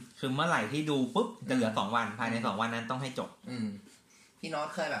ซ้ำคือเมื่อไหร่ที่ดูปุ๊บจะเหลือ2 วันภายใน2 วันนั้นต้องให้จบพี่โน้ต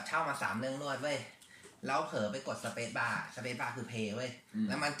เคยแบบเช่ามา3 เรื่องรวดเว้ยแล้วเผลอไปกดสเปซบาร์คือเพย์เว้ยแ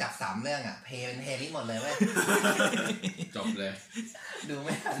ล้วมันจับ3 เรื่องอ่ะเพย์เป็นเพย์นี่หมดเลยเว้ยจบเลยดูไ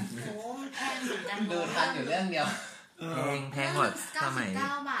ม่ทันโอ้มันแพงเหมือนกันดูทันอยู่เรื่องเดียวแพงหมด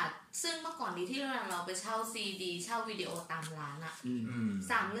99 บาทซึ่งเมื่อก่อนที่เราไปเช่าซีดีเช่าวิดีโอตามร้านอ่ะ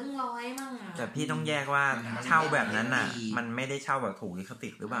3 เรื่อง100มั่งแต่พี่ต้องแยกว่าเช่าแบบนั้นน่ะมันไม่ได้เช่าแบบถูกลิขสิ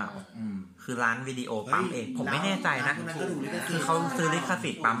ทธิ์หรือเปล่าคือร้านวิดีโอปั๊มเองผมไม่แน่ใจนะคือเขาซื้อลิข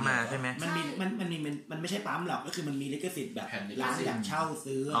สิทธิ์ปั๊มมาใช่ไหมมันไม่ใช่ปั๊มหรอกก็คือมันมีลิขสิทธิ์แบบร้านอย่างเช่า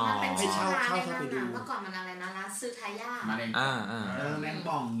ซื้อให้เช่าไปดูเมื่อก่อนมันอะไรนะร้านซื้อทายาทแมง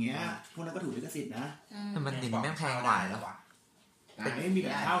ป่องเงี้ยพวกนั้นก็ถูกลิขสิทธิ์นะมันดินแม่งแพงกว่าแล้วแต่ไม่มีแบ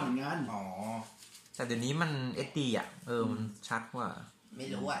บเช่าเหมือนกันแต่เดี๋ยวนี้มัน SD อ่ะมันชัดกว่าไม่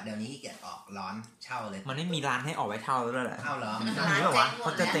รู้อ่ะเดี๋ยวนี้ขี้เกียจออกร้อนเช่าเลยมันไม่มีร้านให้ออกไว้เช่าแล้วแหละเหรอร้านแบบว่าเข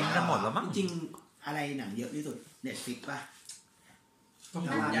าจะเจ๊งกันหมดแล้วมั้งจริงอะไรหนังเยอะที่สุด Netflix ป่ะต้อง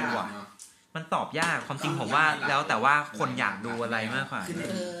ยากว่ะมันตอบยากความจริงผมว่าแล้วแต่ว่าคนอยากดูอะไรมากกว่าคือ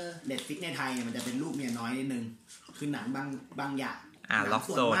Netflix ในไทยมันจะเป็นลูกเมียน้อยนิดนึงคือหนังบางอย่างล็อก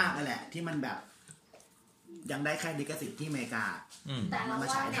โซนมากนั่นแหละที่มันแบบยังได้แค่ลิขสิทธิ์ที่อเมริกาแต่เราว่า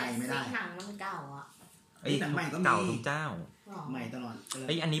Netflixหนังมันเก่าอ่ะหนังใหม่ก็มีเก่าทุกเจ้าใหม่ตลอด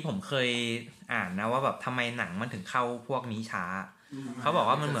อันนี้ผมเคยอ่านนะว่าแบบทำไมหนังมันถึงเข้าพวกนี้ช้าเขาบอก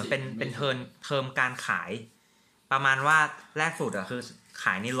ว่ามันเหมือนเป็นเทอมการขายประมาณว่าแรกสุดอ่ะคือข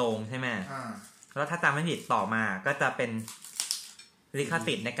ายในโรงใช่ไหมแล้วถ้าจำไม่ผิดต่อมาก็จะเป็นลิข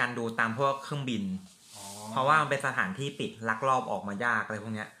สิทธิ์ในการดูตามพวกเครื่องบินเพราะว่ามันเป็นสถานที่ปิดลักลอบออกมายากอะไรพ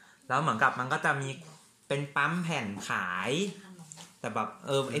วกเนี้ยแล้วเหมือนกับมันก็จะมีเป็นปั๊มแผ่นขายแต่แบบ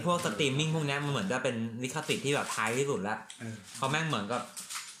ไอพวกสตรีมมิ่งพวกนี้มันเหมือนจะเป็นลิขสิทธิ์ที่แบบท้ายที่สุดแล้วเขาแม่งเหมือนกับ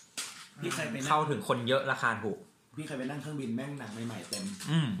เข้าถึงคนเยอะราคาถูกพี่เคยไปนั่งเครื่องบินแม่งหนังใหม่ๆเต็ม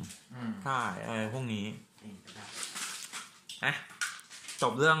ใช่พวกนี้จ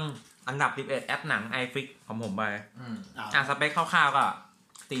บเรื่องอันดับ11แอปหนัง iFlix ของผมไปสเปคคร่าวๆก็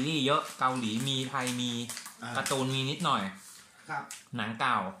ซีรีส์เยอะเกาหลีมีไทยมีการ์ตูนมีนิดหน่อยหนังเ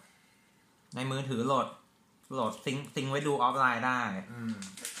ก่าในมือถือโหลดซิงไว้ดูออฟไลน์ได้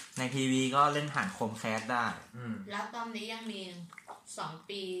ในทีวีก็เล่นผ่านโคมแคสได้แล้วตอนนี้ยังมี2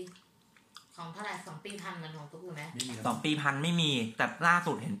 ปีของเท่าไหร่2 ปีพันเหมือนของตุ๊กอยู่ไหม2 ปีพันไม่มีแต่ล่า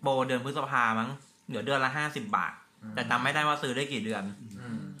สุดเห็นโปรเดือนพฤษภามั้งเหลือเดือนละ50 บาทแต่จำไม่ได้ว่าซื้อได้กี่เดือน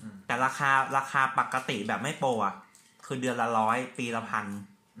แต่ราคาปกติแบบไม่โปรอ่ะคือเดือนละ100ปีละ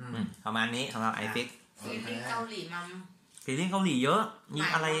1,000ประมาณนี้สำหรับiFlix ซีรีส์เกาหลีมัมซีรีส์เกาหลีเยอะมี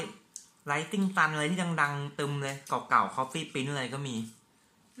อะไร Rising Sun อะไรที่ดังๆตึมเลยเก่าๆ Coffee Prince อะไรก็มี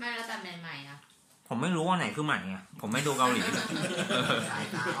ไม่แล้วแต่ใหม่ๆอ่ะ ผมไม่รู้ว่าไหนคือใหม่ไงผมไม่ดูเกาหลี สาย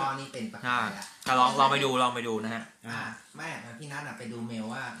ตาอ้อนี่เป็นประกา ใช่ ยแล้ว แต่ลองไปดูนะฮะ ไม่พี่นัทไปดูเมล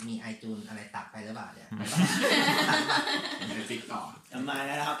ว่ามีiTunes อะไรตัดไปหรือเปล่าเนี่ย ไอฟิกต่อ ทำไม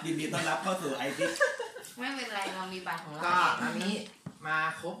นะครับยินดีต้อนรับเข้าสู่ไอฟิก ไม่เป็นไรเรามีบัตรของเรา ก็อันนี้มา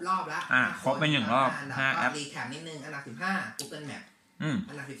ครบรอบแล้ว ครบเป็น1 รอบ อันดับ 5 แอ ก็ ป รีแคปนิดนึงอันดับ15 Google Map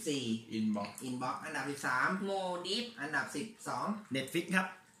อันดับ14 Inbox Inbox อันดับโมดิฟ 13อันดับ12 Netflix ครับ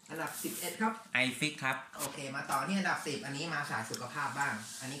อันดับ11ครับ iFix ครับ โอเคมาต่อที่อันดับ10อันนี้มาสายสุขภาพบ้าง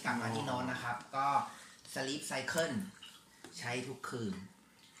อันนี้กลับมาที่โน้นนะครับ ก็ Sleep Cycle ใช้ทุกคืน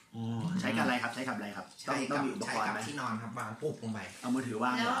ใช้กับอะไรครับใช้กับอะไรครับต้องมีอุปกรณ์ไหม ที่นอนครับวางปุ๊บลงไป เอามือถือว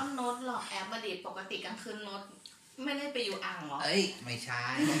าง แล้วโน้ตหลอกแอปมาดิปกติกลางคืนโน้ตไม่ได้ไปอยู่อ่างหรอ เอ้ยไม่ใช่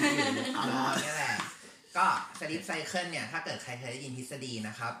เอานอนนี่แหละก็ Sleep Cycle เนี่ยถ้าเกิดใครเคยได้ยินทฤษฎีน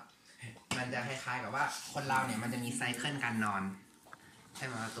ะครับ มันจะคล้ายๆกับว่าคนเราเนี่ยมันจะมีไซเคิลการนอนใช่ไ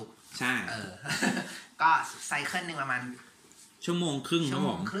หมตุก ใช่ ก็ไซเคิลหนึ่งประมาณ 1.5 ชั่วโมงครึ่ง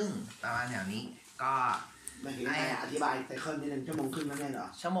ประมาณแถวนี้ก็ ไม่ถึงอธิบายไซเคิลนิดนึงชั่วโมงครึ่งนั่นเองเหรอ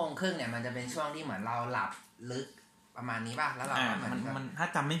ชั่วโมงครึ่งเนี่ยมันจะเป็นช่วงที่เหมือนเราหลับลึกประมาณนี้ป่ะแล้วเราก็เหมือน มันถ้า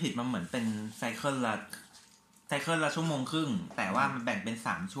จำไม่ผิดมันเหมือนเป็นไซเคิลละชั่วโมงครึ่งแต่ว่ามันแบ่งเป็น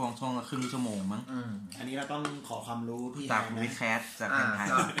3ช่วงละครึ่งชั่วโมงมั้ง อันนี้เราต้องขอความรู้พี่ จาก แทน วิดแคสจากแทนไทย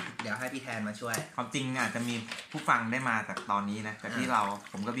เดี๋ยวให้พี่แทนมาช่วย ความจริงอาจจะมีผู้ฟังได้มาจากตอนนี้นะแต่ที่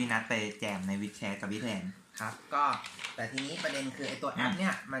ผมก็มีนัดไปแจมในวิดแคสกับวิดแทน ครับก็แต่ทีนี้ประเด็นคือไอตัวแอปเนี่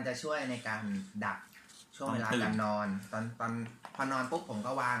ยมันจะช่วยในการดักช่วงเวลาการนอนตอนพอนอนปุ๊บผม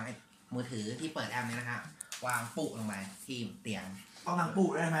ก็วางไอ้มือถือที่เปิดแอปนี้นะฮะวางปุ๊ลงไปที่เตียง ต้องดังปุ๊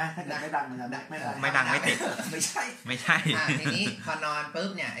ได้ไหมถ้าเกิดไม่ดังมันจะไม่ดัง ไม่ดังไม่ติด ไม่ใช่ ไม่ใช่ ทีนี้พอนอนปุ๊บ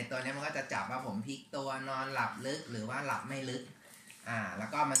เนี่ยไอตัวนี้มันก็จะจับว่าผมพลิกตัวนอนหลับลึกหรือว่าหลับไม่ลึกแล้ว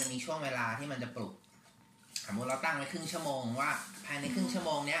ก็มันจะมีช่วงเวลาที่มันจะปลุกสมมติเราตั้งไว้ครึ่งชั่วโมงว่าภายในครึ่งชั่วโ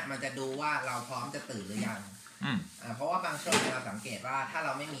มงเนี้ยมันจะดูว่าเราพร้อมจะตื่นหรือยังเพราะว่าบางช่วงเราสังเกตว่าถ้าเร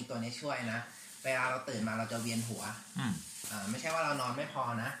าไม่มีตัวนี้ช่วยนะเวลาเราตื่นมาเราจะเวียนหัวไม่ใช่ว่าเรานอนไม่พอ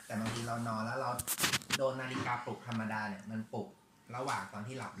นะแต่บางทีเรานอนแล้วเราโดนนาฬิกาปลุกธรรมดาเนี่ยมันปลุกระหว่างตอน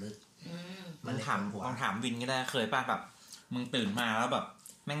ที่หลับลึกมันถามวินก็ได้เคยป่ะแบบมึงตื่นมาแล้วแบบ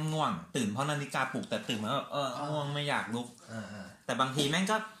แม่งง่วงตื่นเพราะนาฬิกาปลุกแต่ตื่นมาแบบง่วงไม่อยากลุกแต่บางทีแม่ง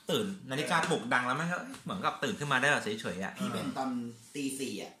ก็ตื่นนาฬิกาปลุกดังแล้วแม่งก็เหมือนกับตื่นขึ้นมาได้แบบเฉยๆอ่ะพี่เป็นตอนตี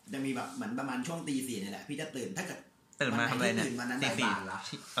สี่อ่ะจะมีแบบเหมือนประมาณช่วงตีสี่นี่แหละพี่จะตื่นถ้าเกิด ตื่นมาทำอะไรเนี่ยตีสี่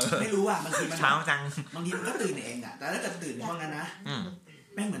ไม่รู้อ่ะบางทีมัน เช้าจังบางทีมันก็ตื่นเองอ่ะแต่ถ้าเกิดตื่นในห้องนั้นนะ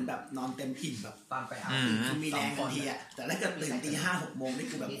แม่งเหมือนแบบนอนเต็มอิ่มแบบ ตอนไปอาบคือมีแรงทันทีอ่ะแต่ถ้าเกิดตื่นตี 5-6 โมงนี่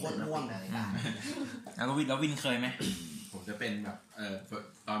คือแบบโคตรง่วงแล้ววินเคยไหมผมจะเป็นแบบ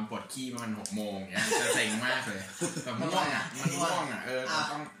ตอนปวดขี้มัน6 โมงเงี้ยจะเซ็งมากเลยแบบง่วงอ่ะมันง่วงอ่ะ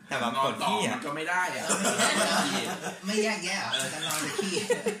ต้องแต่แบบปวดขี้อ่ะก็ไม่ได้อ่ะไม่แยกแยะจะนอนไปขี้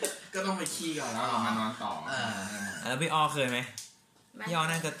ก็ต้องไปขี้ก่อนแล้วมานอนต่อแล้วพี่อ้อเคยไหมพี่อ้อ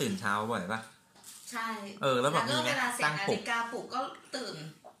น่าจะตื่นเช้าบ่อยป่ะใช่แล้วแบบมีไหมตั้งนาฬิกาปลุกก็ตื่น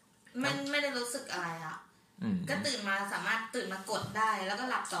ไม่ได้รู้สึกอะไรอ่ะก็ตื่นมาสามารถตื่นมากดได้แล้วก็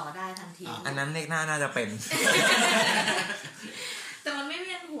หลับต่อได้ทันทีอันนั้นเลขหน้าน่าจะเป็นแต่มันไม่เ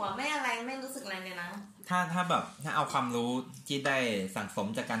วียนหัวไม่อะไรไม่รู้สึกอะไรเลยนะถ้าแบบถ้าเอาความรู้ที่ได้สั่งสม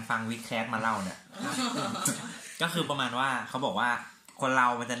จากการฟังวิดแคสมาเล่าเนี่ย ก็คือประมาณว่าเขาบอกว่าคนเรา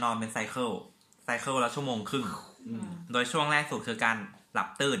มันจะนอนเป็นไซเคิลละ1.5 ชั่วโมงโดยช่วงแรกสุดคือการหลับ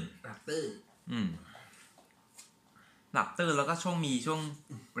ตื่นหลับตื่นแล้วก็มีช่วง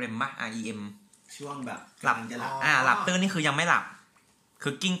เรมREM ช่วงแบบหลับหลับตื่นนี่คือยังไม่หลับคื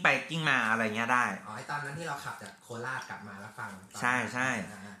อกิ้งไปกิ้งมาอะไรเงี้ยได้ไอตอนนั้นที่เราขับจากโคราชกลับมาแล้วฟังใช่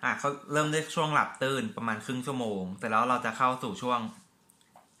เขาเริ่มด้วยช่วงหลับตื่นประมาณครึ่งชั่วโมงแต่แล้วเราจะเข้าสู่ช่วง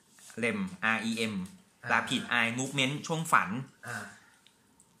เรมREM Rapid Eye Movement ช่วงฝัน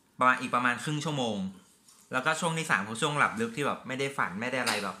ประมาณครึ่งชั่วโมงแล้วก็ช่วงที่3คือช่วงหลับลึกที่แบบไม่ได้ฝันไม่ได้อะ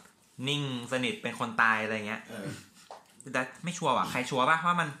ไรแบบนิ่งสนิทเป็นคนตายอะไรเงี้ยแต่ไม่ชัวร์ว่ะใครชัวร์ป่ะ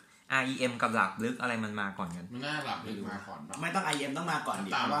ว่ามัน REM กับหลับลึกอะไรมันมาก่อนกันมันน่าหลับลึกมาก่อนไม่ต้อง REM ต้องมาก่อน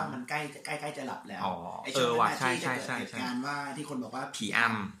ดิเพราะว่ามันใกล้จะหลับแล้วไอ้ช่วงนั้นที่จะเกิดเหตุการณ์ว่าที่คนบอกว่าผีอ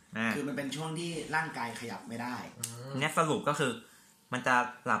ำคือมันเป็นช่วงที่ร่างกายขยับไม่ได้เนี่ยสรุปก็คือมันจะ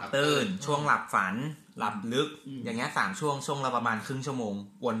หลับตื่นช่วงหลับฝันหลับลึกอย่างเงี้ย3ช่วงละประมาณครึ่งชั่วโมง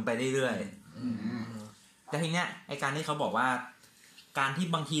วนไปเรื่อยๆแต่ทีเนี้ยไอ้การที่เขาบอกว่าการที่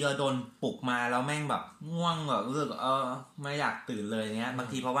บางทีเราโดนปลุกมาแล้วแม่งแบบง่วงแบบรู้สึกไม่อยากตื่นเลยเงี้ยบาง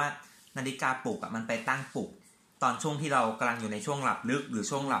ทีเพราะว่านาฬิกาปลุกมันไปตั้งปลุกตอนช่วงที่เรากำลังอยู่ในช่วงหลับลึกหรือ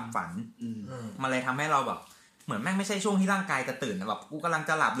ช่วงหลับฝันมันเลยทำให้เราแบบเหมือนแม่งไม่ใช่ช่วงที่ร่างกายจะตื่นแบบกูกำลัง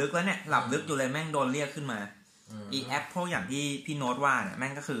จะหลับลึกแล้วเนี่ยหลับลึกอยู่เลยแม่งโดนเรียกขึ้นมาอีแอปพวกอย่างที่พี่โน้ตว่าเนี่ยแม่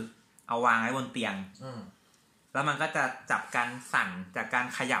งก็คือ เอาวางไว้บนเตียงแล้วมันก็จะจับการสั่นจากการ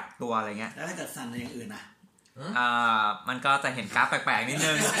ขยับตัวอะไรเงี้ยแล้วถ้าเกิดสั่นอย่างอื่นนะมันก็จะเห็นกราฟแปลกๆนิด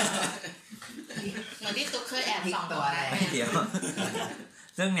นึงเหมือนที่ตุ๊กเคยแอบส่องตัวอะไรเดี๋ยว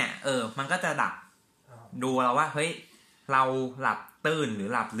ซึ่งเนี่ยมันก็จะดับดูเราว่าเฮ้ยเราหลับตื่นหรือ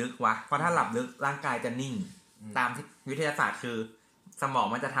หลับลึกวะเพราะถ้าหลับลึกร่างกายจะนิ่งตามวิทยาศาสตร์คือสมอง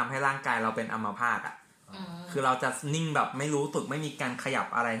มันจะทำให้ร่างกายเราเป็นอัมพาตอ่ะคือเราจะนิ่งแบบไม่รู้สึกไม่มีการขยับ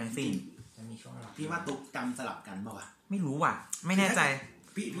อะไรทั้งสิ้นพี่ว่าตุ๊กจำสลับกันป่าวะไม่รู้ว่ะไม่แน่ใจ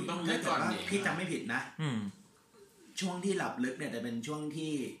พี่ต้องนึกก่อนพี่จำไม่ผิดนะช่วงที่หลับลึกเนี่ยจะเป็นช่วง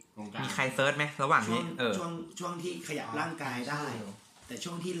ที่มีใครเซิร์ชไหมระหว่างนี้ช่วงที่ขยับร่างกายได้แต่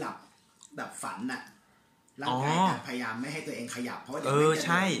ช่วงที่หลับแบบฝันน่ะร่างกายพยายามไม่ให้ตัวเองขยับเพราะใ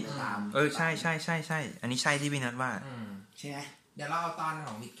ช่ใช่ใช่อันนี้ใช่ที่พี่นัทว่าใช่ไหมเดี๋ยวเราเอาตอนข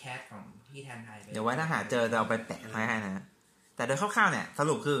องวิดแคทของพี่แทนไทยเดี๋ยวไว้ถ้าหาเจอจะเอาไปแปะไว้ให้นะแต่โดยคร่าวๆเนี่ยส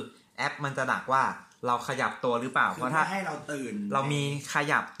รุปคือแอปมันจะดักว่าเราขยับตัวหรือเปล่าเพราะถ้าให้เราตื่นเรามีข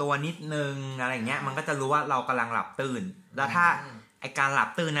ยับตัวนิดนึงอะไรเงี้ยมันก็จะรู้ว่าเรากำลังหลับตื่นแล้วถ้าไอการหลับ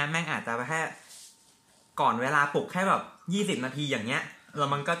ตื่นนะแม่งอาจจะแค่ก่อนเวลาปลุกแค่แบบ20 นาทีอย่างเงี้ยแล้ว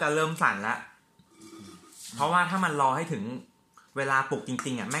มันก็จะเริ่มสั่นแล้วเพราะว่าถ้ามันรอให้ถึงเวลาปลุกจ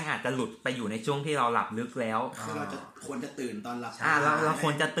ริงๆอ่ะแม่งอาจจะหลุดไปอยู่ในช่วงที่เราหลับลึกแล้วคือเราจะควรจะตื่นตอนหลับเราค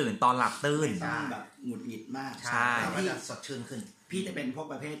วรจะตื่นตอนหลับตื่นแบบหงุดหงิดมากใช่พี่จะสดชื่นขึ้นพี่จะเป็นพวก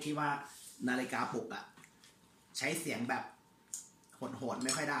ประเภทที่ว่านาฬิกาปลุกอ่ะใช้เสียงแบบโหดๆไ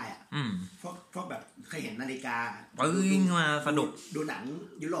ม่ค่อยได้อ่ะพวกแบบเคยเห็นนาฬิกามาสนุกดูหนัง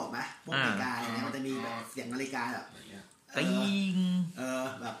ยุโรปไหมพวกนาฬิกาเนี่ยมันจะมีแบบเสียงนาฬิกาแบบ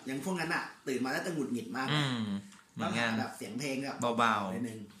แบบอย่างพวกนั้นอ่ะตื่นมาแล้วจะหงุดหงิดมากแล้วแบบเสียงเพลงแบบเบาๆนิด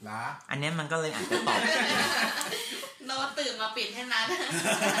นึงอันนี้มันก็เลยอาจจะตอบโน้ตตื่นมาปิดให้นั้น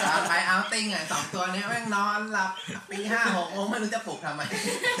ไปเอาติ้งอ่ะ2ตัวนี้แม่งนอนหลับตี 5-6 โมงไม่รู้จะปลุกทำไม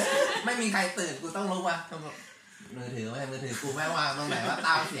ไม่มีใครตื่นกูต้องรู้ว่ามือถือกูแม่วางตรงไหนว่าต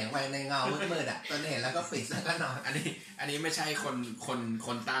ามเสียงไปในเงามืดๆอ่ะตอนเห็นแล้วก็ปิดแล้วก็นอนอันนี้ไม่ใช่ค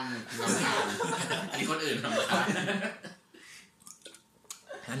นตั้งรำคาญอันนี้คนอื่นรำคาญ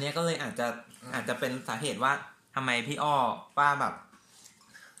อันนี้ก็เลยอาจจะเป็นสาเหตุว่าทำไมพี่อ้อป้าแบบ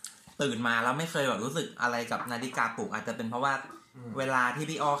ตื่นมาแล้วไม่เคยแบบรู้สึกอะไรกับนาฬิกาปลุกอาจจะเป็นเพราะว่าเวลาที่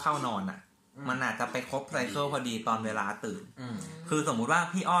พี่อ้อเข้านอนอ่ะมันอาจจะไปครบไซเคิลพอดีตอนเวลาตื่นคือสมมุติว่า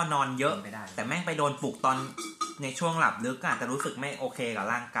พี่อ้อนอนเยอะแต่แม่งไปโดนปลุกตอนในช่วงหลับลึกอาจจะรู้สึกไม่โอเคกับ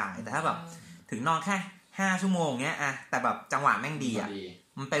ร่างกายแต่ถ้าแบบถึงนอนแค่5 ชั่วโมงเงี้ยอะแต่แบบจังหวะแม่งดีอ่ะ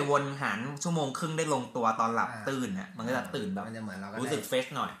มันไปวนหารชั่วโมงครึ่งได้ลงตัวตอนหลับตื่นอ่ะมันก็จะตื่นแบบรู้สึกเฟรช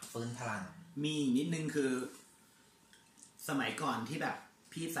หน่อยฟื้นพลังมีนิดนึงคือสมัยก่อนที่แบบ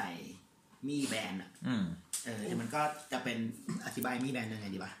พี่ใส่มีแบนอ่ะมันก็จะเป็นอธิบายมีแบนยังไง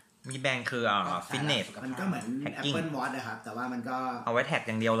ดีป่ะมีแบนคือฟิตเนสมันก็เหมือน Apple Watch นะครับแต่ว่ามันก็เอาไว้แท็กอ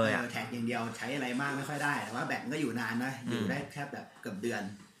ย่างเดียวเลยแท็กอย่างเดียวใช้อะไรมากไม่ค่อยได้แต่ว่าแบตก็อยู่นานนะอยู่ได้แค่แบบเกือบเดือน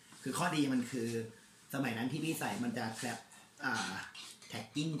คือข้อดีมันคือสมัยนั้นที่พี่ใส่มันจะแคปแท็ก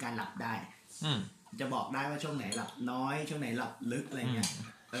กิ้งการหลับได้จะบอกได้ว่าช่วงไหนหลับน้อยช่วงไหนหลับลึกอะไรเงี้ย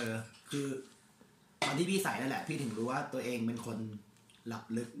คือตอนที่พี่ใส่นั่นแหละพี่ถึงรู้ว่าตัวเองเป็นคนหลับ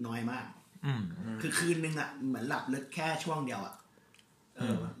ลึกน้อยมากคือคืนนึงอ่ะเหมือนหลับลึกแค่ช่วงเดียวอ่ะ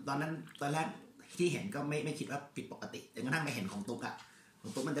ตอนแรกที่เห็นก็ไม่คิดว่าผิดปกติแต่กระทั่งไปเห็นของตุ๊กอ่ะขอ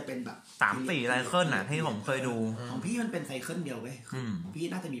งตุ๊กมันจะเป็นแบบ 3-4 ไซเคิลน่ะที่ผมเคยดูของพี่มันเป็นไซเคิลเดียวเว้ยพี่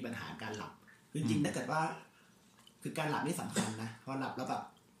น่าจะมีปัญหาการหลับจริงๆถ้าเกิดว่าคือการหลับนี่สำคัญนะพอหลับแล้วแบบ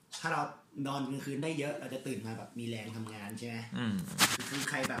ถ้าเรานอนกลางคืนได้เยอะเราจะตื่นมาแบบมีแรงทำงานใช่ไหมคือ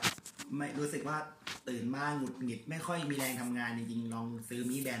ใครแบบไม่รู้สึกว่าตื่นมาหงุดหงิดไม่ค่อยมีแรงทำงานจริงๆลองซื้อ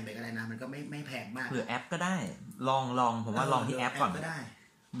มีแบนไปก็ได้นะมันก็ไม่แพงมากหรือแอปก็ได้ลองผมว่าลองที่แอปก่อนก็ได้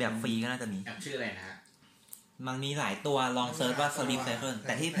แบบฟรีก็น่าจะมีแอปชื่ออะไรนะมันมีหลายตัวลองเซิร์ชว่า Sleep Cycle แ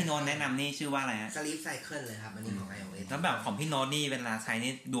ต่ที่พี่โน้ตแนะนำนี่ชื่อว่าอะไรฮะ Sleep Cycle เลยครับอันนี้ของ iOS แล้วแบบของพี่โน้ตนี่เวลาใช้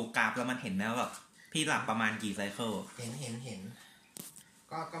นี่ดูกราฟแล้วมันเห็นแล้วแบบพี่หลับประมาณกี่ไซเคิลเห็น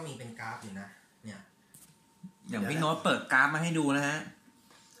ก็มีเป็นกราฟอยู่นะเนี่ยอย่างพี่โน้ตเปิดกราฟมาให้ดูนะฮะ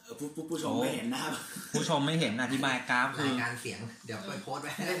ผู้ชมไม่เห็นนะครับผู้ชมไม่เห็นอธิบายกราฟคือรายการเสียงเดี๋ยวไปโพสต์ไ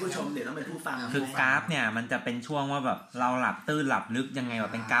ว้ให้ผู้ชมเดี๋ยวต้องเป็นผู้ฟังคือกราฟเนี่ยมันจะเป็นช่วงว่าแบบเราหลับตื้นหลับลึกยังไงแบ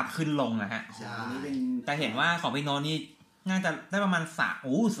บเป็นกราฟขึ้นลงอะฮะแต่เห็นว่าของพี่โน้ตนี่น่าจะได้ประมาณ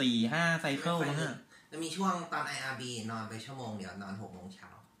4-5 ไซเคิลมั้งเนี่ยจะมีช่วงตอน IRB นอนไปชั่วโมงเดี๋ยวนอน6 โมงเช้า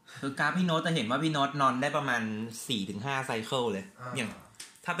คือกราฟพี่โน้ตจะเห็นว่าพี่โน้ตนอนได้ประมาณ 4-5 ไซเคิลเลยอย่าง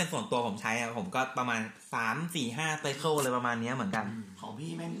ถ้าเป็นส่วนตัวผมใช้ผมก็ประมาณ 3-4-5 ไซเคิลเลยประมาณนี้เหมือนกันของ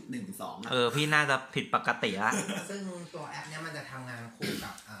พี่แม่ง 1-2 พี่น่าจะผิดปกติละซึ่งตัวแอปเนี้ยมันจะทำงานคู่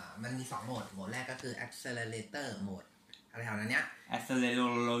กับมันมี2โหมดแรกก็คือ accelerator โหมด อะไรแถวนั้นเนี้ย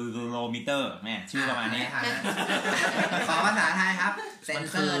accelerometer แม่ชื่อประมาณนี้ ขอภาษาไทยครับเซ มัน น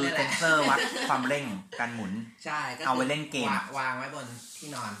เซ คือ อ ร์นี่แห เซ ละ นเซอร์วัดความเร่งการหมุน ใช่ก็ เอาไว้เล่นเกม วางไว้บนที่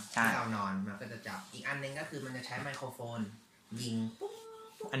นอน ใช่ ที่เรานอนมันก็จะจับอีกอันนึงก็คือมันจะใช้ไมโครโฟนยิงปุ๊บ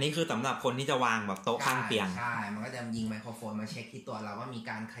อันนี้คือสำหรับคนที่จะวางแบบโต๊ะข้างเตียง ใช่มันก็จะยิงไมโครโฟนมาเช็คที่ตัวเราว่ามี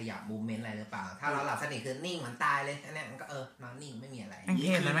การขยับมูฟเมนต์อะไรหรือเปล่าถ้าเราหลับสนิทคือนิ่งเหมือนตายเลยอันเนี้ยมันก็นอนนิ่งไม่มีอะไร แม่งเท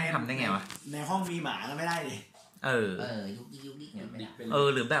พนะแม่งทำได้ไงวะ ในห้องมีหมาก็ไม่ได้เลย ยุกยิกเนี่ยไม่ได้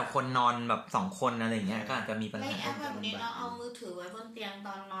หรือแบบคนนอนแบบ2 คนอะไรอย่างเงี้ยก็อาจจะมีปัญ ใน หา แอปแบบนี้เราเอามือถือไว้บนเตียงต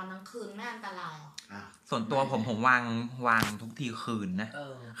อนนอนทั้งคืนไม่อันตรายหรอ ส่วนตัวผมวางทุกทีคืนนะ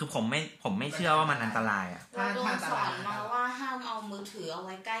คือผมไม่เชื่อว่ามันอันตรายอ่ะ เราโดนสอนมาว่าห้ามเอามือถือเอาไ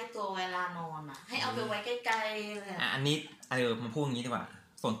ว้ใกล้ตัวเวลานอนอ่ะให้เอาไปไว้ใกล้ๆเลย อันนี้มาพูดอย่างนี้ดีกว่า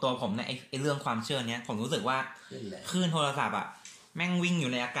ส่วนตัวผมเนี่ยไอ้เรื่องความเชื่อเนี้ยผมรู้สึกว่าคลื่นโทรศัพท์อ่ะแม่งวิ่งอ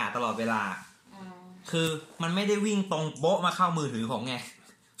ยู่ในอากาศตลอดเวลาคือมันไม่ได้วิ่งตรงโบ๊ะมาเข้ามือถือผมไง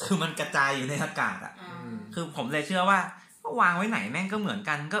คือมันกระจายอยู่ในอากาศอ่ะคือผมเลยเชื่อว่าวางไว้ไหนแม่งก็เหมือน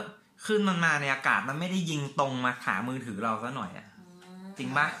กันก็ขึ้นมันมาในอากาศมันไม่ได้ยิงตรงมาหามือถือเราซะหน่อยอ่ะจริง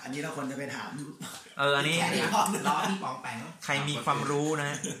ปะ อันนี้เราควรจะไปถาม อันนี้ ล้อพี่ปองแปง ใครมีความรู้น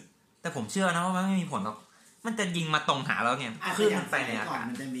ะ แต่ผมเชื่อนะว่ามันไม่มีผลหรอกมันจะยิงมาตรงหาเราเนี่ยขึ้นมันไปในอากาศ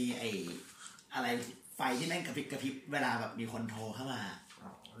มันจะมีอะไรไฟที่แม่งกระพริบเวลาแบบมีคนโทรเข้ามา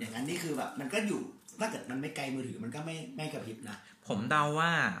อย่างนั้นนี่คือแบบมันก็อยู่ถ้าเกิดมันไม่ไกลมือถือมันก็ไม่กระพริบนะ ผมเดาว่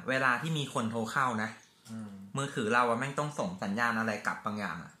าเวลาที่มีคนโทรเข้านะมือถือเราอะแม่งต้องส่งสัญญาณอะไรกลับบางอย่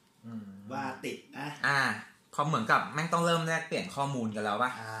างอะว่าติดนะพอเหมือนกับแม่งต้องเริ่มแลกเปลี่ยนข้อมูลกันแล้วป่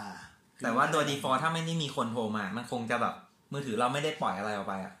ะแต่ว่าโดย default ถ้าไม่ได้มีคนโทรมามันคงจะแบบมือถือเราไม่ได้ปล่อยอะไรออก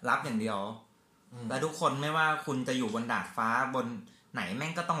ไปอะรับอย่างเดียวแล้วทุกคนไม่ว่าคุณจะอยู่บนดาดฟ้าบนไหนแม่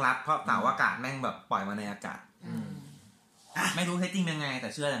งก็ต้องรับเพราะเสาอากาศแม่งแบบปล่อยมาในอากาศไม่รู้เท็จจริงยังไงแต่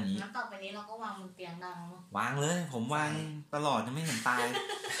เชื่ออย่างนี้แล้วต่อไปนี้เราก็วางบนเตียงได้แล้ววางเลยผมวางตลอดจะไม่เห็นตาย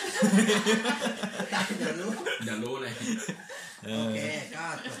เดี๋ยวรู้เลยโอเคก็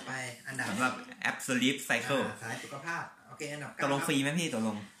จบไปอันดับสำหรับแอป Sleep Cycle สายสุขภาพโอเคอันดับตกลงฟรีไหมพี่ตกล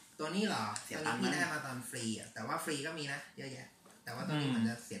งตัวนี้เหรอตัวนี้พี่ได้มาตอนฟรีอ่ะแต่ว่าฟรีก็มีนะเยอะแยะแต่ว่าตัวนี้มันจ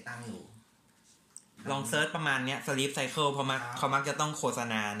ะเสียตังค์อยู่ลองเซิร์ชประมาณเนี้ย Sleep Cycle เพราะเขามักจะต้องโฆษ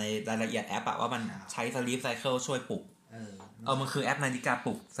ณาในรายละเอียดแอปอะว่ามันใช้ Sleep Cycle ช่วยปลุกมันคือแอปนาฬิกาป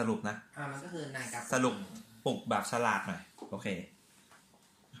ลุกสรุปนะมันก็คือนาฬิกาสรุปปลุกแบบฉลาดหน่อยโอเค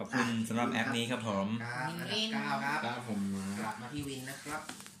ขอบคุณสำหรับแอปนี้ครับผมครับผมกลับมาที่วินนะครับ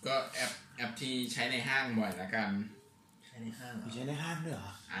ก็แอปที่ใช้ในห้างบ่อยละกันใช้ในห้างด้วยเหร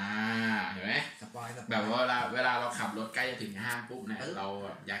อเห็นไหมสปอยแบบว่าเวลาเราขับรถใกล้จะถึงห้างปุ๊บเนี่ยเรา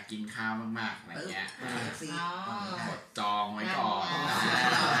อยากกินข้าวมากๆอะไรเงี้ยกดจองไว้ก่อน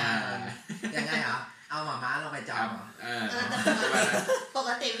ยังไงเหรอเอาหมาม้าลงไปจองปก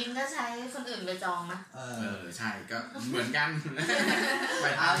ติวินก็ใช้คนอื่นไปจองนะใช่ก็เหมือนกันไป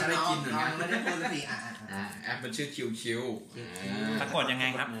ทานก็ได้กินเหมือนกันไม่ได้พูดสิแอปมันชื่อ QQ สะกดยังไง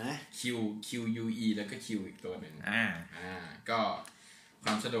ครับ QUE แล้วก็ Q อีกตัวหนึ่งก็คว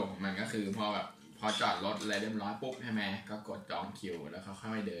ามสะดวกของมันก็คือพอจอดรถอะไรเรียบร้อยปุ๊บใช่ไหมก็กดจองคิวแล้วเขา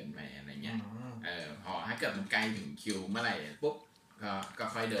ค่อยเดินไปอะไรเงี้ยพอถ้าเกิดมันใกล้ถึงคิวเมื่อไหร่ปุ๊บก็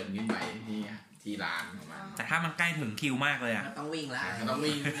ค่อยเดินขึ้นไปที่ร้านของมันแต่ถ้ามันใกล้ถึงคิวมากเลยอ่ะต้องวิ่งแล้วต้อง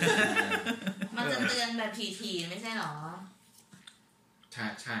วิ่งมันจะเตือนแบบทีๆไม่ใช่หรอ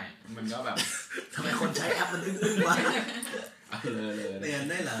ใช่มันก็แบบทำไมคนใช้แอปมันอึ้งๆวะเลยเตือน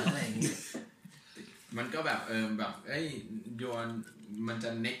ได้เหรออะไรอย่างงี้มันก็แบบแบบโยนมันจะ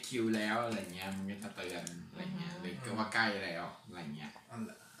next queue แล้วอะไรเงี้ยมันก็จะเตือนอะไรเงี้ยหรือก็ว่าใกล้แล้วอะไรเงี้ย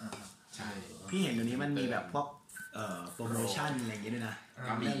ใช่พี่เห็นตัวนี้มันมีแบบพวกโปรโมชั่นอะไรอย่างเงี้ยด้วยนะ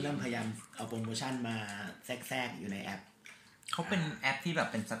เริ่มพยายามเอาโปรโมชั่นมาแทรกอยู่ในแอปเขาเป็นแอปที่แบบ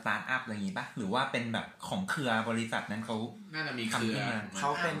เป็นสตาร์ทอัพอะไรอย่างงี้ป่ะหรือว่าเป็นแบบของเครือบริษัทนั้นเขาน่าจะมีเครือเขา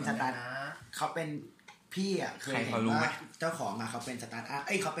เป็นสตาร์ทเขาเป็นพี่อ่ะเคยเห็นว่าเจ้าของเขาเป็นสตาร์ทอัพ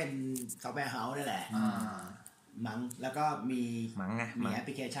เขาเป็นซอฟต์แวร์เฮาส์นี่แหละมั้งแล้วก็มีแอปพ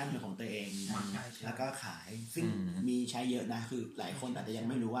ลิเคชันเป็นของตัวเองแล้วก็ขายซึ่งมีใช้เยอะนะคือหลายคนอาจจะยัง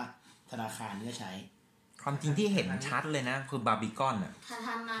ไม่รู้ว่าธนาคารนี่ใช้ความจริงที่เห็นชัดเลยนะคือบาร์บีคอนอ่ะ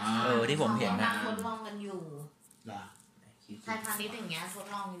ที่ผมเห็นนะทดลองกันอยู่ไทยพาณิชย์อย่างเงี้ยทด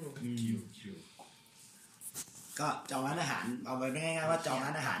ลองอยู่ก็จองร้านอาหารเอาไปง่ายๆว่าจองร้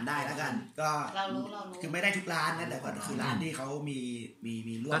านอาหารได้แล้วกันก็เรารู้คือไม่ได้ทุกร้านนะแต่ก็คือร้านที่เขา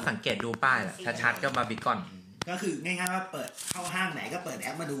มีร่วมก็สังเกตดูป้ายแหละถ้าชัดก็บาร์บีคอนก็คือง่ายๆว่าเปิดเข้าห้างไหนก็เปิดแอ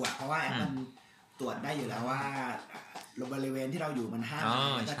ปมาดูอ่ะเพราะว่าแอปมันตรวจได้อยู่แล้วว่าบริเวณที่เราอยู่มันห้าง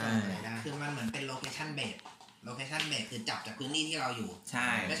ก็จะอะไรได้คือมันเหมือนเป็นโลเคชั่นเบสคือจับจากพื้นที่ที่เราอยู่ใช่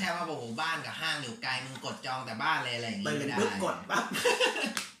ไม่ใช่ว่าโอ้โหบ้านกับห้างอยู่ไกลมึงกดจองแต่บ้านเลยอะไรอย่างงี้ไม่ได้กดปั๊บ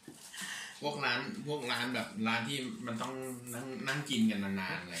พวกร้านแบบร้านที่มันต้องนั่งกินกันนา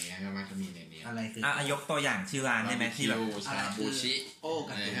นๆอะไรเงี้ยก็มักจะมีในนี้อะไรคือยกตัวอย่างชื่อร้านได้ไหมที่แบบชาบูชิ โอ้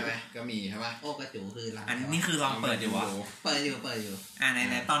กระจูใช่ไหมก็มีใช่ป่ะโอ้กระจูคือร้านอันนี้คือลองเปิดอยู่วะเปิดอยู่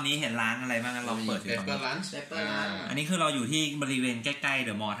ไหนตอนนี้เห็นร้านอะไรบ้างลองเปิดดูก่อน เปปเปอร์ลันช์อันนี้คือเราอยู่ที่บริเวณใกล้ๆเด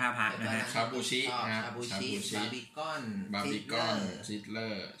อะมอลล์ท่าพระนะฮะชาบูชิชาบูชิบาร์บีคอนซิดเลอ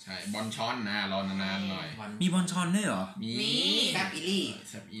ร์ใช่บอนชอนรอนานๆหน่อยมีบอนชอนด้วยเหรอมีแซบอี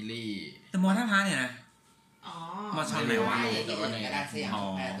ลี่เดอะมอลล์ท่าพระเนี่ยนะอ๋อมาชอนไหนวะแต่ว่าในกระดาษสยาม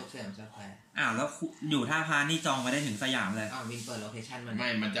แพร่ทุกสยามสแควร์แล้วอยู่ท่าพานี่จองมาได้ถึงสยามเลยวินเปิดโลเคชั่น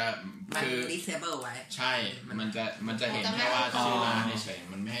มันจะคือ disable ไว้ใช่มันจะเห็นแค่ว่าชื่อร้านเฉย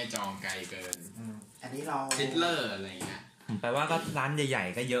มันไม่ให้จองไกลเกินอันนี้เราซิดเลอร์อะไรเงี้ยแปลว่าก็ร้านใหญ่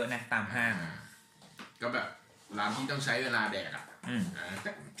ๆก็เยอะนะตามห้างก็แบบร้านที่ต้องใช้เวลาแดก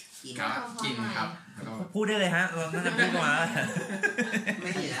กินครับพูดได้เลยฮะเราน่าจะพูดมาไ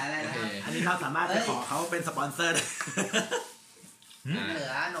ม่เหลืออะไรแล้วอันนี้เราสามารถไปขอเขาเป็นสปอนเซอร์เหลื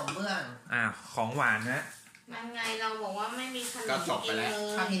อขนมเบื้องของหวานนะมันไงเราบอกว่าไม่มีขนมก็จบไปแล้ว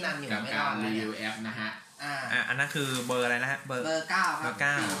ถ้าพี่นันอยู่ไม่รอดรีวิวแอปนะฮะอันนั้นคือเบอร์อะไรนะฮะเบอร์9ครับ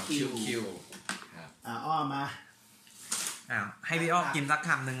คิวอ้อมาให้พี่อ้อกินสักค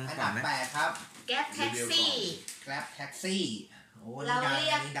ำหนึ่งก่อนไหม8ครับแก๊ปแท็กซี่โอ้เราเรี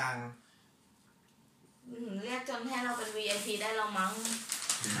ยกดังเรียกจนให้เราเป็น VIP ได้เรามั้ง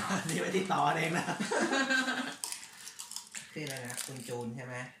นี่ไม่ติดต่อเองนะคืออะไรนะคุณจูนใช่ไ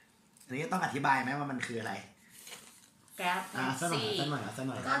หมอันนี้ต้องอธิบายไหมว่ามันคืออะไรแก๊ปแท็กซี่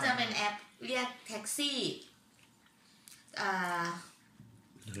ก็จะเป็นแอปเรียกแท็กซี่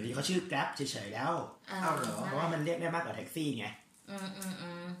หรือเขาชื่อ Grab เฉยๆแล้วเพราะว่ามันเรียกได้มากกว่าแท็กซี่ไง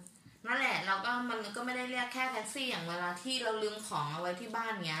นั่นแหละเราก็มันก็ไม่ได้เรียกแค่แท็กซี่อย่างเวลาที่เราลืมของเอาไว้ที่บ้า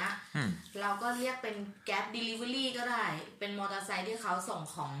นเงี้ยเราก็เรียกเป็น Grab Delivery ก็ได้เป็นมอเตอร์ไซค์ที่เขาส่ง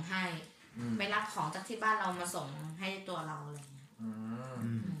ของให้ไปรับของจากที่บ้านเรามาส่งให้ตัวเราอะไรเงี้ย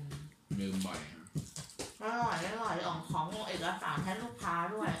ลืมบ่อยอร่อยของเอกสารให้ลูกค้า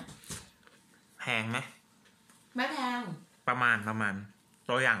ด้วยแพงไหมไม่แพงประมาณ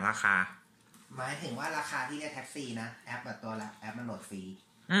ตัวอย่างราคาหมายถึงว่าราคาที่เรียกแท็กซี่นะแอปแบบตัวละแอปมันโหลดฟรี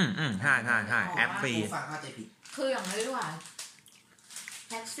ใช่แอปฟรีฟังเข้าใจผิดคืออย่างนี้ด้วย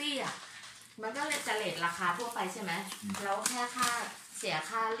แท็กซี่มันก็จะเรทราคาทั่วไปใช่ไหมแล้วแค่เสีย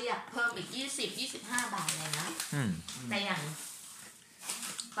ค่าเรียกเพิ่มอีก20-25 บาทอะไรนะแต่อย่าง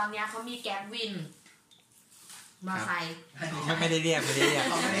ตอนนี้เขามีแก๊ปวินมาใครไม่ได้เรียก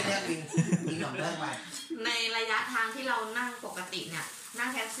เขาไม่ได้เรียกวินหลงเลิกไปในระยะทางที่เรานั่งปกติเนี่ยนั่ง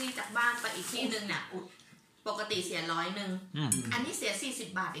แท็กซี่จากบ้านไปอีกที่นึงเนี่ยปกติเสีย100อันนี้เสีย40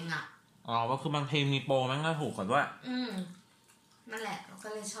 บาทเองก็คือบางทีมีโปรมันก็ถูกกว่าด้วยนั่นแหละเราก็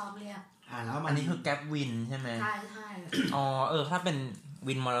เลยชอบเรียกแล้วอันนี้คือแก๊ปวินใช่ไหมใช่ถ้าเป็น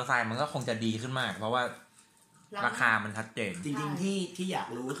วินมอเตอร์ไซค์มันก็คงจะดีขึ้นมากเพราะว่าราคามันชัดเจนจริงๆที่อยาก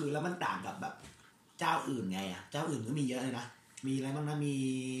รู้คือแล้วมันต่างกับแบบเจ้าอื่นไงเจ้าอื่นก็มีเยอะเลยนะมีอะไรบ้างนะมี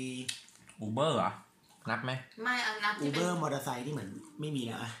Uber เหรอนับไหมไม่นับที่เป็น Uber มอเตอร์ไซค์ที่เหมือนไม่มีแ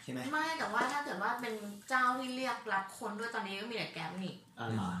ล้วใช่ไหมไม่แต่ว่าถ้าเกิดว่าเป็นเจ้าที่เรียกรับคนด้วยตอนนี้ก็มีแต่แก๊ปนี่อะ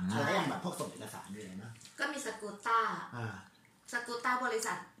ไรอย่างแบบพวกส่งเอกสารด้วยนะก็มีสกูต้าบริ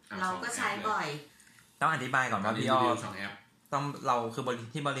ษัทเราก็ใช้บ่อยต้องอธิบายก่อนว่าพี่อ้อต้องเราคือ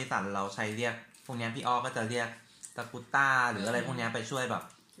ที่บริษัทเราใช้เรียกพวกนี้พี่อ้อก็จะเรียกสกูต้าหรืออะไรพวกนี้ไปช่วยแบบ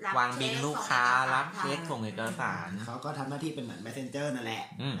วางบินลูกค้ารับเคสส่งเอกสารเขาก็ทำหน้าที่เป็นเหมือน messenger นั่นแหละ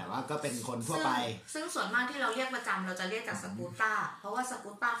แต่ว่าก็เป็นคนทั่วไปซึ่งส่วนมากที่เราเรียกประจำเราจะเรียกจากสกูต้าเพราะว่าส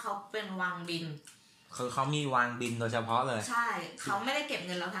กูต้าเขาเป็นวางบินคือเขามีวางบินโดยเฉพาะเลยใช่เขาไม่ได้เก็บเ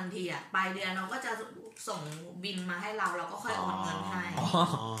งินเราทันทีปลายเดือนเราก็จะส่งบินมาให้เราก็ค่อยโอนเงินให้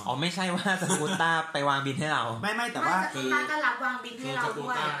ไม่ใช่ว่าสกูต้าไปวางบินให้เราไม่แต่ว่าสกูต้าก็รับวางบินให้เราด้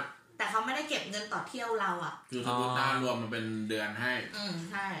วยแต่เขาไม่ได้เก็บเงินต่อเที่ยวเราคือสกูต้ารวมมันเป็นเดือนให้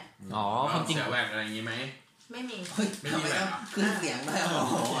ใช่ความจริงเสียแวดอะไรอย่างงี้ไหมไม่มีไม่มีแบบขึ้นเสียงด้วยโอ้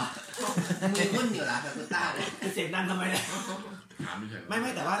โหมือมุ่นอยู่ละสกูต้าเลยเสียงดังทำไมเนี่ยถามไ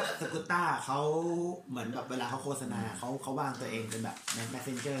ม่แต่ว่าสกูต้าเขาเหมือนแบบเวลาเขาโฆษณาเขาวางตัวเองเป็นแบบ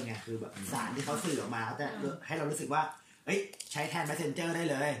messenger ไงคือแบบสารที่เขาสื่อออกมาเขาจะให้เรารู้สึกว่าใช้แทน messenger ได้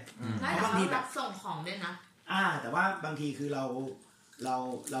เลยเพราะบางทีแบบส่งของด้วยนะแต่ว่าบางทีคือเรา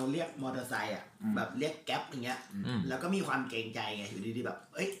เรียกมอเตอร์ไซค์แบบเรียกแก๊ปอย่างเงี้ยแล้วก็มีความเกรงใจไงอยู่ดีๆแบบ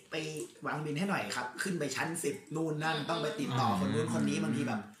ไปวางบินให้หน่อยครับขึ้นไปชั้น10นู่นนั่นต้องไปติดต่อคนนู้นคนนี้บางที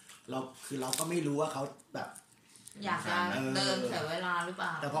แบบเราก็ไม่รู้ว่าเขาแบบอยากจะเดินเสียเวลาหรือเปล่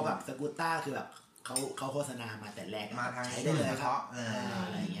าแต่พอแบบสกูต้าคือแบบเขาโฆษณามาแต่แรกมาทางใช้ได้เลยครับอ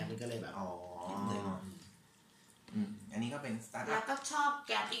ะไรเงี้ยมันก็เลยแบบอันนี้ก็เป็นสตาร์ทอัพแล้วก็ชอบแ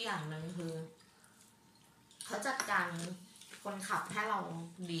ก๊ปอีกอย่างนึงคือเขาจัดการคนขับให้เรา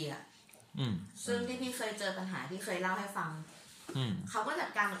ดี ซึ่งที่พี่เคยเจอปัญหาที่เคยเล่าให้ฟังเขาก็จัด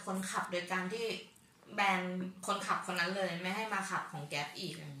การกับคนขับโดยการที่แบนคนขับคนนั้นเลยไม่ให้มาขับของแก๊ปอี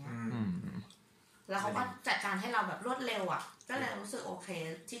กอะไรเงี้ยแล้วเขาก็จัดการให้เราแบบรวดเร็วอ่ะก็เลยรู้สึกโอเค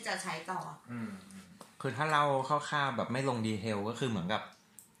ที่จะใช้ต่อคือถ้าเราคร่าวๆแบบไม่ลงดีเทลก็คือเหมือนกับ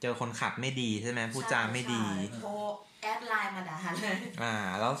เจอคนขับไม่ดีใช่ไหมพูดจาไม่ดีโทรแอดไลน์มาด่าเลย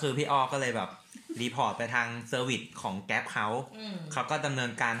แล้วคือพี่อ้อก็เลยแบบรีพอร์ตไปทางเซอร์วิสของแก๊ปเขาก็ดำเนิ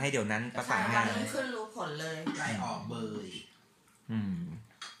นการให้เดี๋ยวนั้นประสานงานขึ้นรู้ผลเลยไล่ออกเบอร์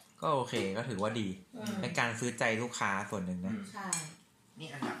ก็โอเคก็ถือว่าดีในการซื้อใจลูกค้าส่วนหนึ่งนะใช่นี่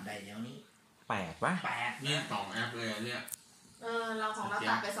อันดับใดแล้วนี่8 วะ8เนี่ย2แอปเลยเนี่ยเราของเรา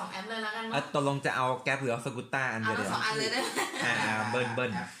ตัดไป2แอปเลยแล้วกันตกลงจะเอาแก๊ปหรือเอาสกูตต้าอันเดียวเอา2อันเลยได้เบิ้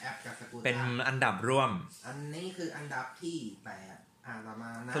ลแอปกับสกูตต้าเป็นอันดับร่วมอันนี้คืออันดับที่8ประมา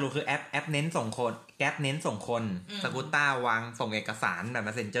ณสรุปคือแอปเน้นส่งคนแก๊ปเน้นส่งคนสกูตต้าวางส่งเอกสารแบบ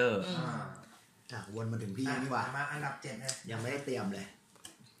Messenger วนมาถึงพี่นี่ว่ามาอันดับ7เลยยังไม่ได้เตรียมเลย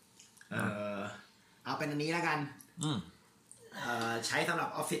เอาเป็นอันนี้แล้วกันใช้สำหรับ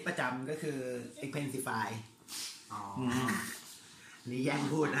ออฟฟิศประจำก็คือ Expensify นี่แย่ง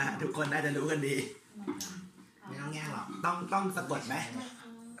พูดนะทุกคนน่าจะรู้กันดีไม่ต้องแย่งหรอกต้องสะกดไหม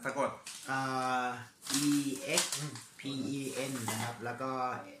สะกดE X P E N นะครับแล้วก็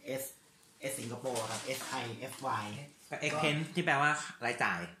S สิงคโปร์ครับ S I F Y ก็ Expense ที่แปลว่าราย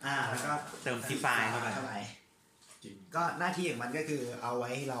จ่ายแล้วก็เติม Fy เข้าไปก็หน้าที่ของมันก็คือเอาไว้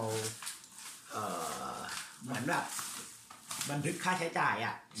ให้เราเหมือนแบบบันทึกค่าใช้จ่าย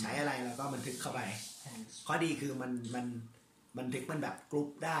ใช้อะไรแล้วก็บันทึกเข้าไปข้อดีคือมันบันทึกมันแบบกรุ๊ป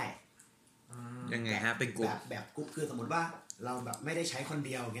ได้ยังไงฮะเป็นกรุ๊ปแบบกรุ๊ปคือสมมติว่าเราแบบไม่ได้ใช้คนเ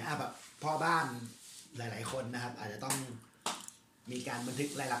ดียวอย่างเงี้ยแบบพ่อบ้านหลายๆคนนะครับอาจจะต้องมีการบันทึก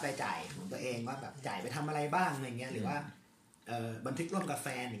รายรับรายจ่ายของตัวเองว่าแบบจ่ายไปทำอะไรบ้างอะไรเงี้ยหรือว่าบันทึกร่วมกับแฟ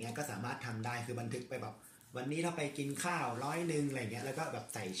นอย่างเงี้ยก็สามารถทำได้คือบันทึกไปแบบวันนี้เราไปกินข้าว100อะไรเงี้ยแล้วก็แบบ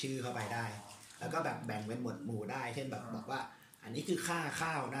ใส่ชื่อเข้าไปได้แล้วก็แบบแบ่งเป็นหมวดหมู่ได้เช่นแบบบอกว่าอันนี้คือค่าข้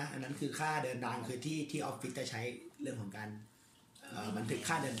าวนะอันนั้นคือค่าเดินทางคือที่ออฟฟิศจะใช้เรื่องของการบันทึก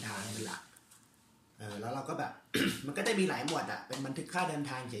ค่าเดินทางเป็นหลักแล้วเราก็แบบ มันก็จะมีหลายหมวดเป็นบันทึกค่าเดิน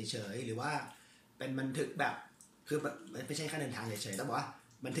ทางเฉยๆหรือว่าเป็นบันทึกแบบคือไม่ใช่ค่าเดินทางเฉยๆต้องบอกว่า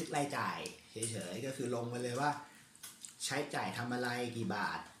บันทึกรายจ่ายเฉยๆก็คือลงมาเลยว่าใช้จ่ายทำอะไรกี่บ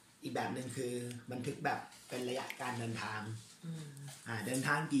าทอีกแบบนึงคือบันทึกแบบเป็นระยะการเดินทางเดินท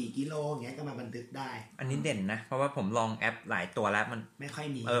างกี่กิโลเงี้ยก็มาบันทึกได้อันนี้เด่นนะเพราะว่าผมลองแอปหลายตัวแล้วมันไม่ค่อย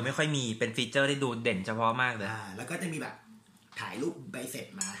มีไม่ค่อยมีเป็นฟีเจอร์ที่ดูเด่นเฉพาะมากเลยแล้วก็จะมีแบบถ่ายรูปใบเสร็จ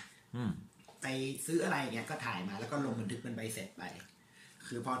มาไปซื้ออะไรเงี้ยก็ถ่ายมาแล้วก็ลงบันทึกเป็นใบเสร็จไป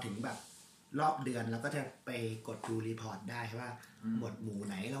คือพอถึงแบบรอบเดือนเราก็จะไปกดดูรีพอร์ตได้ว่าหมวดหมู่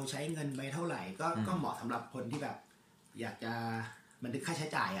ไหนเราใช้เงินไปเท่าไหร่ก็เหมาะสำหรับคนที่แบบอยากจะบันทึกค่าใช้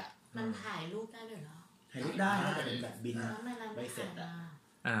จ่ายมันถ่ายรูปได้ด้วยเหรอถ่ายรูปได้ถ้าเป็นแบบบินใบเสร็จ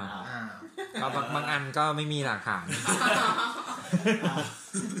ก็บางอันก็ไม่มีหลักฐาน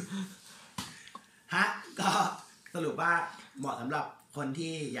ก็สรุปว่าเหมาะสำหรับคน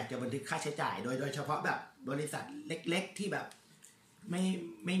ที่อยากจะบันทึกค่าใช้จ่ายโดยเฉพาะแบบบริษัทเล็กๆที่แบบไ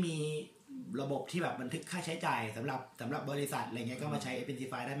ม่มีระบบที่แบบบันทึกค่าใช้จ่ายสำหรับบริษัทอะไรเงี้ยก็มาใช้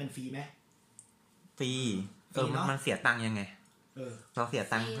Expensify ได้มันฟรีไหมฟรีมันเสียตังค์ยังไงเราเสีย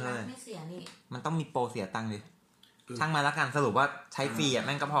ตังค์เพื่อไม่เสียนี่มันต้องมีโปรเสียตังค์ดิช่างมาแล้วกันสรุปว่าใช้ฟรีแ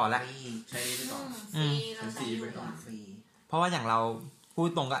ม่งก็พอแล้วใช้ไปก่อนฟรีไปก่อนฟรีเพราะว่าอย่างเราพูด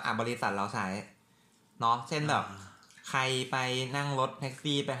ตรงกับบริษัทเราใช้เนาะเช่นแบบใครไปนั่งรถแท็ก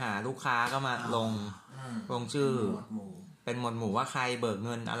ซี่ไปหาลูกค้าก็มาลงชื่อเป็นหมวดหมู่ว่าใครเบิกเ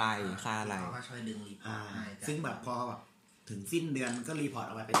งินอะไรค่าอะไรก็ช่วยดึงรีพอร์ตซึ่งแบบพอถึงสิ้นเดือนก็รีพอร์ต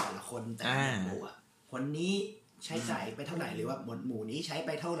ออกมาเป็นแต่ละคนแต่ละหมวดหมู่คนนี้ใช้จ่ายไปเท่าไหร่หรือว่าหมวดหมู่นี้ใช้ไป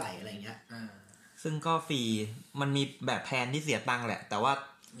เท่าไหร่อะไรเงี้ยซึ่งก็ฟรีมันมีแบบแพนที่เสียตังค์แหละแต่ว่า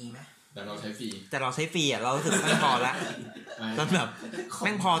มีไหมแต่เราใช้ฟรีเรารู้สึกไม่พอแล้วจนแบบแ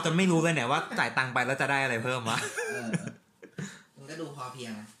ม่งพอจนไม่รู้เลยเนี่ยว่าจ่ายตังค์ไปแล้วจะได้อะไรเพิ่มวะมันก็ดูพอเพีย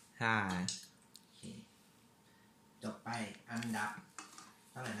งใช่จบไปอันดับ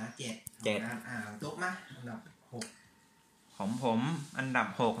เท่าไหร่นะ7จบมาอันดับ6ของผมอันดับ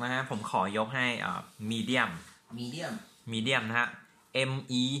6นะฮะผมขอยกให้มีเดียมนะฮะ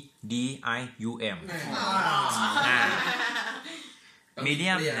MEDIUM มีเดี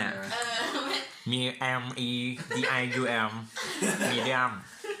ยมเนี่ยมี MEDIUM มีเดียม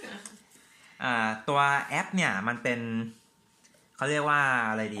ตัวแอปเนี่ยมันเป็นเขาเรียกว่า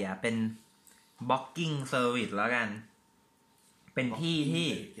อะไรดีเป็น blocking service แล้วกันเป็นที่ที่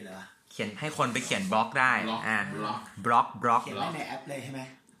เขียนให้คนไปเขียนบล็อกได้บล็อกเขียนได้ในแอปเลยใช่ไหม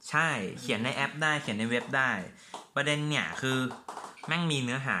ใช่เขียนในแอปได้เขียนในเว็บได้ประเด็นเนี่ยคือ แม่งมีเ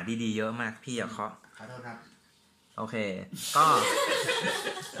นื้อหาดีๆเยอะมากพี่อย่าเคาะ ขอโทษครับ โอเคก็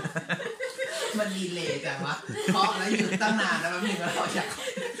มันดีเลยจังวะเคาะแล้วอยู่ตั้งนานแล้วมันมีแล้วเราอยาก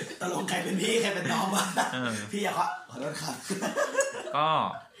ตกลงใครเป็นพี่ใครเป็นน้องวะพี่อะขอโทษครับ ก็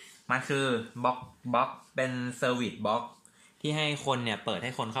มันคือบล็อกเป็นเซอร์วิสบล็อกที่ให้คนเนี่ยเปิดใ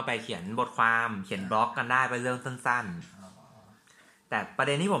ห้คนเข้าไปเขียนบทความเขียนบล็อกกันได้เป็นเรื่องสั้นๆแต่ประเ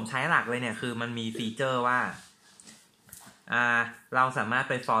ด็นที่ผมใช้หลักเลยเนี่ยคือมันมีฟีเจอร์ว่าเราสามารถ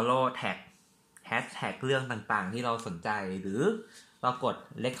ไป follow tag hashtag เรื่องต่างๆที่เราสนใจหรือเรากด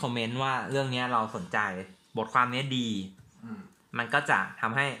recommend ว่าเรื่องนี้เราสนใจบทความนี้ดีมันก็จะท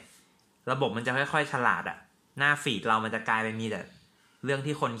ำให้ระบบมันจะค่อยๆฉลาดหน้าฟีดเรามันจะกลายเป็นมีแต่เรื่อง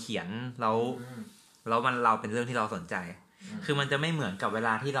ที่คนเขียนแล้วเราเป็นเรื่องที่เราสนใจคือมันจะไม่เหมือนกับเวล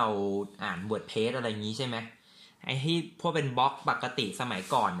าที่เราอ่านWordPressอะไรอย่างนี้ใช่ไหมไอ้ที่พวกเป็นบล็อกปกติสมัย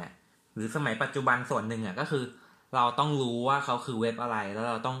ก่อนเนี่ยหรือสมัยปัจจุบันส่วนหนึ่งก็คือเราต้องรู้ว่าเขาคือเว็บอะไรแล้ว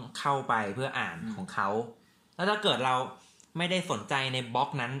เราต้องเข้าไปเพื่ออ่านของเขาแล้วถ้าเกิดเราไม่ได้สนใจในบล็อก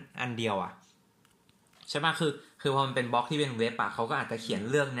นั้นอันเดียวใช่ไหมคือพอมันเป็นบล็อกที่เป็นเว็บเขาก็อาจจะเขียน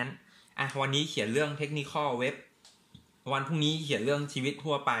เรื่องนั้นวันนี้เขียนเรื่องเทคนิคอลเว็บวันพรุ่งนี้เขียนเรื่องชีวิต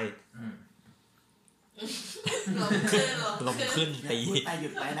ทั่วไปลมขึ้นตีพูดไปหยุ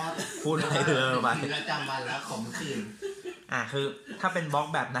ดไปนะพูดไปเลยไปประจำวันแล้วขมขื่นคือถ้าเป็นบล็อก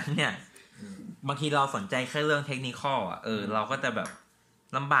แบบนั้นเนี่ยบางทีเราสนใจแค่เรื่องเทคนิคอลเราก็จะแบบ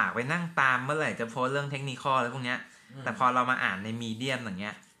ลำบากไปนั่งตามเมื่อไหร่จะโพสเรื่องเทคนิคอลอะไรพวกเนี้ยแต่พอเรามาอ่านในมีเดียมอย่างเ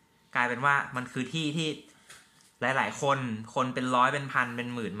งี้ยกลายเป็นว่ามันคือที่หลายๆคนเป็นร้อยเป็นพันเป็น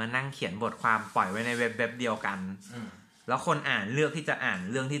หมื่นมานั่งเขียนบทความปล่อยไว้ในเว็บเดียวกันแล้วคนอ่านเลือกที่จะอ่าน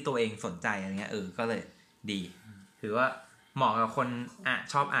เรื่องที่ตัวเองสนใจอะไรเงี้ยก็เลยดีถือว่าเหมาะกับคน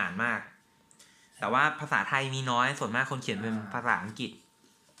ชอบอ่านมากแต่ว่าภาษาไทยมีน้อยส่วนมากคนเขียนเป็นภาษาอังกฤษ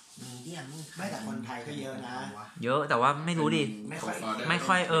มีเดียมไม่แต่คนไทยก็เยอะนะเยอะแต่ว่าไม่รู้ดิไม่ค่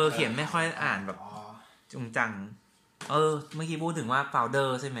อยเขียนไม่ค่อยอ่านแบบจริงจังเมื่อกี้พูดถึงว่า founder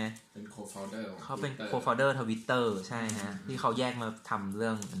ใช่ไหมเป็น co-founder เขาเป็น co-founder Twitter ใช่ฮะที่เขาแยกมาทำเรื่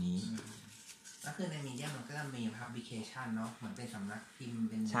องอันนี้ก็คือในมีเดียมันก็จะมี publication เนาะเหมือนเป็นสำนักพิมพ์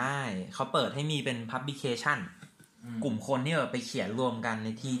เป็นใช่เขาเปิดให้มีเป็น publication กลุ่มคนที่ไปเขียนรวมกันใน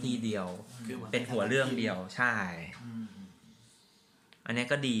ที่เดียวเป็นหัวเรื่องเดียวใช่อันนี้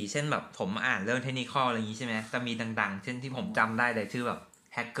ก็ดีเช่นแบบผมอ่านเรื่องเทคนิคอลอะไรอย่างนี้ใช่ไหมจะมีดังๆเช่นที่ผมจำได้เลยชื่อแบบ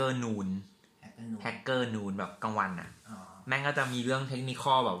Hacker Noon แบบกลางวันแม่งก็จะมีเรื่องเทคนิค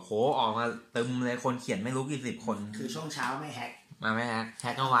อลแบบโหออกมาเต็มเลยคนเขียนไม่รู้กี่สิบคนคือช่วงเช้าไม่แฮกไม่แฮก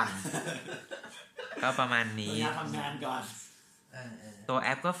กลางวันก็ประมาณนี้ทำงานก่อนตัวแอ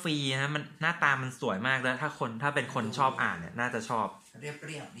ปก็ฟรีนะมันหน้าตามันสวยมากแล้วถ้าเป็นคนชอบอ่านเนี่ยน่าจะชอบเรียบ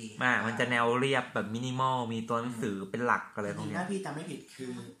ดีมันจะแนวเรียบแบบมินิมอลมีตัวหนังสือเป็นหลักอะไรพวกนี้ถ้าพี่จำไม่ผิดคื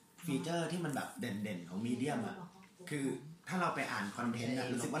อฟีเจอร์ที่มันแบบเด่นๆของมีเดียมคือถ้าเราไปอ่านคอนเทนต์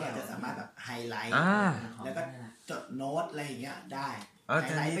รู้สึกว่าเราจะสามารถแบบไฮไลท์แล้วก็จดโน้ตอะไรอย่างเงี้ยได้ไฮ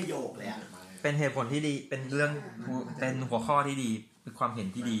ไลท์ประโยคเลยเป็นเหตุผลที่ดีเป็นเรื่องเป็นหัวข้อที่ดีเป็นความเห็น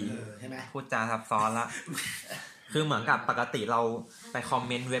ที่ดีใช่ไหมพูดจาซับซ้อนละคือเหมือนกับปกติเราไปคอมเ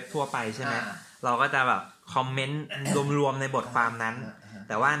มนต์เว็บทั่วไปใช่ไหมเราก็จะแบบคอมเมนต์รวมๆในบทความนั้นแ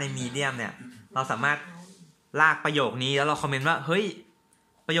ต่ว่าในมีเดียมเนี่ยเราสามารถลากประโยคนี้แล้วเราคอมเมนต์ว่าเฮ้ย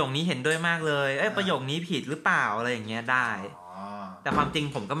ประโยคนี้เห็นด้วยมากเลยประโยคนี้ผิดหรือเปล่าอะไรอย่างเงี้ยได้แต่ความจริง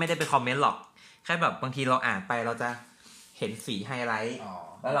ผมก็ไม่ได้ไปคอมเมนต์หรอกแค่แบบบางทีเราอ่านไปเราจะเห็นสีไฮไลท์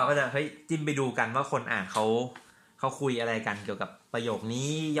แล้วเราก็จะจิ้มไปดูกันว่าคนอ่านเขาคุยอะไรกันเกี่ยวกับประโยคนี้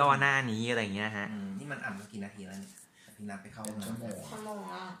ย่อหน้านี้อะไรเงี้ยฮะนี่มันอ่านมากี่นาทีแล้วเนี่ยพี่นัดไปเข้าชั่วโมง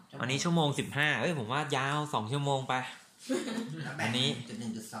วันนี้ชั่วโมง15ผมว่ายาว2ชั่วโมงไปอันนี้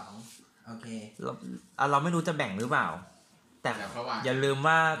 1.2 โอเคเราไม่รู้จะแบ่งหรือเปล่าแต่อย่าลืม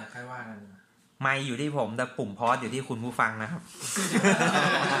ว่าไมค์อยู่ที่ผมแต่ปุ่มพอสอยู่ที่คุณผู้ฟังนะครับ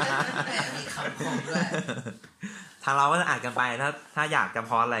มีคำคมด้วยทางเราก็จะอ่านกันไปถ้าอยากจะพ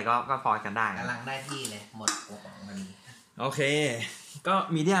อสอะไรก็พอสกันได้กำลังได้ที่เลยหมดของวันนี้โอเคก็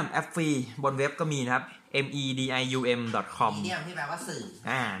มีเดียมแอปฟรีบนเว็บก็มีนะครับ medium.com มีเดียมที่แปลว่าสื่อ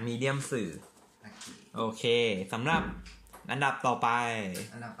มีเดียมสื่อโอเคสำหรับอันดับต่อไป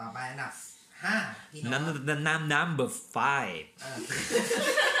อันดับ5ที่number 5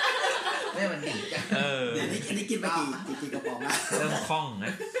ไม่มันดีจังเดี๋ยวนี้กินไปกี่กระป๋องนะเริ่มคล่องน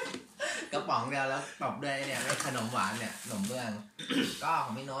ะกระป๋องเดียวแล้วตบด้วยเนี่ยไม่ขนมหวานเนี่ยขนมเบื้องก็ข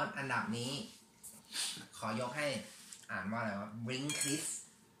องพี่โน้ตอันดับนี้ขอยกให้อ่านว่าอะไรวะ Blinkist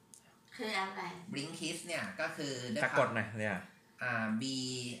คืออะไร Blinkist เนี่ยก็คือสะกดหน่อยเนี่ย B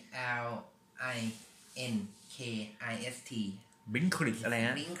L I N K I S T บิงคลิกอะไรน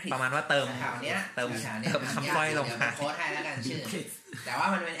ะประมาณว่าเติมแถวเนี้ยเติมคำสร้อยลงโค้ดให้แล้วกันชื่อแต่ว่า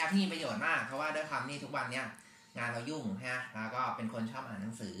มันเป็นแอปที่มีประโยชน์มากเพราะว่าด้วยความที่ทุกวันเนี้ย งานเรายุ่งฮะแล้วก็เป็นคนชอบอ่านห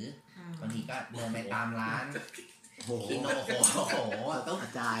นังสือบางทีก็เดินไปตามร้านคิโนโอ้โหต้องกร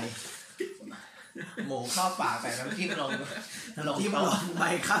ะจายหมูเข้าปากแต่น้ำจิ้มลงไป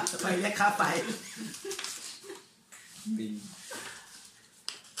ครับไปเรียกค่าไฟ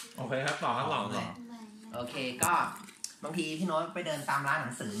โอเคครับต่อเลยโอเคก็บางทีพี่โน้ตไปเดินตามร้านห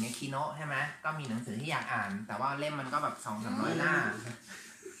นังสือเนี่ยคีโนะใช่ไหมก็มีหนังสือที่อยากอ่านแต่ว่าเล่มมันก็แบบ200-300 หน้า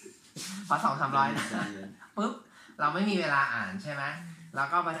พอ200-300 หน้าปุ๊บเราไม่มีเวลาอ่านใช่ไหมแล้ว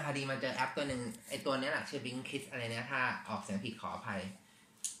ก็พอดีมาเจอแอปตัวหนึ่งไอตัวนี้แหละชื่อ Blinkist อะไรเนี่ยถ้าออกเสียงผิดขออภัย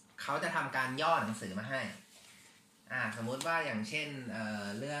เขาจะทำการย่อหนังสือมาให้สมมุติว่าอย่างเช่น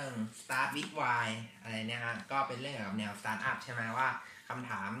เรื่อง Start with Why อะไรเนี่ยฮะก็เป็นเรื่องเกี่ยวกับแนว Startup ใช่ไหมว่าคำ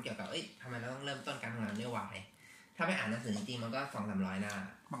ถามเกี่ยวกับทำไมเราต้องเริ่มต้นการทำงานด้วย Why ถ้าไปอ่านหนังสือจริงๆมันก็200-300 หน้า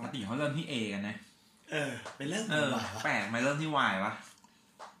ปกติเขาเริ่มที่ A กันนะเป็นเรื่องแปลกไม่เริ่มที่ Y วะ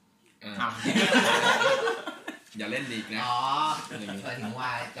อย่าเล่นดีนะไปถึง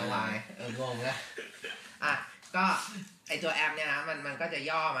Y จะ Y งงนะก็ไอตัวแอปเนี่ยนะมันก็จะ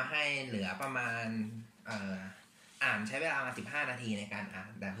ย่อมาให้เหลือประมาณอ่านใช้เวลามา15 นาทีในการอ่าน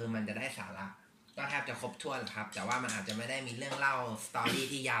แต่คือมันจะได้สาระก็แทบจะครบถ้วนครับแต่ว่ามันอาจจะไม่ได้มีเรื่องเล่าสตอรี่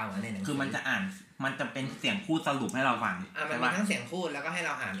ที่ยาวเหมือนในหนังสือคือมันจะอ่านมันจะเป็นเสียงพูดสรุปให้เราฟังมันมีทั้งเสียงพูดแล้วก็ให้เร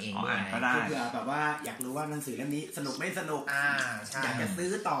าอ่านเองด้วยก็ได้เผื่อแบบว่าอยากรู้ว่าหนังสือเล่มนี้สนุกไม่สนุกอยากจะซื้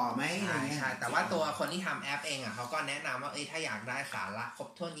อต่อไหมอะไรเงี้ยใช่แต่ว่าตัวคนที่ทำแอปเองเขาก็แนะนำว่าถ้าอยากได้สาระครบ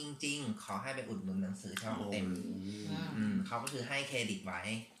ถ้วนจริงๆขอให้ไปอุดหนุนหนังสือฉบับเต็มเขาก็คือให้เครดิตไว้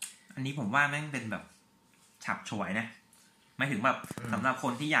อันนี้ผมว่าแม่งเป็นแบบฉับฉวยนะไม่ถึงแบบสำหรับค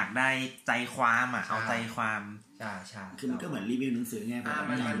นที่อยากได้ใจความเอาใจความใช่คือมันก็เหมือนรีวิวหนังสือไงมัน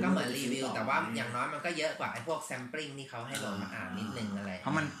ก็เหมือนรีวิวแต่ว่าอย่างน้อยมันก็เยอะกว่าไอ้พวกแซมปลิ้งที่เขาให้เรามาอ่านนิดนึงอะไรเพร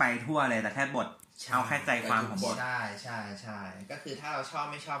าะมันไปทั่วเลยแต่แค่บทเอาแค่ใจความของบทใช่ก็คือถ้าเราชอบ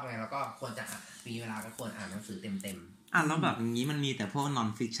ไม่ชอบไงเราก็ควรจะมีเวลาก็ควรอ่านหนังสือเต็มแล้วแบบอย่างนี้มันมีแต่พวกนอน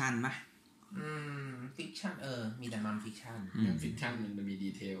ฟิกชันไหมฟิกชันมีแต่นอนฟิกชันฟิกชันมันมี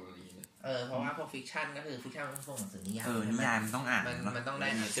ดีเทลอะไรอย่างเงี้ยเพราะว่าพวกฟิกชันก็คือฟิกชันพวกหนังสือนิยายนิยายมันต้องอ่านมันต้องได้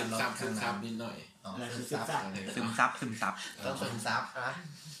ซึมซับนิดหน่อยซึมซับต้องซึมซับ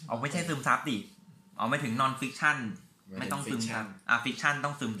เอาไม่ใช่ซึมซับดิเอาไม่ถึงนอนฟิกชันไม่ต้องซึมซับฟิกชันต้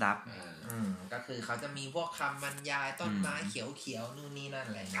องซึมซับก็คือเขาจะมีพวกคำบรรยายต้นไม้เขียวๆนู่นนี่นั่น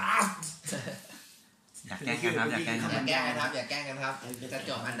อะไรอย่างเงี้ยอยากแกล้งกันครับอย่าแกล้งกันครับจะ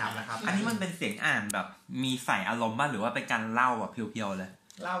จบอันดับนะครับอันนี้มันเป็นเสียงอ่านแบบมีใส่อารมณ์บ้างหรือว่าเป็นการเล่าแบบเพียวๆเลย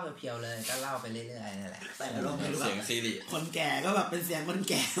เล่าเพียวๆเลยก็เล่าไปเรื่อยๆนั่นแหละแต่อารมณ์เสียงซีรีคนแก่ก็แบบเป็นเสียงคน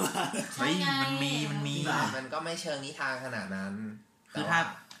แก่ว่าเฮ้ยมันมีมันก็ไม่เชิงนิทานขนาดนั้นคือถ้า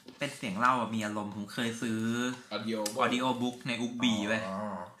เป็นเสียงเล่าแบบมีอารมณ์ผมเคยซื้อออดิโอบุ๊กในอุ๊กบีไว้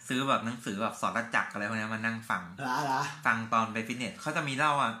ซื้อแบบหนังสือแบบสอนจักรอะไรพวกนี้มานั่งฟังตอนไปฟิตเนสเขาจะมีเล่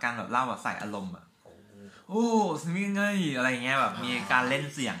าการแบบเล่าแบบใส่อารมณ์โอ้สมิงไงอะไรเงี้ยแบบมีการเล่น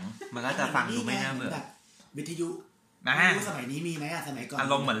เสียงมันก็จะฟังดูไม่น่าเบื่อวิทยุสมัยนี้มีไหมสมัยก่อนอา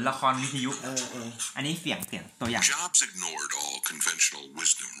รมณ์เหมือนละครวิทยุอันนี้เสียงตัวอย่าง Jobs ignored all conventional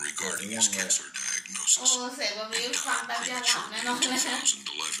wisdom regarding his cancer diagnosis โอ้เสียงแบบนี้ฟังแป๊บเดียวหลับแน่นอนเลย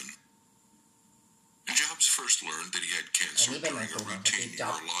Jobs first learned that he had cancer during a routine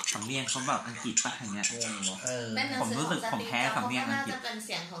neurological สำเนียงเขาแบบอังกฤษป่ะอย่างเงี้ยผมรู้สึกผมแพ้สำเนียงอังกฤษเป็นเ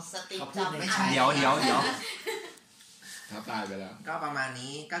สียงของสตีฟจ็อบส์เดี๋ยวตายไปแล้วก็ประมาณ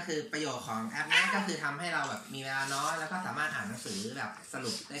นี้ก็คือประโยชน์ของแอปนี้ก็คือทำให้เราแบบมีเวลาน้อยแล้วก็สามารถอ่านหนังสือแบบส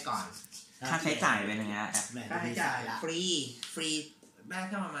รุปได้ก่อนค่าใช้จ่ายเป็นยังไงแอปค่าใช้จ่ายฟรีได้แ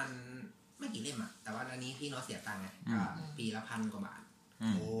ค่ประมาณไม่กี่เล่มแต่ว่าอันนี้พี่โน้ตเสียตังค์ก็ปีละ1,000 กว่าบาท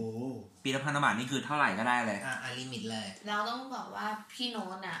ปีละ1,000 บาทนี่คือเท่าไหร่ก็ได้เลยลิมิตเลยเราต้องบอกว่าพี่โน้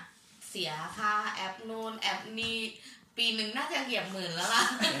ตเสียค่าแอปนู่นแอปนี้ปีหนึ่งน่าจะเหยียบหมื่นแล้วล่ะ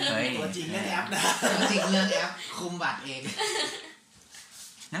ตัวจริงเรื่องแอปนะตัวจริงเรื่องแอปคุมบัตรเอง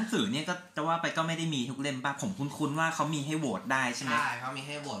หนังสือเนี่ยก็จะว่าไปก็ไม่ได้มีทุกเล่มป่ะผมคุ้นๆว่าเขามีให้โหวตได้ใช่ไหมใช่เขามีใ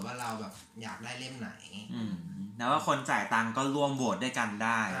ห้โหวตว่าเราแบบอยากได้เล่มไหนแล้วว่าคนจ่ายตังค์ก็ร่วมโหวตด้วยกันไ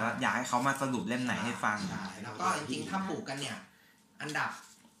ด้ว่าอยากให้เขามาสรุปเล่มไหนให้ฟังแล้วก็จริงๆถ้าปลูกกันเนี่ยอันดับ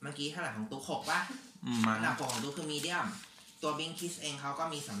เมื่อกี้เท่าไหร่ของตุ๊ก6ป่ะอันดับของตุ๊กคือมีเดียมตัวBlinkistเองเขาก็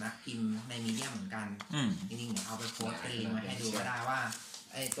มีสำนักพิมพ์ในมีเดียมเหมือนกันจริงๆเดี๋ยวเอาไปโพสต์เป็นลิงก์มาให้ดูก็ได้ว่า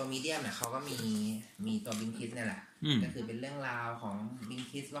ไอตัวมีเดียมเนี่ยเขาก็มีตัวBlinkistเนี่ยแหละก็คือเป็นเรื่องราวของ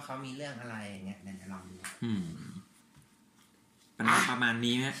Blinkistว่าเขามีเรื่องอะไรอย่างเงี้ยเดี๋ยวลองดูประมาณ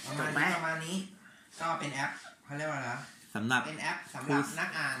นี้ไหมประมาณนี้ก็เป็นแอปเขาเรียกว่าอะไร สำหรับ เป็นแอปสำหรับนัก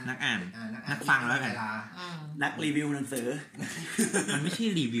อ่าน นักฟังแล้วกัน นักรีวิวหนังสือ มันไม่ใช่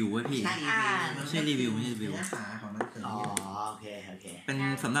รีวิวเว้ยพี่ ไม่ใช่รีวิว เนื้อหาของหนังสือ อ๋อโอเค เป็น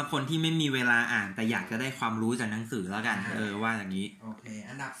สำหรับคนที่ไม่มีเวลาอ่านแต่อยากจะได้ความรู้จากหนังสือแล้วกันว่าอย่างนี้ โอเค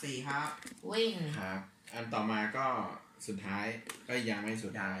อันดับ4ครับ วิ่ง ครับ อันต่อมาก็สุดท้ายก็ยังไม่สุ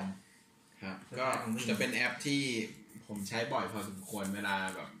ดท้ายครับ ก็จะเป็นแอปที่ผมใช้บ่อยพอสมควรเวลา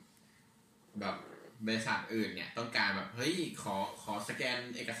แบบบริษัทอื่นเนี่ยต้องการแบบเฮ้ยขอสแกน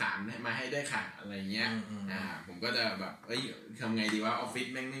เอกสารมาให้ด้วยค่ะอะไรเงี้ยผมก็จะแบบเฮ้ยทำไงดีว่าออฟฟิศ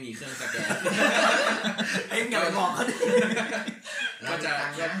แม่งไม่มีเครื่องสแกนไอ้อย่าไปบอกเขาดิ ก็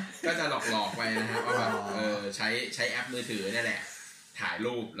จะหลอกไปนะฮะว่าแบบใช้แอปมือถือนี่แหละถ่าย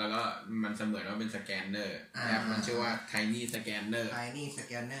รูปแล้วก็มันเสมือนว่าเป็นสแกนเนอร์แอปมันชื่อว่า Tiny Scanner Tiny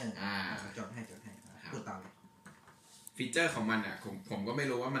Scanner จดให้พูดต่อเลยฟีเจอร์ของมันอ่ะผมก็ไม่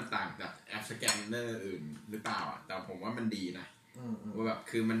รู้ว่ามันต่างจากแอปสแกนเนอร์อื่นหรือเปล่าอ่ะแต่ผมว่ามันดีนะว่าแบบ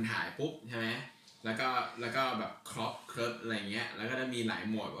คือมันถ่ายปุ๊บใช่ไหมแล้วก็แบบครอปเคิร์ฟอะไรเงี้ยแล้วก็จะมีหลาย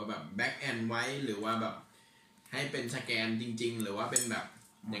โหมดว่าแบบแบ็กแอนด์ไว้หรือว่าแบบให้เป็นสแกนจริงๆหรือว่าเป็นแบบ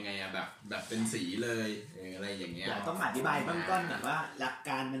ยังไงอะแบบเป็นสีเลยอะไรอย่างเงี้ยต้องอธิบายเบื้องต้นก่อนว่าหลักก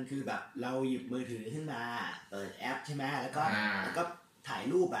ารมันคือแบบเราหยิบมือถือขึ้นมาเปิดแอปใช่ไหมแล้วก็ถ่าย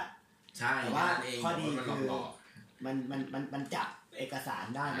รูปอ่ะใช่แต่ว่าข้อดีคือมันจับเอกสาร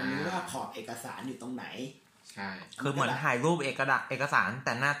ได้มันรู้ว่าขอบเอกสารอยู่ตรงไหนใช่คือเหมือนถ่ายรูปเอกสารแ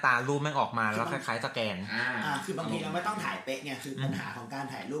ต่หน้าตารูปแม่งออกมาแล้วคล้ายๆสแกนคือบางทีเราไม่ต้องถ่ายเป๊ะเนี่ยคือปัญหาของการ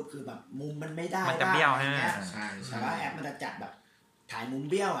ถ่ายรูปคือแบบมุมมันไม่ได้มันจะเบี้ยวใช่ไหมใช่แต่ว่าแอปมันจะจัดแบบถ่ายมุม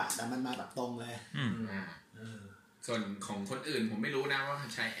เบี้ยวอ่ะแต่มันมาแบบตรงเลยส่วนของคนอื่นผมไม่รู้นะว่า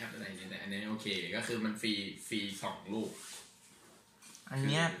ใช้แอปอะไรเนี่ยแต่อันนี้โอเคก็คือมันฟรี2 รูปอัน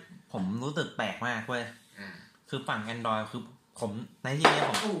เนี้ยผมรู้สึกแปลกมากเว้ยคือฝั่ง Android คือผมในที่นี้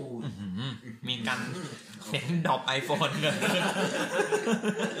ผมมีการเน้นดรอป iPhone เลย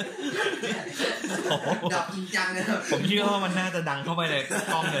ดรอปจริงจังเลยผมเชื่อว่ามันน่าจะดังเข้าไปใน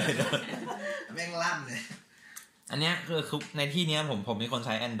กล้องเลยแม่งลั่นเลยอันเนี้ยคือในที่เนี้ยผมเป็นคนใ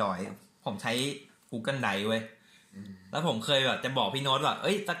ช้ Android ผมใช้ Google Drive เว้ยแล้วผมเคยแบบจะบอกพี่โน้ตว่าเ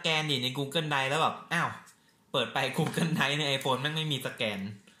อ้ยสแกนดิใน Google Drive แล้วแบบอ้าวเปิดไป Google Drive ใน iPhone แม่งไม่มีสแกน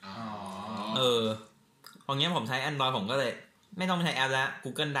ของเงี้ยผมใช้ Android ผมก็เลยไม่ต้องใช้แอปแล้ว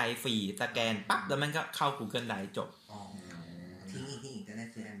Google Drive ฟรีสแกนปั๊บแล้วมันก็เข้า Google Drive จบที่จะได้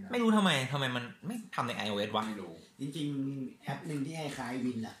ซื้อ Android ไม่รู้ทำไมมันไม่ทำใน iOS วะไม่รู้จริงๆแอปนึงที่คล้ายๆ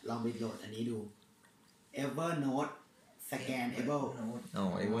วินอ่ะลองไปโหลดอันนี้ดู Evernote Scanable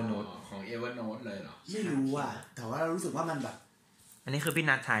Evernote ของ Evernote เลยเหรอไม่รู้อ่ะแต่ว่ารู้สึกว่ามันแบบอันนี้คือพี่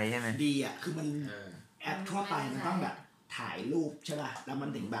นัทใช้ใช่ไหมดีอ่ะคือมันแอปทั่วไปมันต้องแบบถ่ายรูปใช่ป่ะแล้วมัน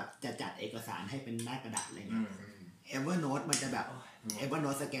ถึงแบบจะจัดเอกสารให้เป็นหน้ากระดาษอะไรเงี้ยEvernote มันจะแบบ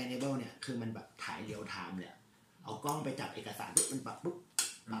Evernote Scanable เนี่ยคือมันแบบถ่ายเรียลไทม์เลยเอากล้องไปจับเอกสารปุ๊บมันปรั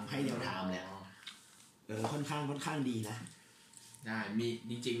บให้เรียลไทม์เลยค่อนข้างดีนะได้มี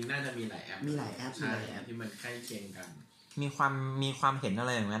จริงๆน่าจะมีหลายแอปที่มันใกล้เคียงกันมีความเห็นอะไ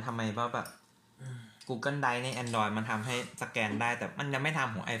รอย่างนั้นทำไมว่าแบบ Google Drive ใน Android มันทำให้สแกนได้แต่มันยังไม่ท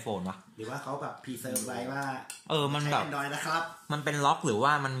ำของ iPhone วะหรือว่าเขาแบบพรีเซิร์ฟไว้ว่ามันแบบ Android นะครับมันเป็นล็อกหรือว่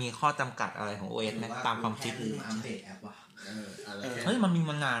ามันมีข้อจำกัดอะไรของ OS นะตามความคิดอัปเดตแอปว่ะเฮ้ยมันมี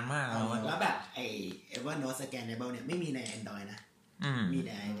มานานมากแล้วแบบไอ้ Evernote Scanable เนี่ยไม่มีใน Android นะมีใ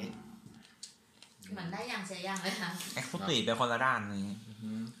น iOS เหมือนได้อย่างเสียอย่างเลยค่ะExclusive เป็นคนละด้านนี้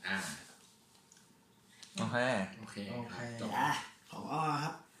โอเคจบของอ้อค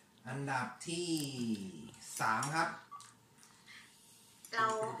รับอันดับที่3ครับเรา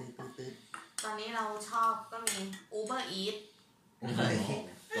ตอนนี้เราชอบก็มี Uber Eats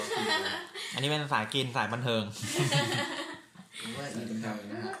อันนี้เป็นสายกินสายบันเทิง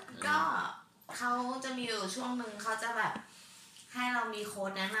ก็เขาจะมีอยู่ช่วงหนึ่งเขาจะแบบให้เรามีโค้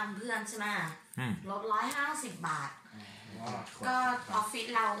ดแนะนำเพื่อนใช่ไหมลด150 บาทก็ออฟฟิศ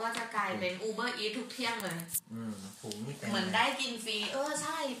เราก็จะกลายเป็น Uber Eats ทุกเที่ยงเลยถุงนี่เหมือนได้กินฟรีใ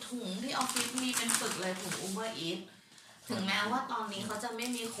ช่ถุงที่ออฟฟิศมีเป็นปึกเลยถุง Uber Eats ถึงแม้ว่าตอนนี้เขาจะไม่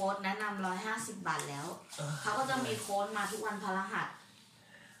มีโค้ดแนะนำ150 บาทแล้วเขาก็จะมีโค้ดมาทุกวันพฤหัส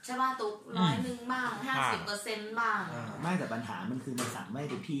ใช่ป่ะตุ๊ก100บ้าง 50% บ้างไม่แต่ปัญหามันคือมันสั่งไม่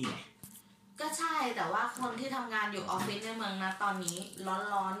ได้พี่ไงก็ใช่แต่ว่าคนที่ทำงานอยู่ออฟฟิศในเมืองนะตอนนี้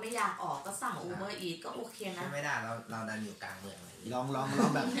ร้อนๆไม่อยากออกก็สั่ง Uber Eats ก็โอเคนะไม่ได้เราดันอยู่กลางเมืองเลยลอง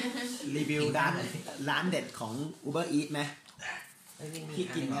แบบรีวิวร้านเด็ดของ Uber Eats ไหมที่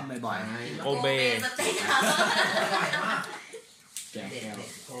กินกันบ่อยๆโกเบ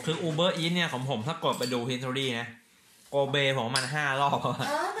คือ Uber Eats เนี่ยของผมถ้ากดไปดู history นะโกเบของมัน5 รอบ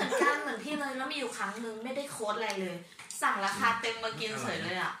เหมือนกันเหมือนพี่เลยแล้วมีอยู่ครั้งนึงไม่ได้โค้ดอะไรเลยสั่งราคาเต็มมากินเฉยเ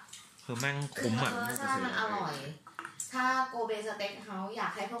ลยอ่ะคือแม่งคุ้มอ่ะใช่มันอร่อย ถ้าโกเบสเต็กเฮาส์อยา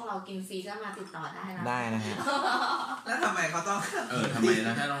กให้พวกเรากินฟรีก็มาติดต่อได้นะ ได้นะฮะ แล้วทำไมเขาต้อง ทำไมแ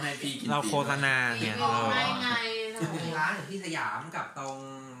ล้วถ้าต้องให้พี่กิน เราโฆษณา รี เนี่ย วิวให้ไง มีร้านอยู่ที่สยามกับตรง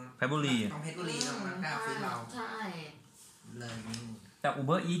เพชรบุรี ตรงเพชรบุรีตรงนั้นก็ฟิตเรา ใช่ เลย แต่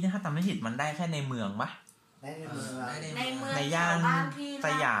Uber Eats เนี่ยถ้าจำไม่ผิดมันได้แค่ในเมืองปะ ได้ในเมือง ในเมือง ในย่าน แถวบ้านพี่ ส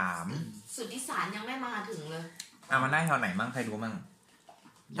ยาม สุดที่สารยังไม่มาถึงเลย มันได้แถวไหนบ้างใครรู้บ้าง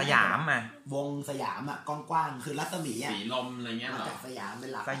สยามอ่ะ วงสยามอ่ะกว้างๆคือรัศมีอ่ะ สีลมอะไรเงี้ย มา เหรอ จากสยามเป็น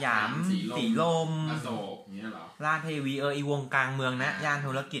หลัก สยามสีลม อโศกเงี้ยเหรอ ลาดเทวีอีวงกลางเมืองนะย่าน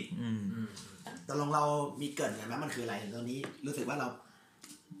ธุรกิจตกลงเรามีเกริ่นกันไหมมันคืออะไรตอนนี้รู้สึกว่าเรา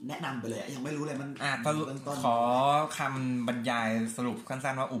แนะนำไปเลยยังไม่รู้เลยมัน สรุปขอคำบรรยายสรุป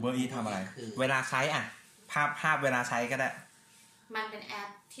สั้นๆว่า Uber Eats ทำอะไร เวลาใช้ภาพเวลาใช้ก็ได้ มันเป็นแอป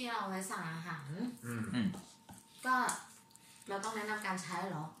ที่เราไว้สั่งอาหารก็เราต้องแนะนำการใช้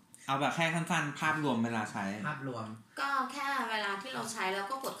เหรอ เอาแบบแค่สั้นๆภาพรวมเวลาใช้ ภาพรวม ก็แค่เวลาที่เราใช้แล้ว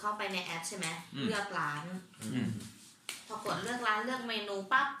ก็กดเข้าไปในแอปใช่ไหมเลือกร้านพอกดเลือกร้านเลือกเมนู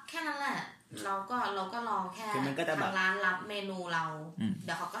ปั๊บแค่นั้นแหละเราก็รอแค่ทางร้านรับเมนูเราเ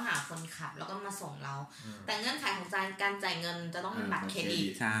ดี๋ยวเขาก็หาคนขับแล้วก็มาส่งเรา แต่เงื่อนไขของการจ่ายเงินจะต้องเป็นบัตรเครดิต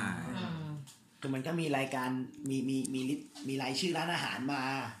ใช่ คือมันก็มีรายการมีรายชื่อร้านอาหารมา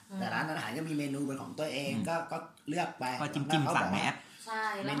แต่ร้านอาหารก็มีเมนูเป็นของตัวเองก็เลือกไป ก็จิ้มสั่งในแอป ใช่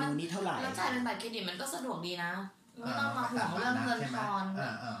เมนูนี้เท่าไหร่ แล้วจ่ายเป็นบัตรเครดิตมันก็สะดวกดีนะไม่ต้องมาห่วงเรื่องเงินทอน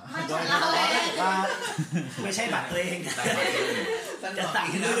ไม่ โด ใช่ ย เราเลย ว่าไม่ใช่บัตรตัวเองจะสั่ง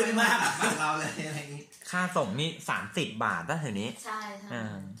ลื่นมาก เราเลยอะไรอย่างนี้ ค่าส่งนี่30 บาทถ้าเดี๋ยวนี้ ใช่ใช่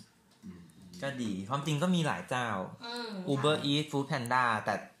ก็ดีความจริงก็มีหลายเจ้า Uber Eats Food Panda แ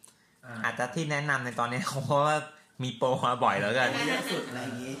ต่อาจจะที่แนะนำในตอนนี้เพราะว่ามีโปรมาบ่อยแล้วกัน เยอะสุดอะไรอ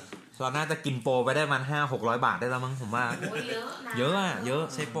ย่างนี้ เราน่าจะกินโปรไปได้มัน500-600 บาทได้แล้วมั้งผมว่า เยอะนะ เยอะอ่ะเยอะ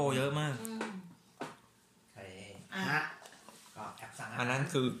ใช้โปรเยอะมาก ฮะ ก็แอปสั่ง อันนั้น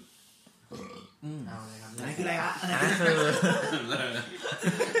คือ เอาเลยครับ อันนั้นคืออะไรครับ อันนั้นคือ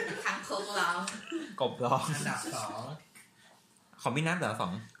ทางโค้งเรา กบร้อง อันดับ2 ของพี่นัทเหรอ2 ข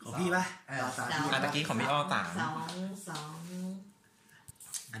องพี่ป่ะต่อสามพี่ ตะกี้ของพี่อ้อ3 สอง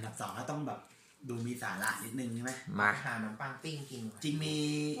อันดับ2ก็ต้องแบบดูมีสาระนิดนึงใช่ไหม มา หาขนมปังปิ้งกิน จริงมี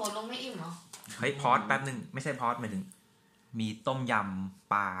โหลงไม่อิ่มเหรอ เฮ้ยพอสแป๊บหนึ่งไม่ใช่พอสหมายถึงมีต้มย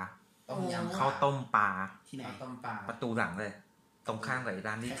ำปลา ต้มยำ ข้าวต้มปลา ที่ไหน ข้าวต้มปลา ประตูหลังเลย ตรงข้างกับ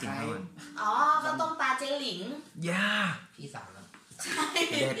ร้านที่กินเท่านั้น อ๋อข้าวต้มปลาเจหลิง ย่า พี่สาวนะ ใช่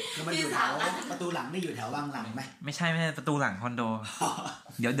เด็ด คือมันอยู่แถวประตูหลังนี่อยู่แถววังหลังไหม ไม่ใช่ประตูหลังคอนโด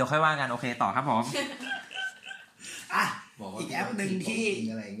เดี๋ยวค่อยว่ากันโอเคต่อครับผม อ่ะ บอกว่า อีกแอปหนึ่งที่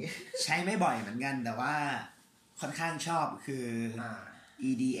อะไรอย่างงี้ ใช้ไม่บ่อยเหมือนกันแต่ว่าค่อนข้างชอบคือ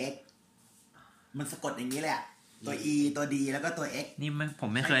EDX มันสะกดอย่างนี้เลยอะตัว E ตัว D แล้วก็ตัว X นี่ผม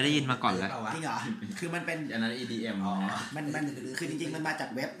ไม่เคยได้ยินมาก่อนเลย จริงเหรอคือมันเป็น อันนั้น EDM นะ มันคือจริงๆมันมาจาก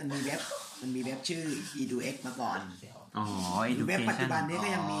เว็บมันมีเว็บชื่อ EDX มาก่อน อ๋อ เว็บ education ปัจจุบันนี้ก็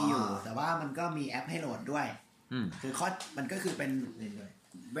ยังมีอยู่ แต่ว่ามันก็มีแอปให้โหลดด้วยคือข้อมันก็คือเป็น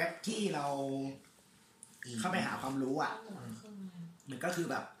เว็บที่เราเข้าไปหาความรู้อ่ะมันก็คือ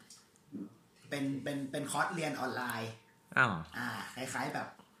แบบเป็นคอร์สเรียนออนไลน์ อ้าว คล้ายๆแบบ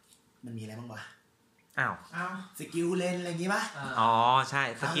มันมีอะไรบ้างวะ อ้าว สกิลเลนอะไรอย่างงี้ป่ะ อ๋อใช่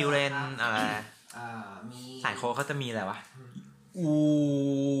สกิลเลนอะไร มี สายโค้ดเขาจะมีอะไรวะอู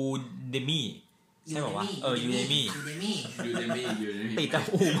เดมี่ใช่ป่าววะยูเดมี่ ติดกับ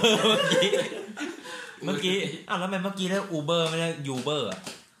อูเบอร์เมื่อกี้อ้าวแล้วทำไมเมื่อกี้เรียกอูเบอร์ไม่ได้ยูเบอร์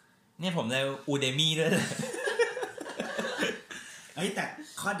เนี่ยผมเลยอูเดมี่ด้วย เฮ้ยแต่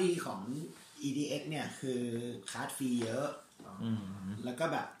ข้อดีของ EDX เนี่ยคือคลาสฟรีเยอะแล้วก็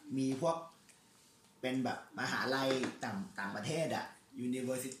แบบมีพวกเป็นแบบมหาลัยต่างประเทศอะ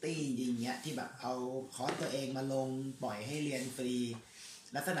University อย่างเงี้ยที่แบบเอาคอร์สตัวเองมาลงปล่อยให้เรียนฟรี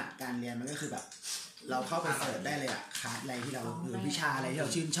ลักษณะการเรียนมันก็คือแบบเราเข้าไปเสิร์ชได้เลยอะคลาสอะไรที่เราหรือวิชาอะไรที่เรา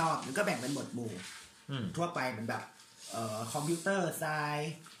ชื่นชอบมันก็แบ่งเป็นหมวดหมู่ทั่วไปเหมือนแบบคอมพิวเตอร์ไซ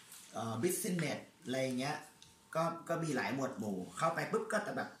น์บิสเนสอะไรเงี้ยก็มีหลายหมวดหมู่เข้าไปปุ๊บก็จ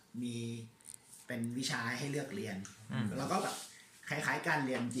ะแบบมีเป็นวิชาให้เลือกเรียนแล้วก็แบบคล้ายๆการเ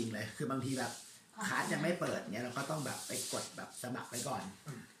รียนจริงเลยคือบางทีแบบคลาสยังไม่เปิดเนี้ยเราก็ต้องแบบไปกดแบบสมัครไปก่อน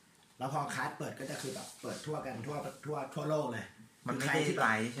แล้วพอคลาสเปิดก็จะคือแบบเปิดทั่วกันทั่วโลกเลย มันไม่ได้ไล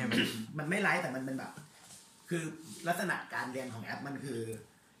ฟ์ใช่ไหม มันไม่ไลฟ์แต่มันเป็นแบบ คือลักษณะการเรียนของแอปมันคือ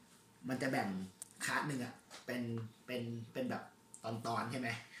มันจะแบ่งคลาสหนึ่งอะเป็นแบบตอนใช่ไหม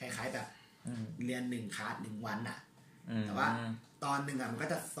คล้ายๆแบบเรียน1คลาส1วันอะแต่ว่าตอนหนึ่งอะมันก็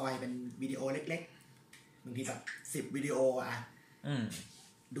จะซอยเป็นวิดีโอเล็กๆบางทีแบบ10วิดีโออะ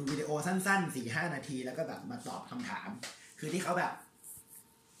ดูวิดีโอสั้นๆ 4-5 นาทีแล้วก็แบบมาตอบคำถามคือที่เขาแบบ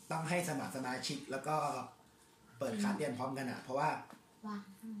ต้องให้สมัครสมาชิกแล้วก็ เปิดคลาสเรียนพร้อมกันอ่ะเพราะว่า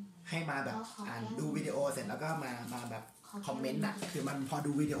ให้มาแบบอ่านดูวิดีโอเสร็จแล้วก็มาแบบคอมเมนต์อ่ะคือมันพอ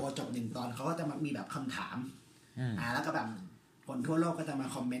ดูวิดีโอจบ1 ตอนเขาก็จะมีแบบคำถามแล้วก็แบบคนทั่วโลกก็จะมา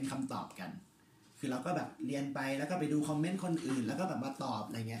คอมเมนต์คำตอบกันคือเราก็แบบเรียนไปแล้วก็ไปดูคอมเมนต์คนอื่นแล้วก็แบบมาตอบ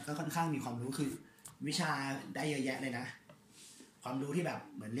อะไรเงี้ยก็ค่อนข้างมีความรู้คือวิชาได้เยอะแยะเลยนะความรู้ที่แบบ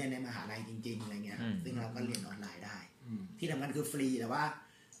เหมือนเรียนในมหาลัยจริงๆอะไรเงี้ยซึ่งเราก็เรียนออนไลน์ได้ที่ทำงานคือฟรีแต่ว่า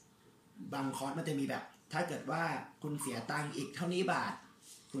บางคอร์สมันจะมีแบบถ้าเกิดว่าคุณเสียตังค์อีกเท่านี้บาท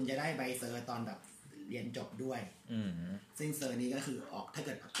คุณจะได้ใบเซอร์ตอนแบบเรียนจบด้วยซึ่งเซอร์นี้ก็คือออกถ้าเ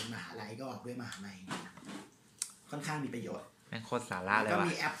กิดเป็นมหาลัยก็ออกด้วยมหาลัยค่อนข้างมีประโยชน์แม่งโคตรสาระเลยว่ะก็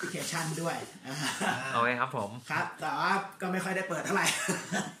มีแอปพลิเคชันด้วยโอเคครับผมครับแต่ว่าก็ไม่ค่อยได้เปิดเท่าไหร่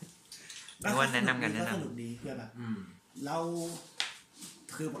ก็แนะนำกันแนะนำสนุกดีเพื่อแบบเรา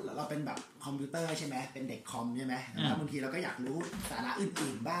คือเราเป็นแบบคอมพิวเตอร์ใช่ไหมเป็นเด็กคอมใช่ไหมแล้วบางทีเราก็อยากรู้สาระ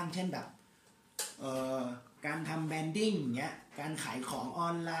อื่นๆบ้างเช่นแบบการทำแบรนดิ้งเงี้ยการขายของออ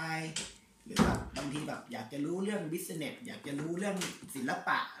นไลน์หรือแบบบางทีแบบอยากจะรู้เรื่องบิสเนสอยากจะรู้เรื่องศิลป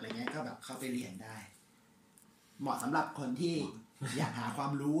ะอะไรเงี้ยก็แบบเข้าไปเรียนได้เหมาะสำหรับคนที่อยากหาควา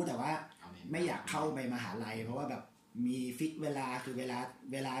มรู้แต่ว่าไม่อยากเข้าไปมหาลัยเพราะว่าแบบมีฟิกเวลาคือเว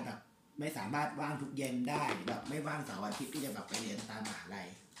ลาแบบไม่สามารถว่างทุกเย็นได้แบบไม่ว่างเสาร์อาทิตย์ที่จะแบบไปเรียนตามมหาลัย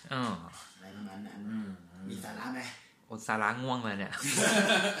อะไรประมาณนั้นมีสาระไหมสาระง่วงเลยเนี่ย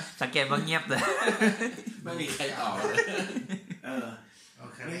สังเกตว่าเงียบเลยไม่มีใครตอบเลย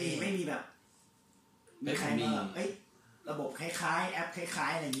ไม่มีแบบไม่ใครมีระบบคล้ายๆแอปคล้า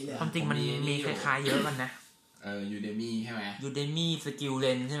ยๆอะไรอย่างนี้เลยความจริงมันมีคล้ายๆเยอะกันนะUdemy ใช่ไหม Udemy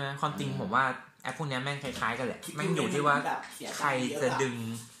Skilllen ใช่ไหมความจริงผมว่าแอปพวกนี้แม่งคล้ายๆกันแหละแม่งอยู่ที่ว่าใครจะดึง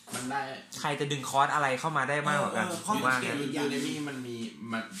มันได้ใครจะดึงคอร์สอะไรเข้ามาได้มากกว่ากันผมว่า Udemy มัน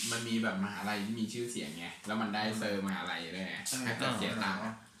มีแบบมหาลัยที่มีชื่อเสียงไงแล้วมันได้เซอร์มหาลัยด้วยถ้าเกิดเสียตังค์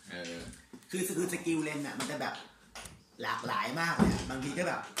คือสกิลเลนอ่ะมันจะแบบหลากหลายมากเลยบางทีก็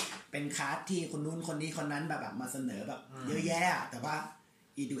แบบเป็นคลาสที่คนนู้นคนนี้คนนั้นแบบมาเสนอแบบเยอะแยะแต่ว่า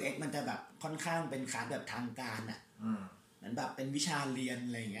EDUX มันจะแบบค่อนข้างเป็นคลาสแบบทางการอ่ะเหมือนแบบเป็นวิชาเรียนอ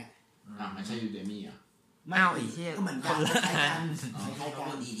ะไรอย่างเงี้ยไม่ใช่ Udemy อ่ะอ้าวอีเหี้ยก็เหมือนกันคล้ายกันคล้ายกั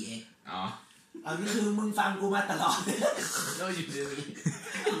น EDX นี่คือมึงฟังกูมาตลอดก็อยู่ดี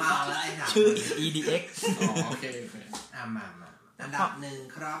มาแล้วไอ้ห่าชื่อ EDX โอเคมาอันดับ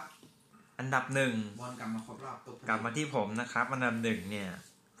1ครับอันดับ1วนกลับมาครบรอบตุ๊กกลับมาที่ผมนะครับอันดับ1เนี่ย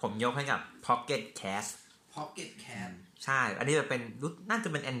ผมยกให้กับ Pocket Cast ใช่อันนี้จะเป็นน่าจะ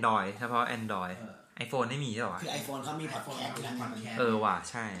เป็น Android เฉพาะ Android iPhone ไม่มีใช่ป่ะคือ iPhone เขามี Podcast ว่ะ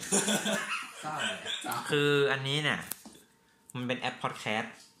ใช่คืออันนี้เนี่ยมันเป็นแอป Podcast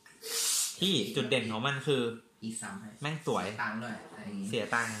ที่จุดเด่นของมันคือแม่งสวยตังค์ด้วยเสีย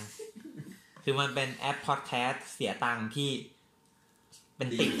ตังค์คือมันเป็นแอป Podcast เสียตังค์ที่เป็น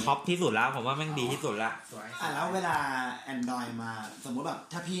ติดท็อปที่สุดแล้วผมว่าแม่งดีที่สุดละแล้วเวลา Android มาสมมติแบบ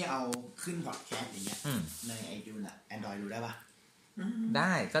ถ้าพี่เอาขึ้น Podcast อย่างเงี้ยใน iTunes อ่ะ Android รู้ได้ป่ะไ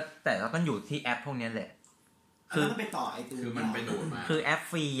ด้ก็แต่เราต้องอยู่ที่แอปพวกนี้แหละคือมันไปต่อไอ้ตัวคือมันไปดูดมาคือแอป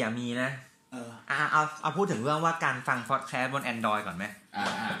ฟรีอย่ามีนะเอาพูดถึงเรื่องว่าการฟัง Podcast บน Android ก่อนไหม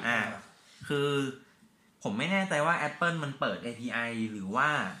คือผมไม่แน่ใจว่า Apple มันเปิด API หรือว่า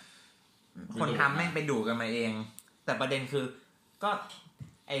คนทำแม่งไปดูกันมาเองแต่ประเด็นคือก็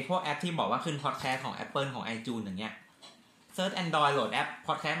ไอพวกแอปที่บอกว่าขึ้น Podcast ของ Apple ของ iTunes อย่างเงี้ยเซิร์ช Android โหลดแอป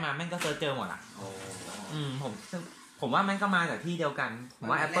Podcast มาแม่งก็เซิร์ชเจอหมดอ่ะผมว่าแม่งก็มาจากที่เดียวกันผม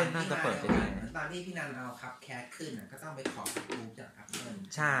ว่า Apple น่าจะเปิดไปได้ตอนที่พี่นันเอาคัพแคสขึ้นก็ต้องไปขอรูปจาก Apple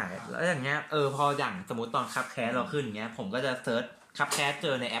ใช่แล้วอย่างเงี้ยพออย่างสมมติตอนคัพแคสเราขึ้นอย่างเงี้ยผมก็จะเซิร์ชคัพแคสเจ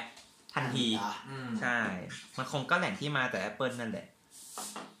อในแอปทันทีใช่มันคงก็แหล่งที่มาแต่ Apple นั่นแหละ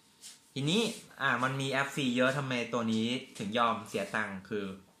ทีนี้มันมีแอปฟรีเยอะทำไมตัวนี้ถึงยอมเสียตังค์คือ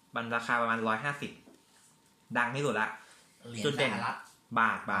มันราคาประมาณ150ดังที่สุดละจุดเด่นบ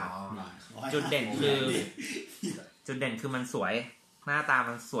าทจุดเด่นคือมันสวยหน้าตา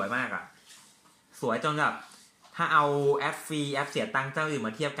มันสวยมากอ่ะสวยจนแบบถ้าเอาแอปฟรีแอปเสียตังค์เจ้าอื่นม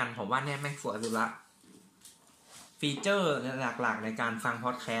าเทียบกันผมว่าเนี่ยแม่งสวยสุดละฟีเจอร์หลักๆในการฟังพ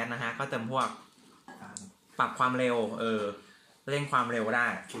อดแคสต์นะฮะก็จะพวกปรับความเร็วเร่งความเร็วได้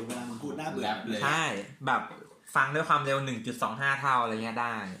คือเวลามันพูดน่าเบื่อใช่แบบฟังด้วยความเร็ว 1.25 เท่าอะไรเงี้ยไ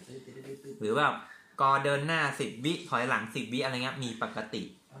ด้หรือแบบกอเดินหน้า10วิถอยหลัง10วิอะไรเงี้ยมีปกติ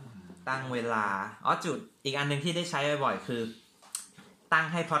ตั้งเวลาจุดอีกอันนึงที่ได้ใช้บ่อยๆคือตั้ง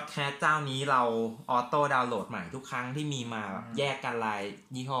ให้พอดแคสต์เจ้านี้เราออโต้ดาวน์โหลดใหม่ทุกครั้งที่มีมาแบบแยกกันราย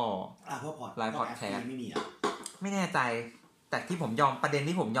ยี่ห้อรายพอดแคสต์ไม่แน่ใจแต่ที่ผมยอมประเด็น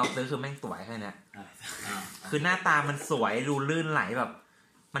ที่ผมยอมซื้อคือแม่งสวยแค่นั้นคือหน้าตามันสวยดูลื่นไหลแบบ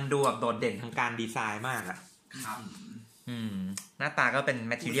มันดูแบบโดดเด่นทางการดีไซน์มากอ่ะครับหน้าตาก็เป็น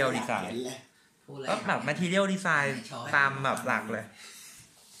material design พู ก็แบบ material design ตามแบบหลักเลย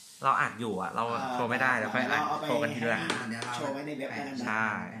เราอัดอยู่อ่ะเราโชว์ไม่ได้แล้วค่อยอัดโชว์กันทีหลัง โชว์ไว้ในเว็บกัน ใช่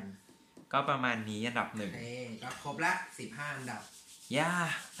ก็ประมาณนี้อันดับหนึ่ง ก็ครบละ15อันดับ ย่า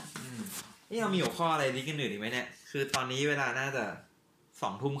นี่เรามีหัวข้ออะไรดีกันอื่นอีกไหมเนี่ยคือตอนนี้เวลาน่าจะ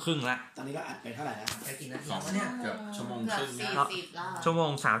20:30ละ ตอนนี้ก็อัดไปเท่าไหร่แล้ว ไปกี่นาทีวะเนี่ย เกือบชั่วโมง เกื ค อ รึ่ บ ง 40แล้ว ชั่วโม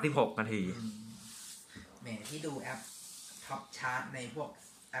ง36 นาที แหมที่ดูแอปท็อปชาร์ตในพวก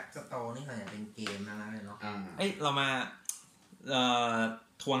แอปสโตร์นี่ส่วนใหญ่เป็นเกมนะเลยเนาะ เอ้ยเรามา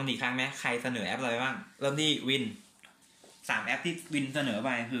ทวงอีกครั้งไหมใครเสนอแอปอะไรบ้างเริ่มที่วิน3แอปที่วินเสนอไ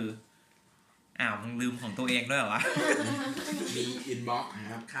ปคือมึงลืมของตัวเองด้วยเหรอวะ มี inbox นะ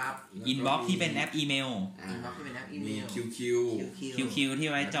ครับ ครับ inbox ที่เป็นแอปอีเมล inbox ที่เป็นแอปอีเม มี ล QQ QQ ที่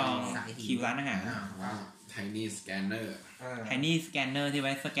ไว้จองคิวร้านอาหาร Tiny Scanner Tiny Scanner ที่ไ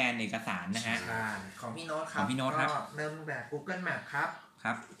ว้สแกนเอกสารนะฮะ ใช่ของพี่โน้ตค ข รั อบ งพี่โน้ตครับ ก็เริ่มแบบ Google Map ครับ ค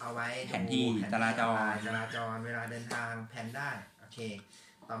รับ เอาไว้ดู แผนที่จราจร เวลาเดินทางแผนได้โอเค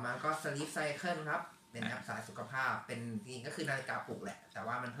ต่อมาก็ Sleep Cycle ครับเป็นแอปสายสุขภาพเป็นจริงก็คือนาฬิกาปลุกแหละแต่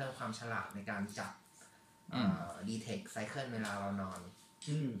ว่ามันเพิ่มความฉลาดในการจับdetect cycle เวลาเรานอน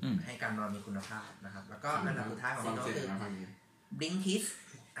ให้การนอนมีคุณภาพนะครับแล้วก็อันดับสุดท้ายของพี่โน้ตคือ Blinkist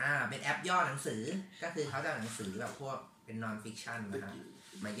เป็นแอปย่อหนังสือก็คือเขาจะเอาหนังสือแบบพวกเป็น non fiction นะครับ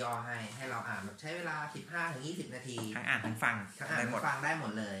มาย่อให้เราอ่านแบบใช้เวลา 15-20 นาที ทั้งอ่านทั้งฟัง ทั้งอ่านทั้งฟังได้หม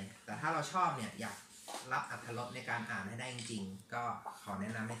ดเลย แต่ถ้าเราชอบเนี่ยอยากรับอรรถรสในการอ่านให้ได้จริงๆก็ขอแน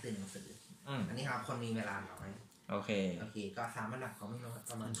ะนำให้ซื้อหนังสืออันนี้ครับคนมีเวลาน้อย โอเค ก็3อันดับของพี่โน้ต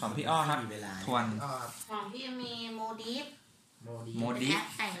ประมาณ ของพี่อ้อครับทวน ของพี่มีโมดิฟ โมดิฟ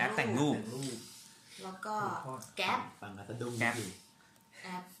แอปแต่งรูป แล้วก็แก๊ป ฟังกระสะดุ้ง แก๊ป แอ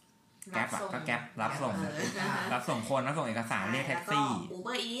ป แก๊ปก็แก๊ปรับส่งรับส่งคนรับส่งเอกสารเรียกแท็กซี่ อูเบ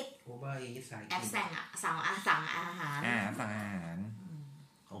อร์อีท Uber Eats สาย แอปสั่งสั่งอาหาร สั่งอาหาร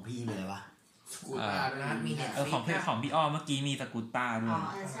ของพี่มีอะไรวะ กูต้า ร้านมีเนี่ย ของพี่อ้อเมื่อกี้มีสกูตต้าด้ อ๋ ว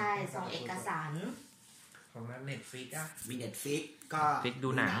อย ใช่ส่งเอกสาร ของร้าน Netflix อ่ะ มี Netflix ก็ ฟิกดู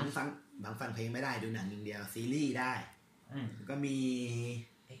หนัง ฟังเพลงไม่ได้ดูหนังอย่างเดียวซีรีส์ได้ก็มี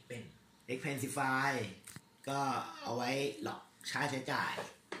Expensify ก็เอาไว้หลอกค่าใช้จ่าย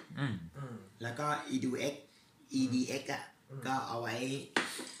แล้วก็ EDX อ่ะก็เอาไว้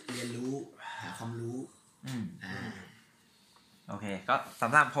เรียนรู้หาความรู้โอเคก็ส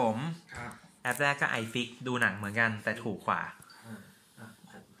ำหรับผม ครับ แอปแรกก็ iFix ดูหนังเหมือนกันแต่ถูกกว่า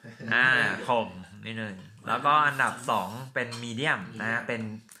ผมนิดนึงแล้วก็อันดับ2เป็น Medium นะฮะเป็น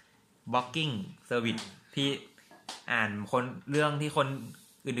Blocking Service ที่อ่านคนเรื่องที่คน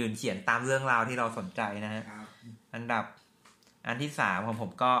อื่นๆเขียนตามเรื่องราวที่เราสนใจนะฮะอันที่3ของผ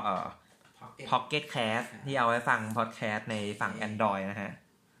มก็Pocket Cast ที่เอาไว้ฟัง podcast ในฝั่ง Android นะฮะ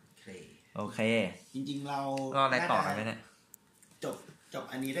โอเคจริงๆเราก็อะไรต่อกันไหมเนี่ยจบ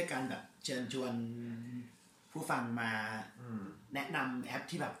อันนี้ด้วยการแบบเชิญชวนผู้ฟังมาแนะนำแอป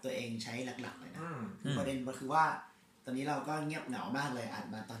ที่แบบตัวเองใช้หลักๆเลยนะประเด็นก็คือว่าตอนนี้เราก็เงียบเหงามากเลยอ่าน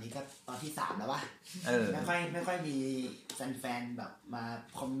มาตอนนี้ก็ตอนที่3แล้ววะไม่ค่อยมีแฟนๆแบบมา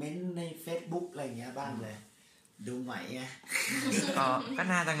คอมเมนต์ใน Facebook อะไรอย่างเงี้ยบ้างเลยดูหน่อยไงก็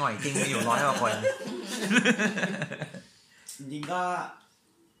น่าจะหน่อยจริงมีอยู่100 กว่าคนจริงๆก็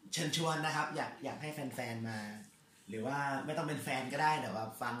เชิญชวนนะครับอยากให้แฟนๆมาหรือว่าไม่ต้องเป็นแฟนก็ได้แต่ว่า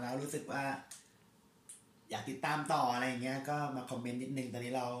ฟังแล้วรู้สึกว่าอยากติดตามต่ออะไรอย่างเงี้ยก็มาคอมเมนต์นิดนึงตอน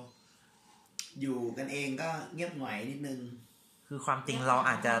นี้เราอยู่กันเองก็เงียบหน่อยนิดนึงคือความจริงเรา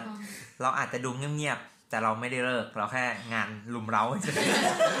อาจจะดูเงียบๆแต่เราไม่ได้เลิกเราแค่งานลุมเร้า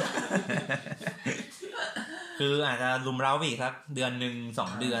คืออาจจะลุมเร้าอีกสักเดือนนึง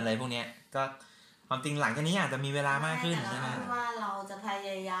2 เดือนอะไรพวกเนี้ยก็ความจริงหลังจากนี้อาจจะมีเวลามากขึ้นใช่ไหมว่าเราจะพย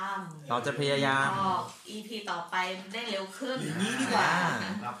ายามออก EP ต่อไปได้เร็วขึ้นอย่างนี้ดีกว่า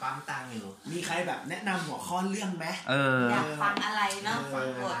เราปั๊มตังอยู่มีใครแบบแนะนำหัวข้อเรื่องไหมอยากฟังอะไรเนาะฟัง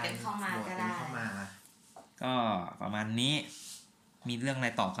โหวตกันเข้ามาก็ได้ก็ประมาณนี้มีเรื่องอะไร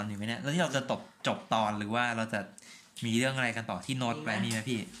ต่อกันอยู่ไหมเนี่ยแล้วที่เราจะจบตอนหรือว่าเราจะมีเรื่องอะไรกันต่อที่โน้ตไปมีไหม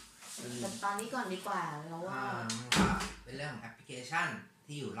พี่ตอนนี้ก่อนดีกว่าแล้วว่าเป็นเรื่องของแอปพลิเคชัน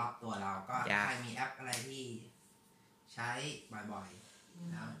ที่อยู่รอบตัวเราก็ใครมีแอปอะไรที่ใช้บ่อย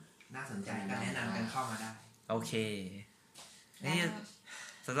ๆแล้วน่าสนใจก็แนะนำกันเข้ามาได้โอเคนี่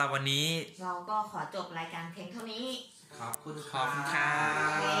สำหรับวันนี้เราก็ขอจบรายการเพียงเท่านี้ขอบคุณครับ